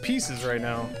weirdest pieces right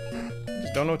now. I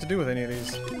just don't know what to do with any of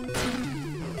these.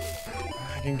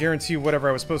 I can guarantee whatever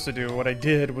I was supposed to do, what I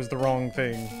did was the wrong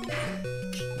thing.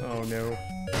 Oh no.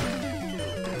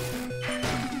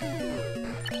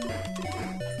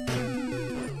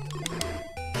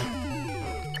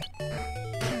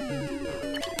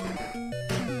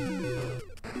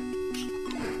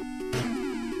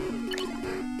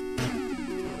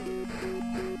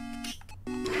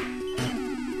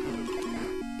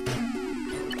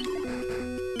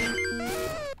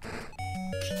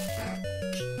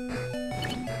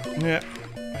 Yeah.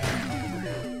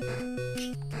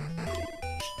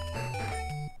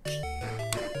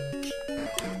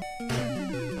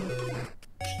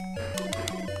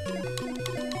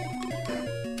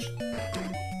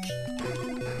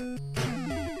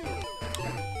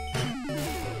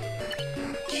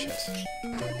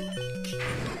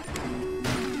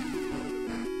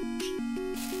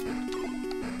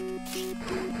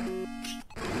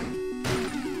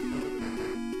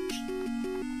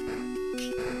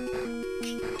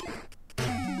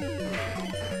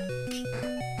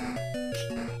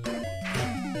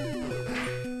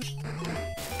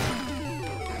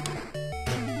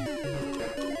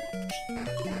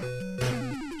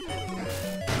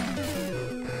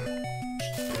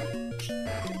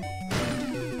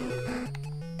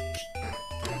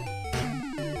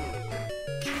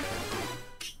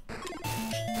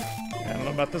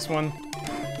 about this one.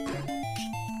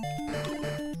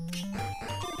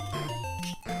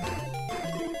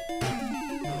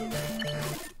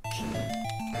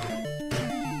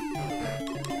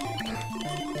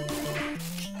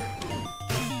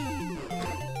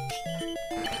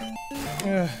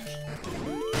 Yeah.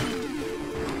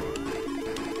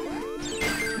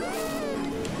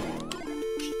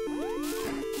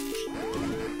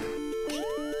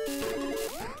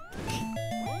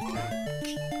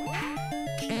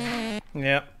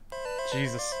 Yep.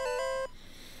 Jesus.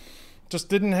 Just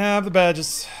didn't have the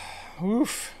badges.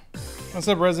 Oof. What's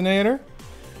up, Resonator?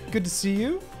 Good to see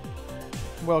you.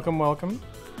 Welcome, welcome.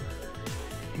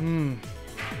 Man,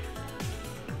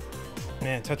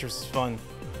 Tetris is fun.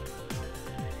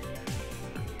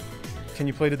 Can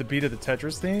you play to the beat of the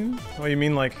Tetris theme? Oh, you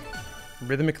mean like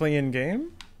rhythmically in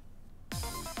game?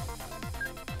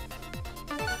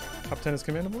 Top 10 is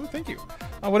commandable. Thank you.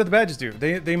 What do the badges do?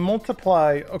 They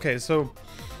multiply. Okay, so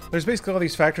there's basically all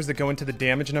these factors that go into the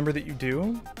damage number that you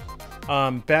do.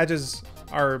 Badges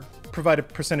provide a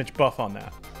percentage buff on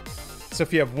that. So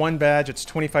if you have 1 badge, it's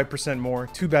 25% more.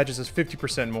 2 badges is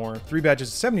 50% more. 3 badges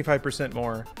is 75%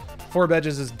 more. 4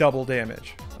 badges is double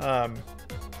damage. That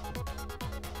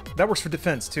works for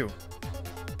defense too.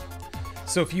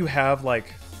 So if you have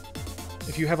like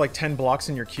 10 blocks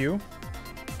in your queue,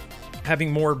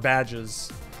 having more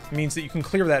badges means that you can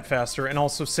clear that faster and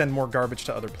also send more garbage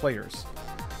to other players.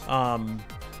 KOing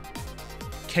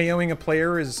a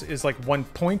player is like 1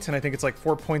 point, and I think it's like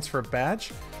 4 points for a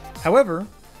badge. However,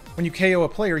 when you KO a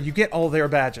player, you get all their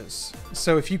badges.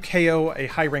 So if you KO a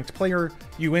high-ranked player,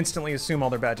 you instantly assume all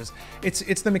their badges.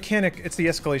 It's the mechanic, it's the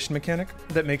escalation mechanic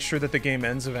that makes sure that the game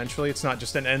ends eventually. It's not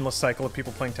just an endless cycle of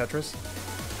people playing Tetris.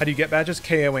 How do you get badges?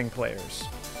 KOing players.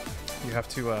 You have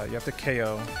to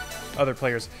KO other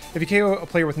players. If you KO a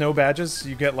player with no badges,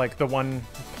 you get like the 1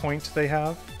 point they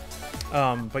have.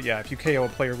 But yeah, if you KO a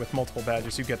player with multiple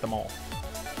badges, you get them all.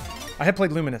 I have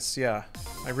played Luminous, yeah.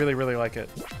 I really, really like it.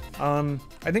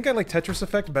 I think I like Tetris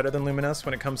Effect better than Luminous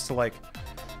when it comes to like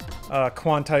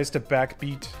quantized to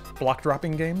backbeat block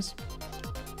dropping games.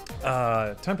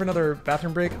 Time for another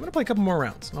bathroom break. I'm gonna play a couple more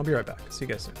rounds, and I'll be right back. See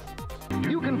you guys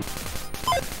soon. You can.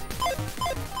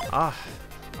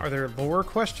 Are there lore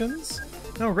questions?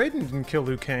 No, Raiden didn't kill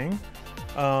Liu Kang.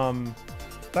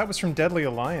 That was from Deadly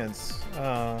Alliance.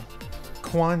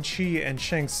 Quan Chi and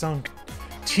Shang Tsung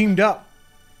teamed up.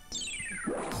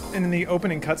 And in the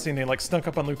opening cutscene, they like snuck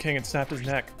up on Liu Kang and snapped his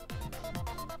neck.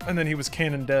 And then he was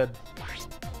canon dead.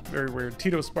 Very weird.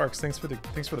 Tito Sparks, thanks for the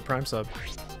Prime sub.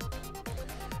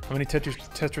 How many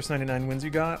Tetris 99 wins you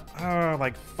got?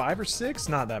 Like 5 or 6?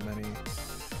 Not that many.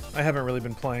 I haven't really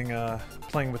been playing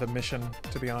with a mission,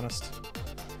 to be honest.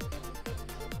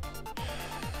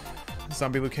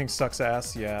 Zombie Liu Kang sucks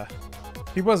ass, yeah.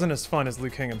 He wasn't as fun as Liu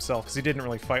Kang himself, because he didn't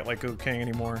really fight like Liu Kang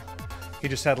anymore. He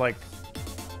just had like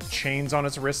chains on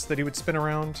his wrists that he would spin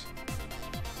around.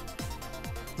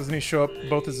 Doesn't he show up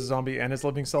both as a zombie and his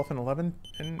living self in 11?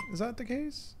 And is that the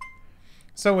case?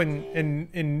 So in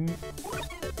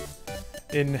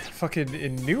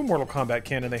new Mortal Kombat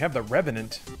canon, they have the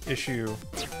Revenant issue,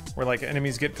 where like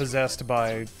enemies get possessed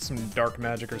by some dark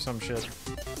magic or some shit.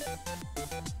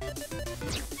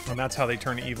 And that's how they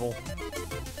turn evil.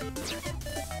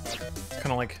 It's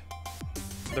kind of like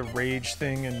the Rage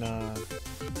thing in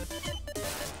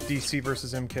DC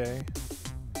versus MK.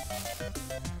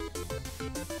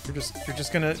 You're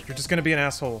just gonna be an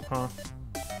asshole, huh?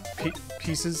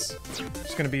 Pieces.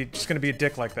 Just gonna be a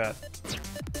dick like that.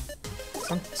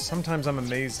 Sometimes I'm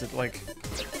amazed at like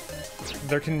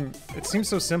it seems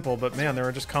so simple, but man, there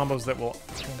are just combos that will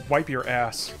wipe your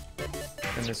ass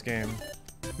in this game.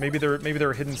 Maybe there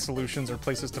are hidden solutions or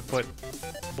places to put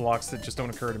blocks that just don't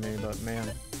occur to me, but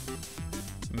man.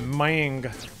 Mang.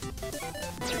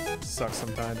 Sucks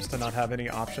sometimes to not have any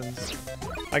options.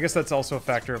 I guess that's also a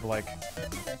factor of like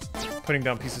putting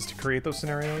down pieces to create those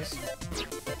scenarios.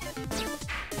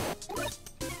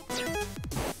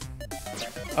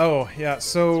 Oh, yeah,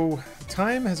 so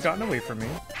time has gotten away from me,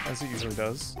 as it usually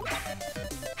does.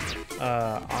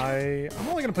 I'm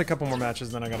only gonna play a couple more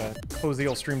matches, then I gotta close the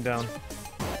old stream down.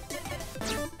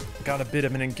 Got a bit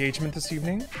of an engagement this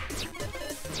evening that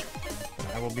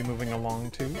I will be moving along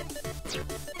to. Don't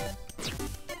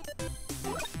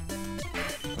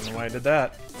know why I did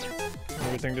that.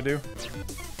 Weird thing to do.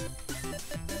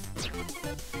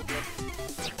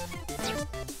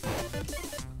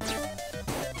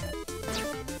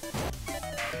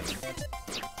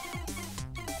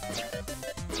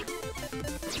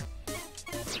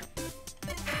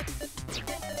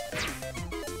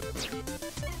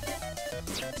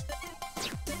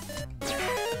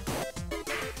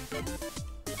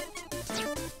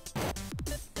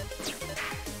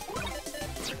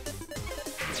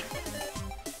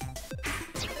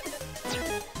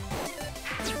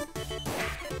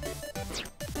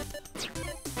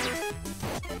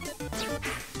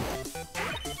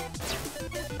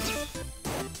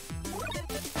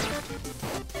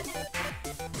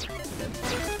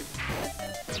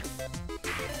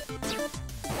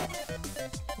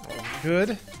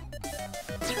 good.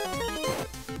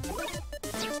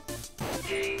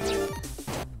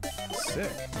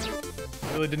 Sick.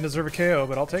 Really didn't deserve a KO,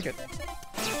 but I'll take it.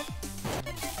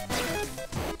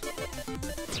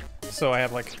 So I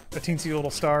have like a teensy little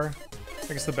star.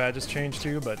 I guess the badge has changed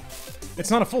too, but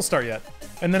it's not a full star yet.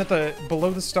 And then at the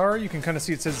below the star, you can kind of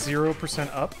see it says 0%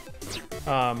 up.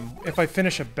 If I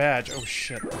finish a badge, oh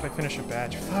shit! If I finish a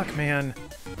badge, fuck man.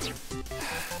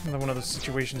 Another one of those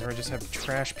situations where I just have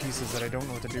trash pieces that I don't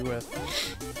know what to do with.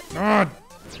 God,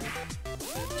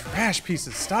 trash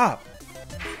pieces, stop!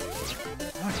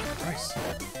 Oh Christ!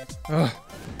 Ugh,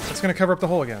 it's gonna cover up the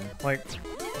hole again. Like,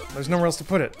 there's nowhere else to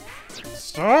put it.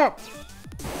 Stop!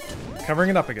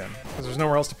 Covering it up again, because there's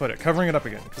nowhere else to put it. Covering it up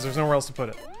again, because there's nowhere else to put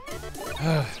it.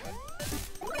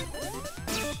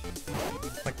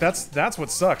 Like, that's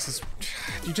what sucks, is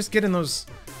you just get in those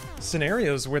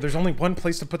scenarios where there's only one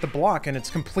place to put the block, and it's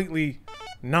completely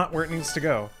not where it needs to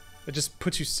go. It just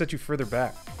sets you further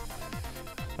back.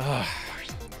 Oh,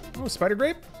 Spider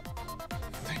Grape?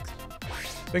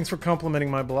 Thanks for complimenting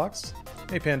my blocks.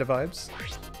 Hey, Panda Vibes.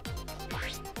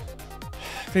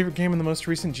 Favorite game in the most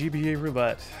recent GBA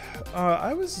Roulette?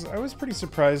 I was pretty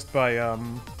surprised by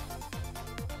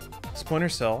Splinter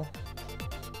Cell.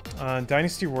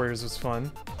 Dynasty Warriors was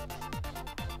fun.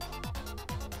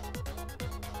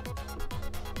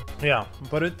 Yeah,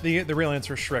 but the real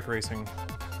answer is Shrek Racing.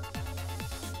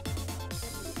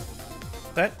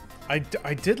 That I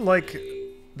did like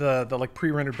the like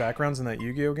pre-rendered backgrounds in that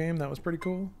Yu-Gi-Oh game. That was pretty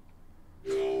cool.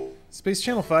 Space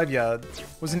Channel 5, yeah,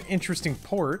 was an interesting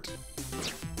port.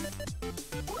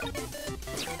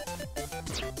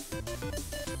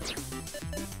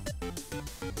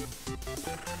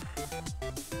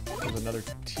 There's another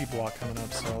T block coming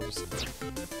up, so I'll just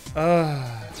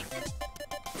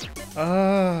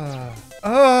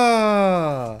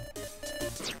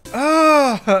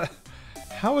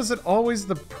how is it always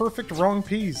the perfect wrong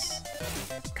piece?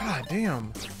 God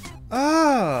damn.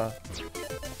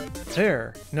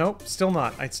 There. Nope, still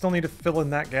not. I still need to fill in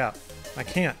that gap. I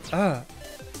can't. God.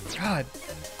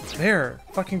 There.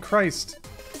 Fucking Christ.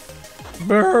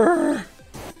 Brrr.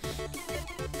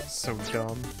 So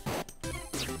dumb.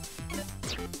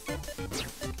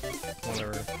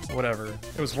 Whatever.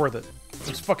 It was worth it. It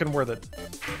was fucking worth it.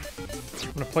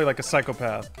 I'm gonna play like a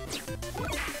psychopath.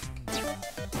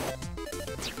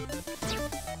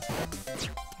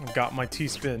 I got my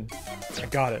T-spin. I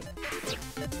got it.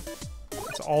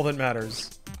 That's all that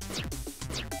matters.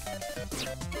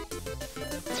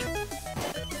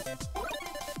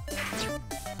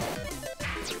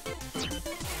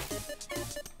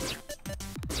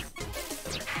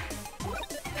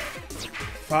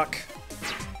 Fuck.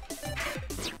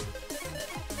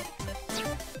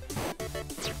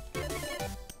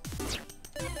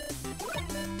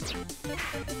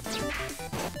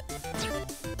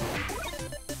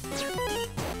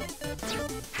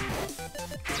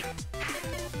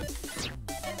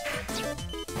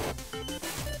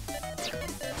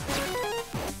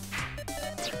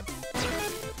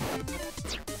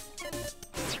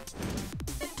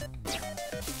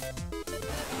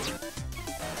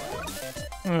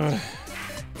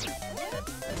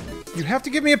 You have to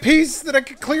give me a piece that I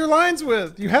can clear lines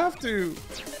with. You have to.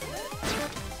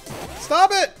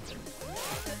 Stop it!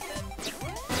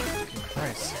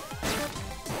 Christ.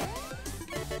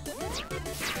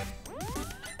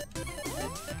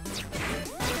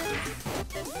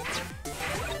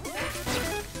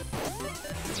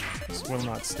 This will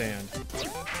not stand.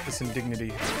 This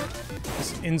indignity.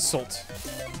 This insult.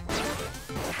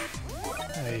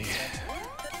 Hey.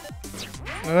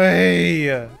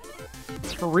 Hey!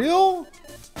 For real?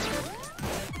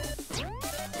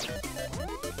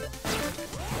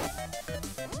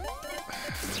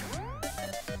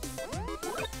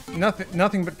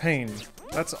 Nothing but pain.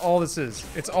 That's all this is.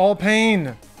 It's all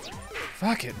pain.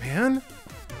 Fuck it, man.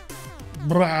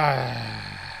 Blah.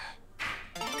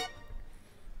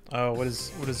 Oh, what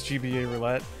is GBA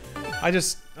Roulette?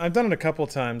 I've done it a couple of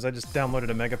times. I just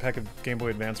downloaded a mega pack of Game Boy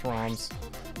Advance ROMs.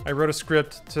 I wrote a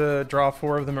script to draw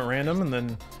 4 of them at random, and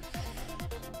then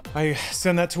I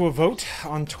send that to a vote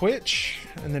on Twitch,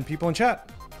 and then people in chat.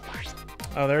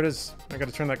 Oh, there it is. I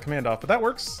gotta turn that command off, but that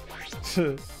works.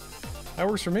 That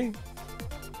works for me.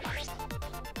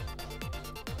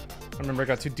 I remember I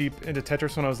got too deep into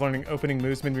Tetris when I was learning opening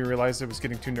moves, made me realize it was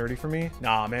getting too nerdy for me.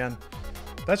 Nah, man.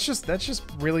 That's just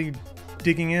really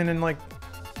digging in and like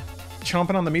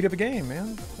chomping on the meat of a game,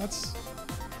 man. That's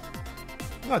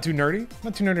not too nerdy.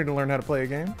 Not too nerdy to learn how to play a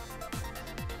game.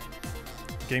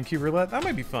 GameCube Roulette? That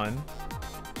might be fun.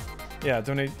 Yeah,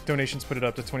 donations put it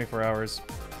up to 24 hours.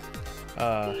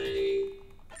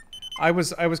 I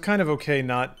was kind of okay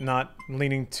not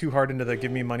leaning too hard into the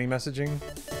give me money messaging,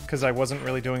 because I wasn't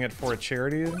really doing it for a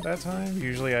charity at that time.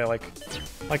 Usually I like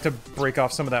to break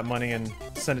off some of that money and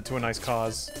send it to a nice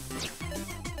cause.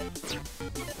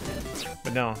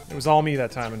 But no, it was all me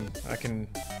that time, and I can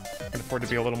afford to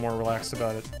be a little more relaxed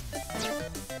about it.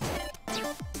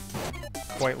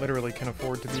 Quite literally can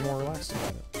afford to be more relaxed about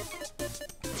it.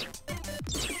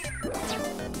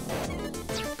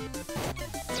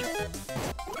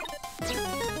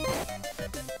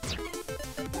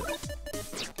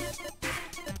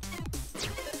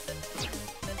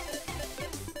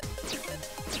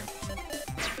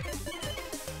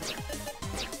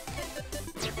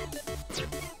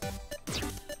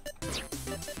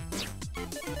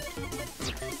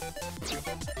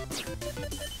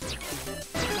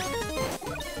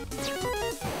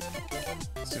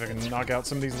 See if I can knock out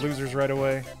some of these losers right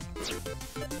away.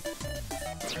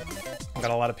 I've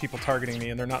got a lot of people targeting me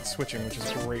and they're not switching, which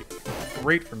is great.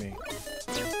 Great for me.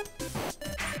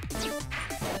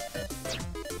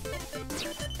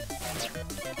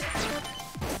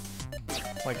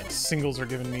 Like, singles are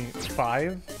giving me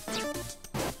 5,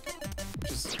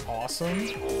 which is awesome.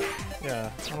 Yeah,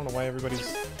 I don't know why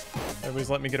everybody's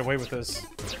letting me get away with this.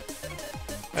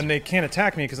 And they can't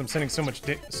attack me because I'm sending so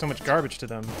much garbage to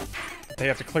them. They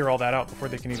have to clear all that out before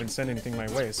they can even send anything my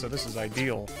way, so this is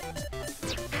ideal.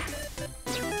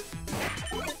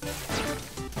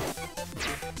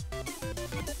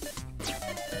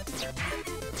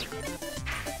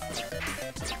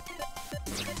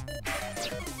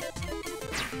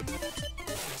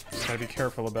 Just gotta be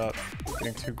careful about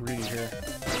getting too greedy here.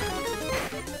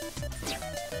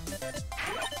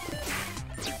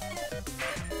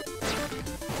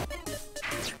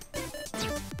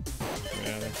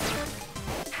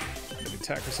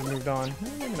 Attackers have moved on.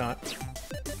 Maybe not.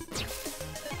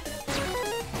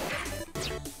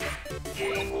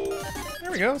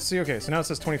 There we go. See, okay, so now it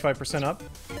says 25% up.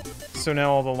 So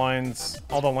now all the lines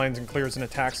and clears and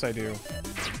attacks I do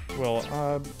will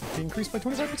be increased by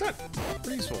 25%.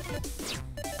 Pretty useful.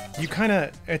 You kind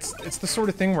of, it's the sort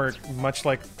of thing where, much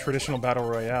like traditional Battle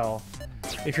Royale,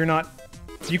 if you're not,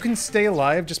 you can stay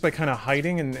alive just by kind of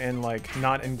hiding and like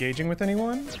not engaging with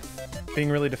anyone, being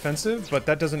really defensive, but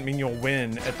that doesn't mean you'll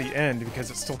win at the end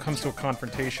because it still comes to a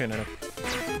confrontation, and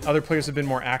if other players have been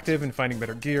more active in finding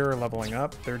better gear, leveling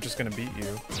up, they're just going to beat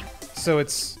you. So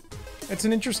it's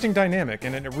an interesting dynamic,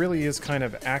 and it really is kind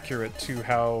of accurate to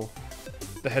how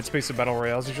the headspace of Battle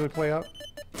Royales usually play out.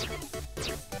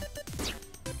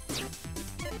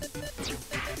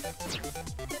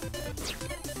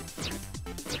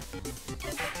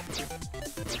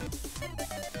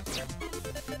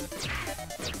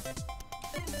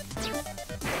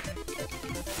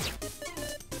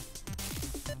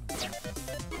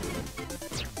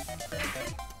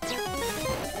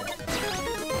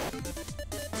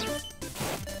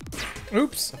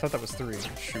 Oops! I thought that was 3.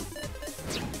 Shoot.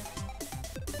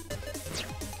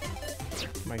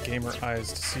 My gamer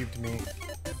eyes deceived me.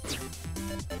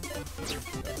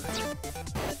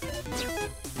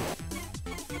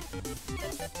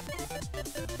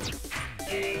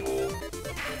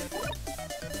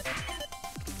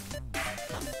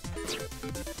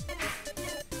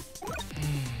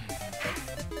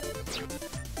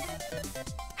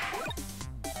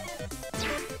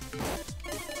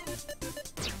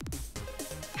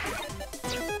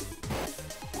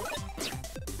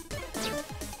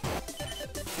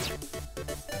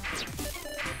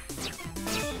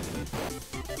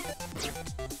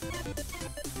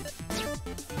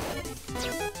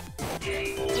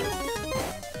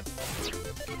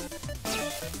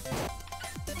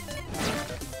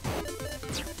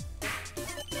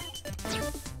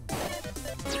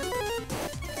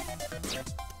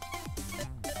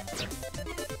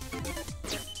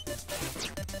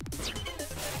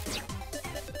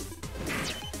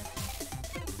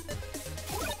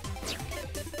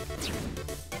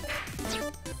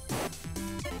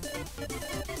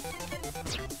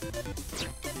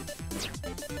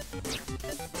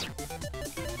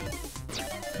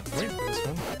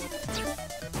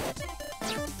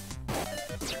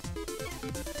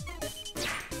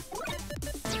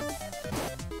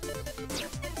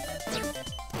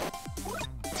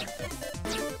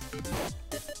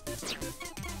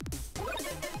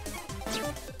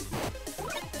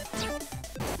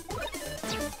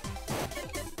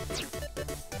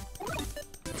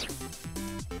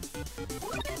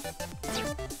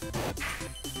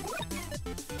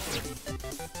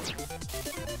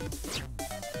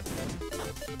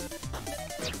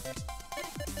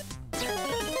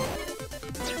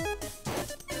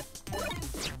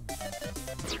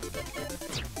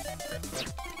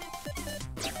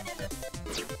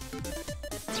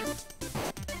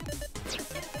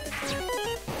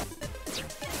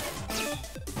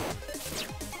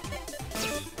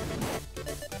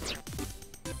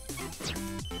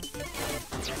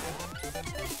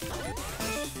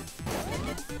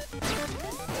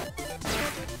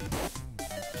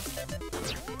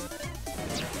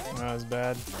 That was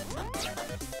bad.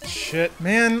 Shit,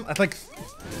 man. I like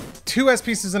 2 S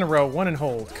pieces in a row, 1 in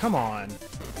hold. Come on.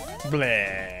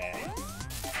 Bleh.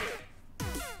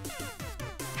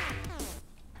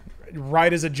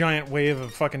 Right as a giant wave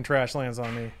of fucking trash lands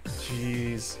on me.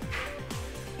 Jeez.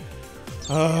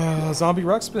 Zombie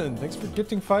Ruxpin, thanks for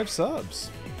gifting 5 subs.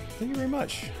 Thank you very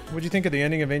much. What'd you think of the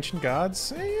ending of Ancient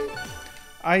Gods?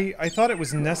 I thought it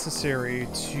was necessary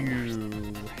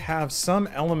to have some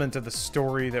element of the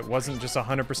story that wasn't just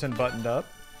 100% buttoned up.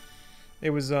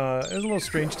 It was a little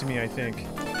strange to me, I think,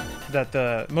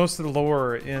 that most of the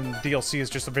lore in DLC is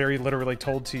just very literally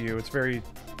told to you. It's very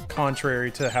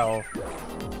contrary to how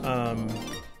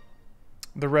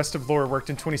the rest of lore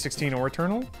worked in 2016 or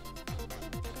Eternal.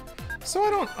 So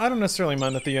I don't necessarily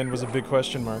mind that the end was a big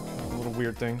question mark. A little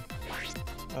weird thing.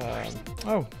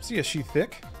 Oh, see ya, she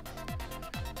thick.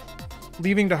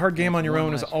 Leaving to hard game on your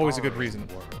own is always a good reason.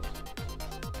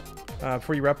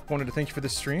 Before you wrap up, wanted to thank you for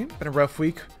this stream. Been a rough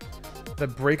week. The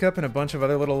breakup and a bunch of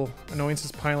other little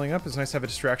annoyances piling up. It's nice to have a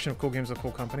distraction of cool games with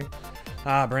cool company.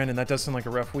 Ah, Brandon, that does sound like a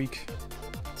rough week.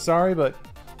 Sorry, but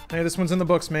hey, this one's in the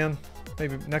books, man.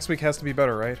 Maybe next week has to be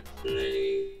better, right? Do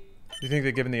you think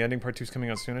that given the ending, part 2 is coming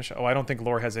out soonish? Oh, I don't think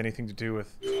lore has anything to do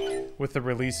with the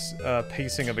release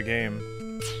pacing of a game.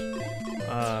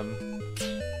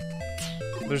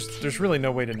 There's really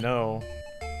no way to know.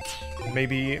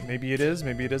 Maybe it is,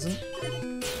 maybe it isn't.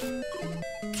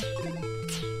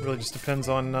 Really just depends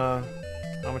on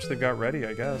how much they've got ready,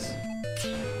 I guess.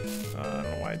 I don't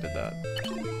know why I did that.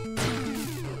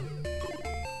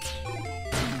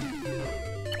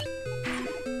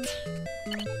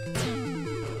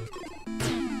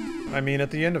 I mean,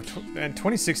 at the end of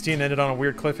 2016 ended on a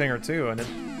weird cliffhanger too, and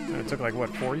it took like what,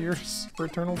 4 years for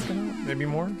Eternal to come out? Maybe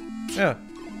more? Yeah,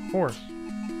 4.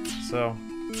 So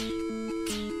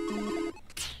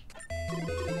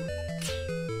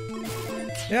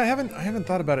yeah, I haven't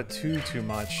thought about it too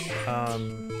much.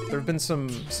 There have been some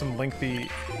lengthy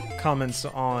comments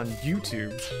on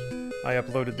YouTube. I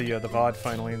uploaded the VOD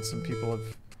finally, and some people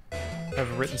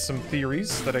have written some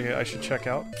theories that I should check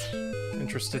out.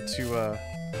 Interested to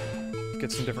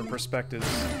get some different perspectives.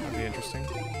 That'd be interesting.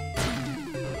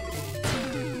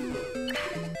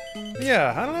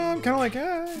 Yeah, I don't know. I'm kind of like,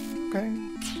 okay.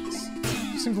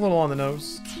 Seems a little on the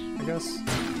nose, I guess.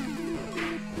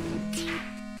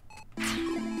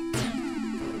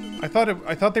 I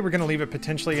thought they were gonna leave it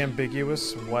potentially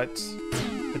ambiguous what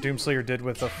the Doomslayer did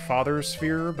with the Father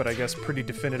Sphere, but I guess pretty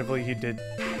definitively he did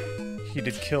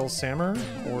kill Samur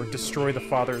or destroy the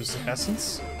Father's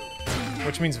essence,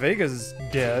 which means Vega's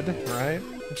dead, right?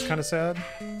 Which is kind of sad.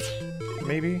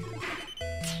 Maybe.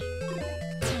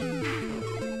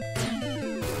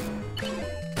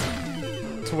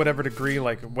 To whatever degree,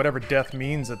 like whatever death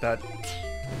means at that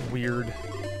weird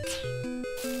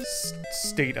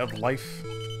state of life.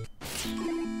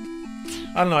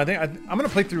 I don't know. I think I'm gonna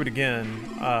play through it again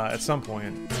at some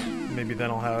point. Maybe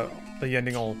then I'll have the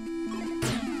ending. I'll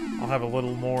have a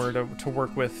little more to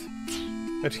work with.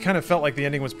 It kind of felt like the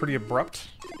ending was pretty abrupt,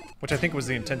 which I think was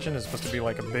the intention. It's supposed to be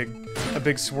like a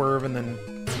big swerve and then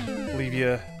leave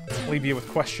you with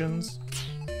questions.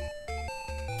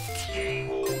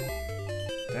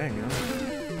 Dang, man.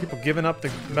 People giving up the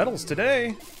medals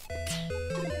today.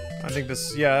 I think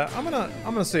this, yeah, I'm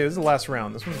gonna say this is the last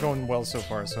round. This one's going well so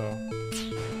far, so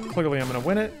clearly I'm gonna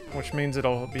win it, which means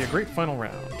it'll be a great final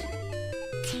round.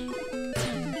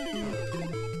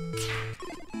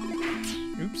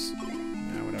 Oops.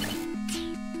 Yeah, whatever.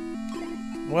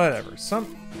 Whatever. Some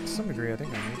degree, I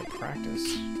think I need to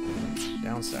practice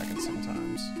downstacking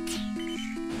sometimes.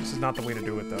 This is not the way to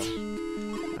do it, though.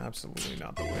 Absolutely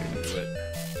not the way to do it.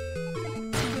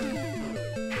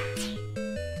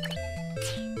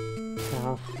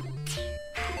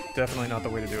 Definitely not the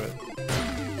way to do it.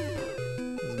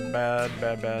 This is bad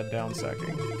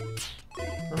downstacking.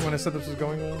 Remember when I said this was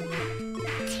going well?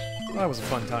 Well, that was a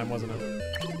fun time, wasn't it?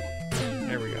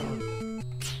 There we go.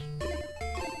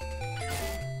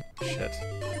 Shit.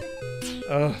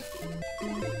 Ugh.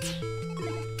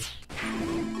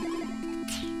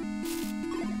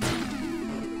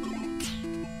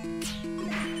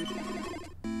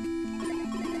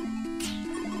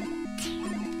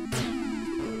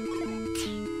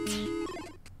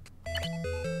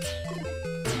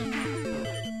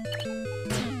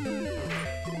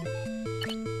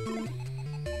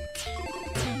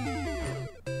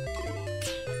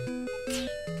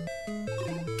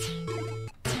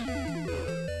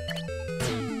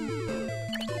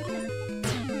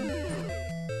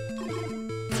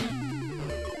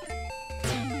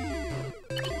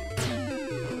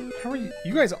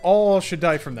 You guys all should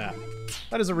die from that.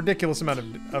 That is a ridiculous amount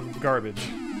of garbage.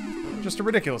 Just a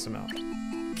ridiculous amount.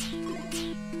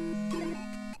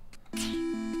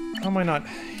 How am I not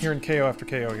hearing KO after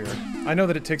KO here? I know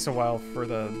that it takes a while for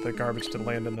the garbage to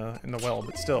land in the well,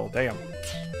 but still, damn.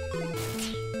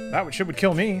 That would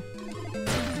kill me.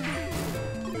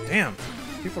 Damn.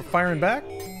 People are firing back?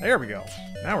 There we go.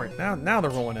 Now they're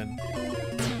rolling in.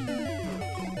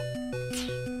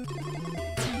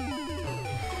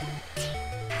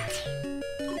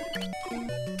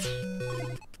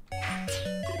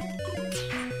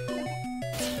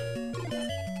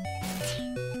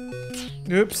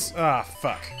 Oops. Ah,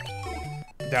 fuck.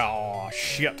 Oh,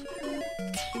 shit.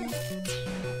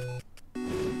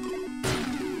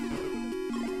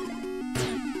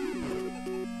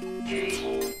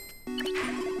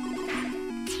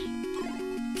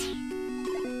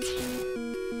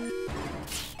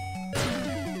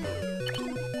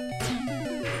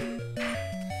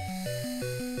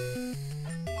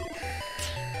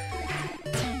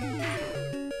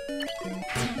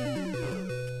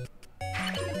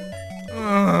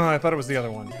 I thought it was the other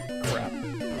one.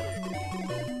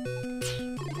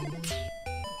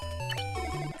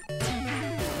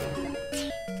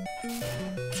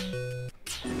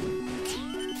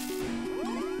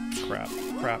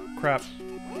 Crap. Crap.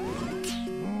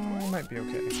 Might be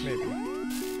okay. Maybe.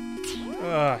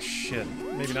 Ah, shit.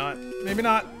 Maybe not. Maybe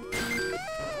not.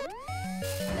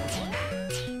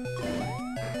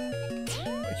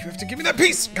 You have to give me that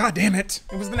piece! God damn it!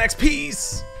 It was the next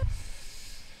piece!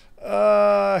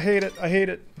 I hate it. I hate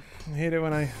it. I hate it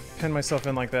when I pin myself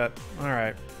in like that.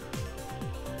 Alright.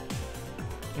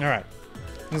 Alright.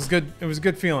 It was good. It was a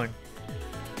good feeling.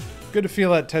 Good to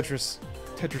feel that Tetris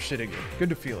shit again. Good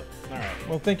to feel it. Alright.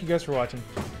 Well, thank you guys for watching.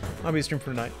 I'll be streaming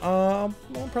for tonight. I'll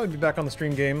probably be back on the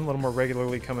stream game a little more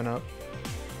regularly coming up.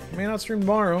 I may not stream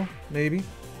tomorrow. Maybe.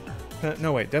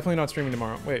 No, wait. Definitely not streaming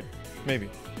tomorrow. Wait. Maybe.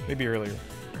 Maybe earlier.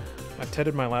 I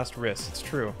tedded my last wrist. It's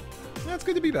true. Yeah, it's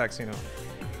good to be back, Sino.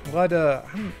 I'm glad,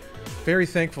 I'm very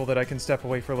thankful that I can step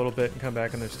away for a little bit and come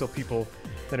back and there's still people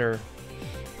that are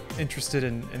interested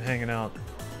in hanging out.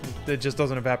 It just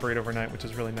doesn't evaporate overnight, which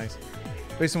is really nice.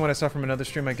 Based on what I saw from another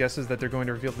stream, my guess is that they're going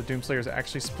to reveal the Doom Slayer is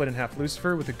actually split in half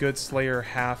Lucifer, with the good Slayer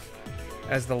half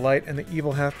as the light and the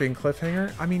evil half being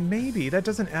Cliffhanger. I mean, maybe. That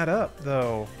doesn't add up,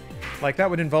 though. Like, that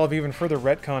would involve even further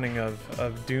retconning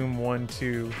of Doom 1,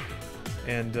 2,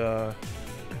 and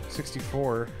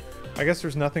 64. I guess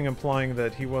there's nothing implying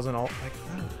that he wasn't all... like,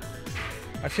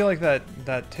 I feel like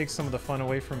that takes some of the fun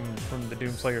away from the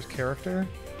Doom Slayer's character.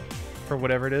 For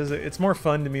whatever it is. It's more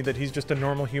fun to me that he's just a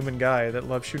normal human guy that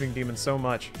loves shooting demons so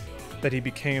much that he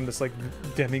became this, like,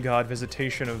 demigod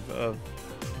visitation of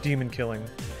demon killing.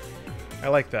 I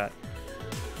like that.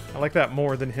 I like that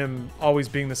more than him always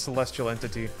being the celestial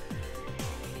entity.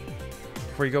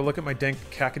 Before you go look at my dank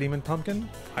cacodemon pumpkin,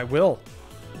 I will.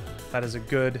 That is a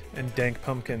good and dank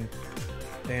pumpkin.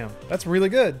 Damn, that's really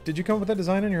good. Did you come up with that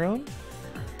design on your own?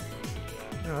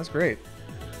 No, that's great.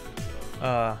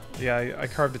 Yeah, I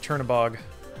carved a Chernobog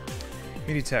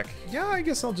Meditech. Yeah, I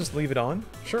guess I'll just leave it on.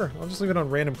 Sure, I'll just leave it on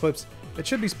random clips. It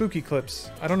should be spooky clips.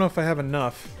 I don't know if I have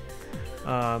enough.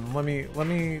 Let me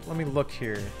look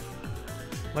here.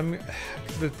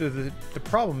 The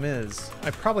problem is, I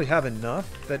probably have enough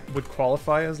that would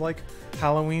qualify as, like,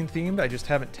 Halloween themed. I just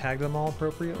haven't tagged them all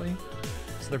appropriately.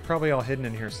 So they're probably all hidden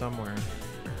in here somewhere.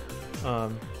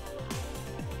 Add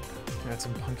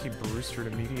some Punky Brewster to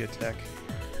Mediatek.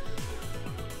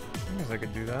 I guess I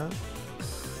could do that.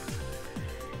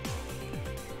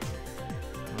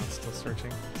 Oh, it's still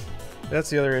searching. That's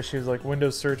the other issue, is like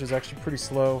Windows search is actually pretty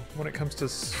slow when it comes to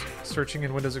searching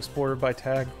in Windows Explorer by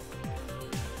tag.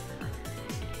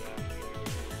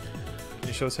 Can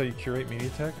you show us how you curate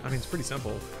Mediatek? I mean, it's pretty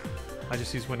simple. I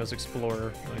just use Windows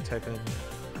Explorer and I type in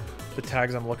the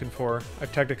tags I'm looking for.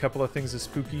 I've tagged a couple of things as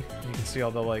spooky, and you can see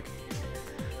all the, like,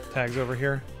 tags over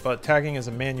here. But tagging is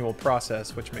a manual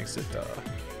process, which makes it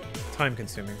time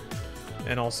consuming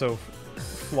and also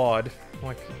flawed.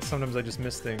 Like, sometimes I just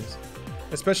miss things,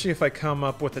 especially if I come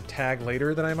up with a tag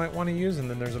later that I might want to use and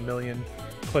then there's a million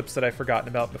clips that I've forgotten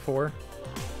about before.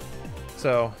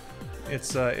 So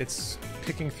it's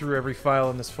picking through every file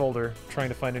in this folder trying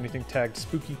to find anything tagged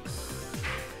spooky.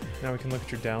 Now we can look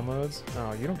at your downloads.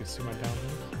 Oh, you don't get to see my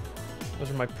downloads.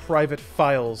 Those are my private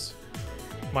files,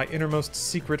 my innermost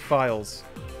secret files.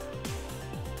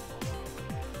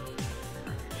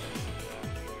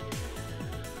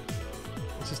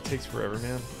 Takes forever,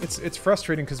 man. It's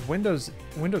frustrating because Windows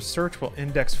search will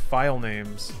index file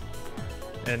names,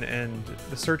 and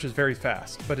the search is very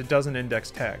fast, but it doesn't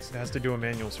index tags. It has to do a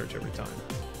manual search every time.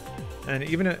 And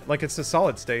even like it's a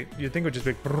solid state, you'd think it would just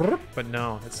be, but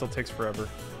no, it still takes forever.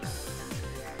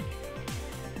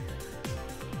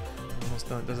 Almost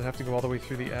done. Does it have to go all the way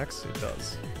through the X? It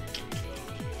does.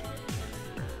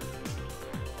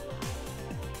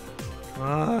 Come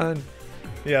on.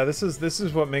 Yeah, this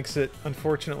is what makes it,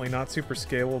 unfortunately, not super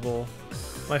scalable.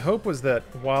 My hope was that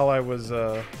while I was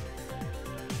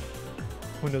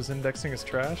Windows indexing is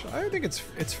trash. I think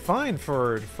it's fine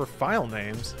for file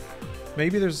names.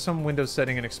 Maybe there's some Windows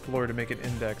setting in Explorer to make it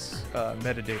index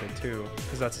metadata too,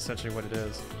 because that's essentially what it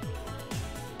is.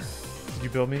 Did you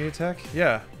build MediaTek?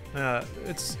 Yeah.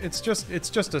 It's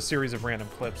just a series of random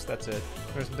clips. That's it.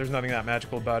 There's nothing that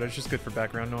magical about it. It's just good for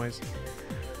background noise.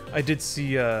 I did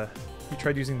see you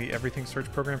tried using the Everything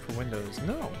search program for Windows.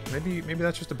 No, maybe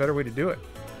that's just a better way to do it.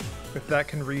 If that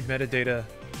can read metadata,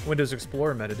 Windows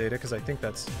Explorer metadata, because I think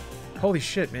that's... Holy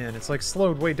shit, man, it's like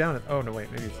slowed way down. Oh, no,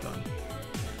 wait, maybe it's done.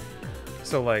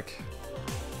 So, like,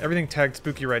 everything tagged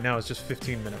spooky right now is just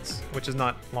 15 minutes, which is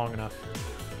not long enough.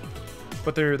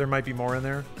 But there might be more in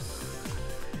there.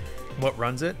 What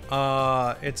runs it?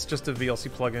 It's just a VLC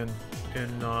plugin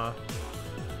in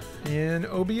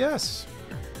OBS.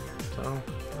 So,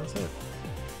 that's it.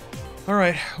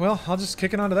 Alright, well, I'll just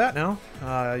kick it onto that now.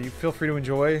 You feel free to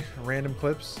enjoy random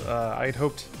clips. I had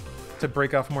hoped to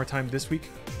break off more time this week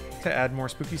to add more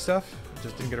spooky stuff.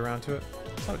 Just didn't get around to it.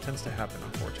 That's how it tends to happen,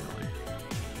 unfortunately.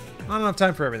 Not enough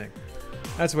time for everything.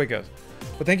 That's the way it goes.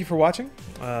 But thank you for watching.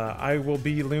 I will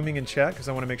be looming in chat because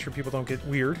I want to make sure people don't get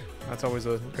weird. That's always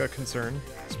a concern,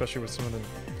 especially with some of the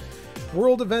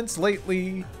world events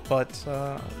lately. But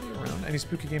I'll be around. Any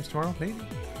spooky games tomorrow? Maybe.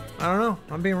 I don't know.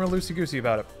 I'm being real loosey-goosey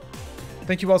about it.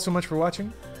 Thank you all so much for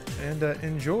watching, and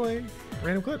enjoy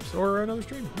random clips or another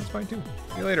stream. That's fine too.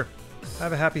 See you later.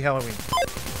 Have a happy Halloween.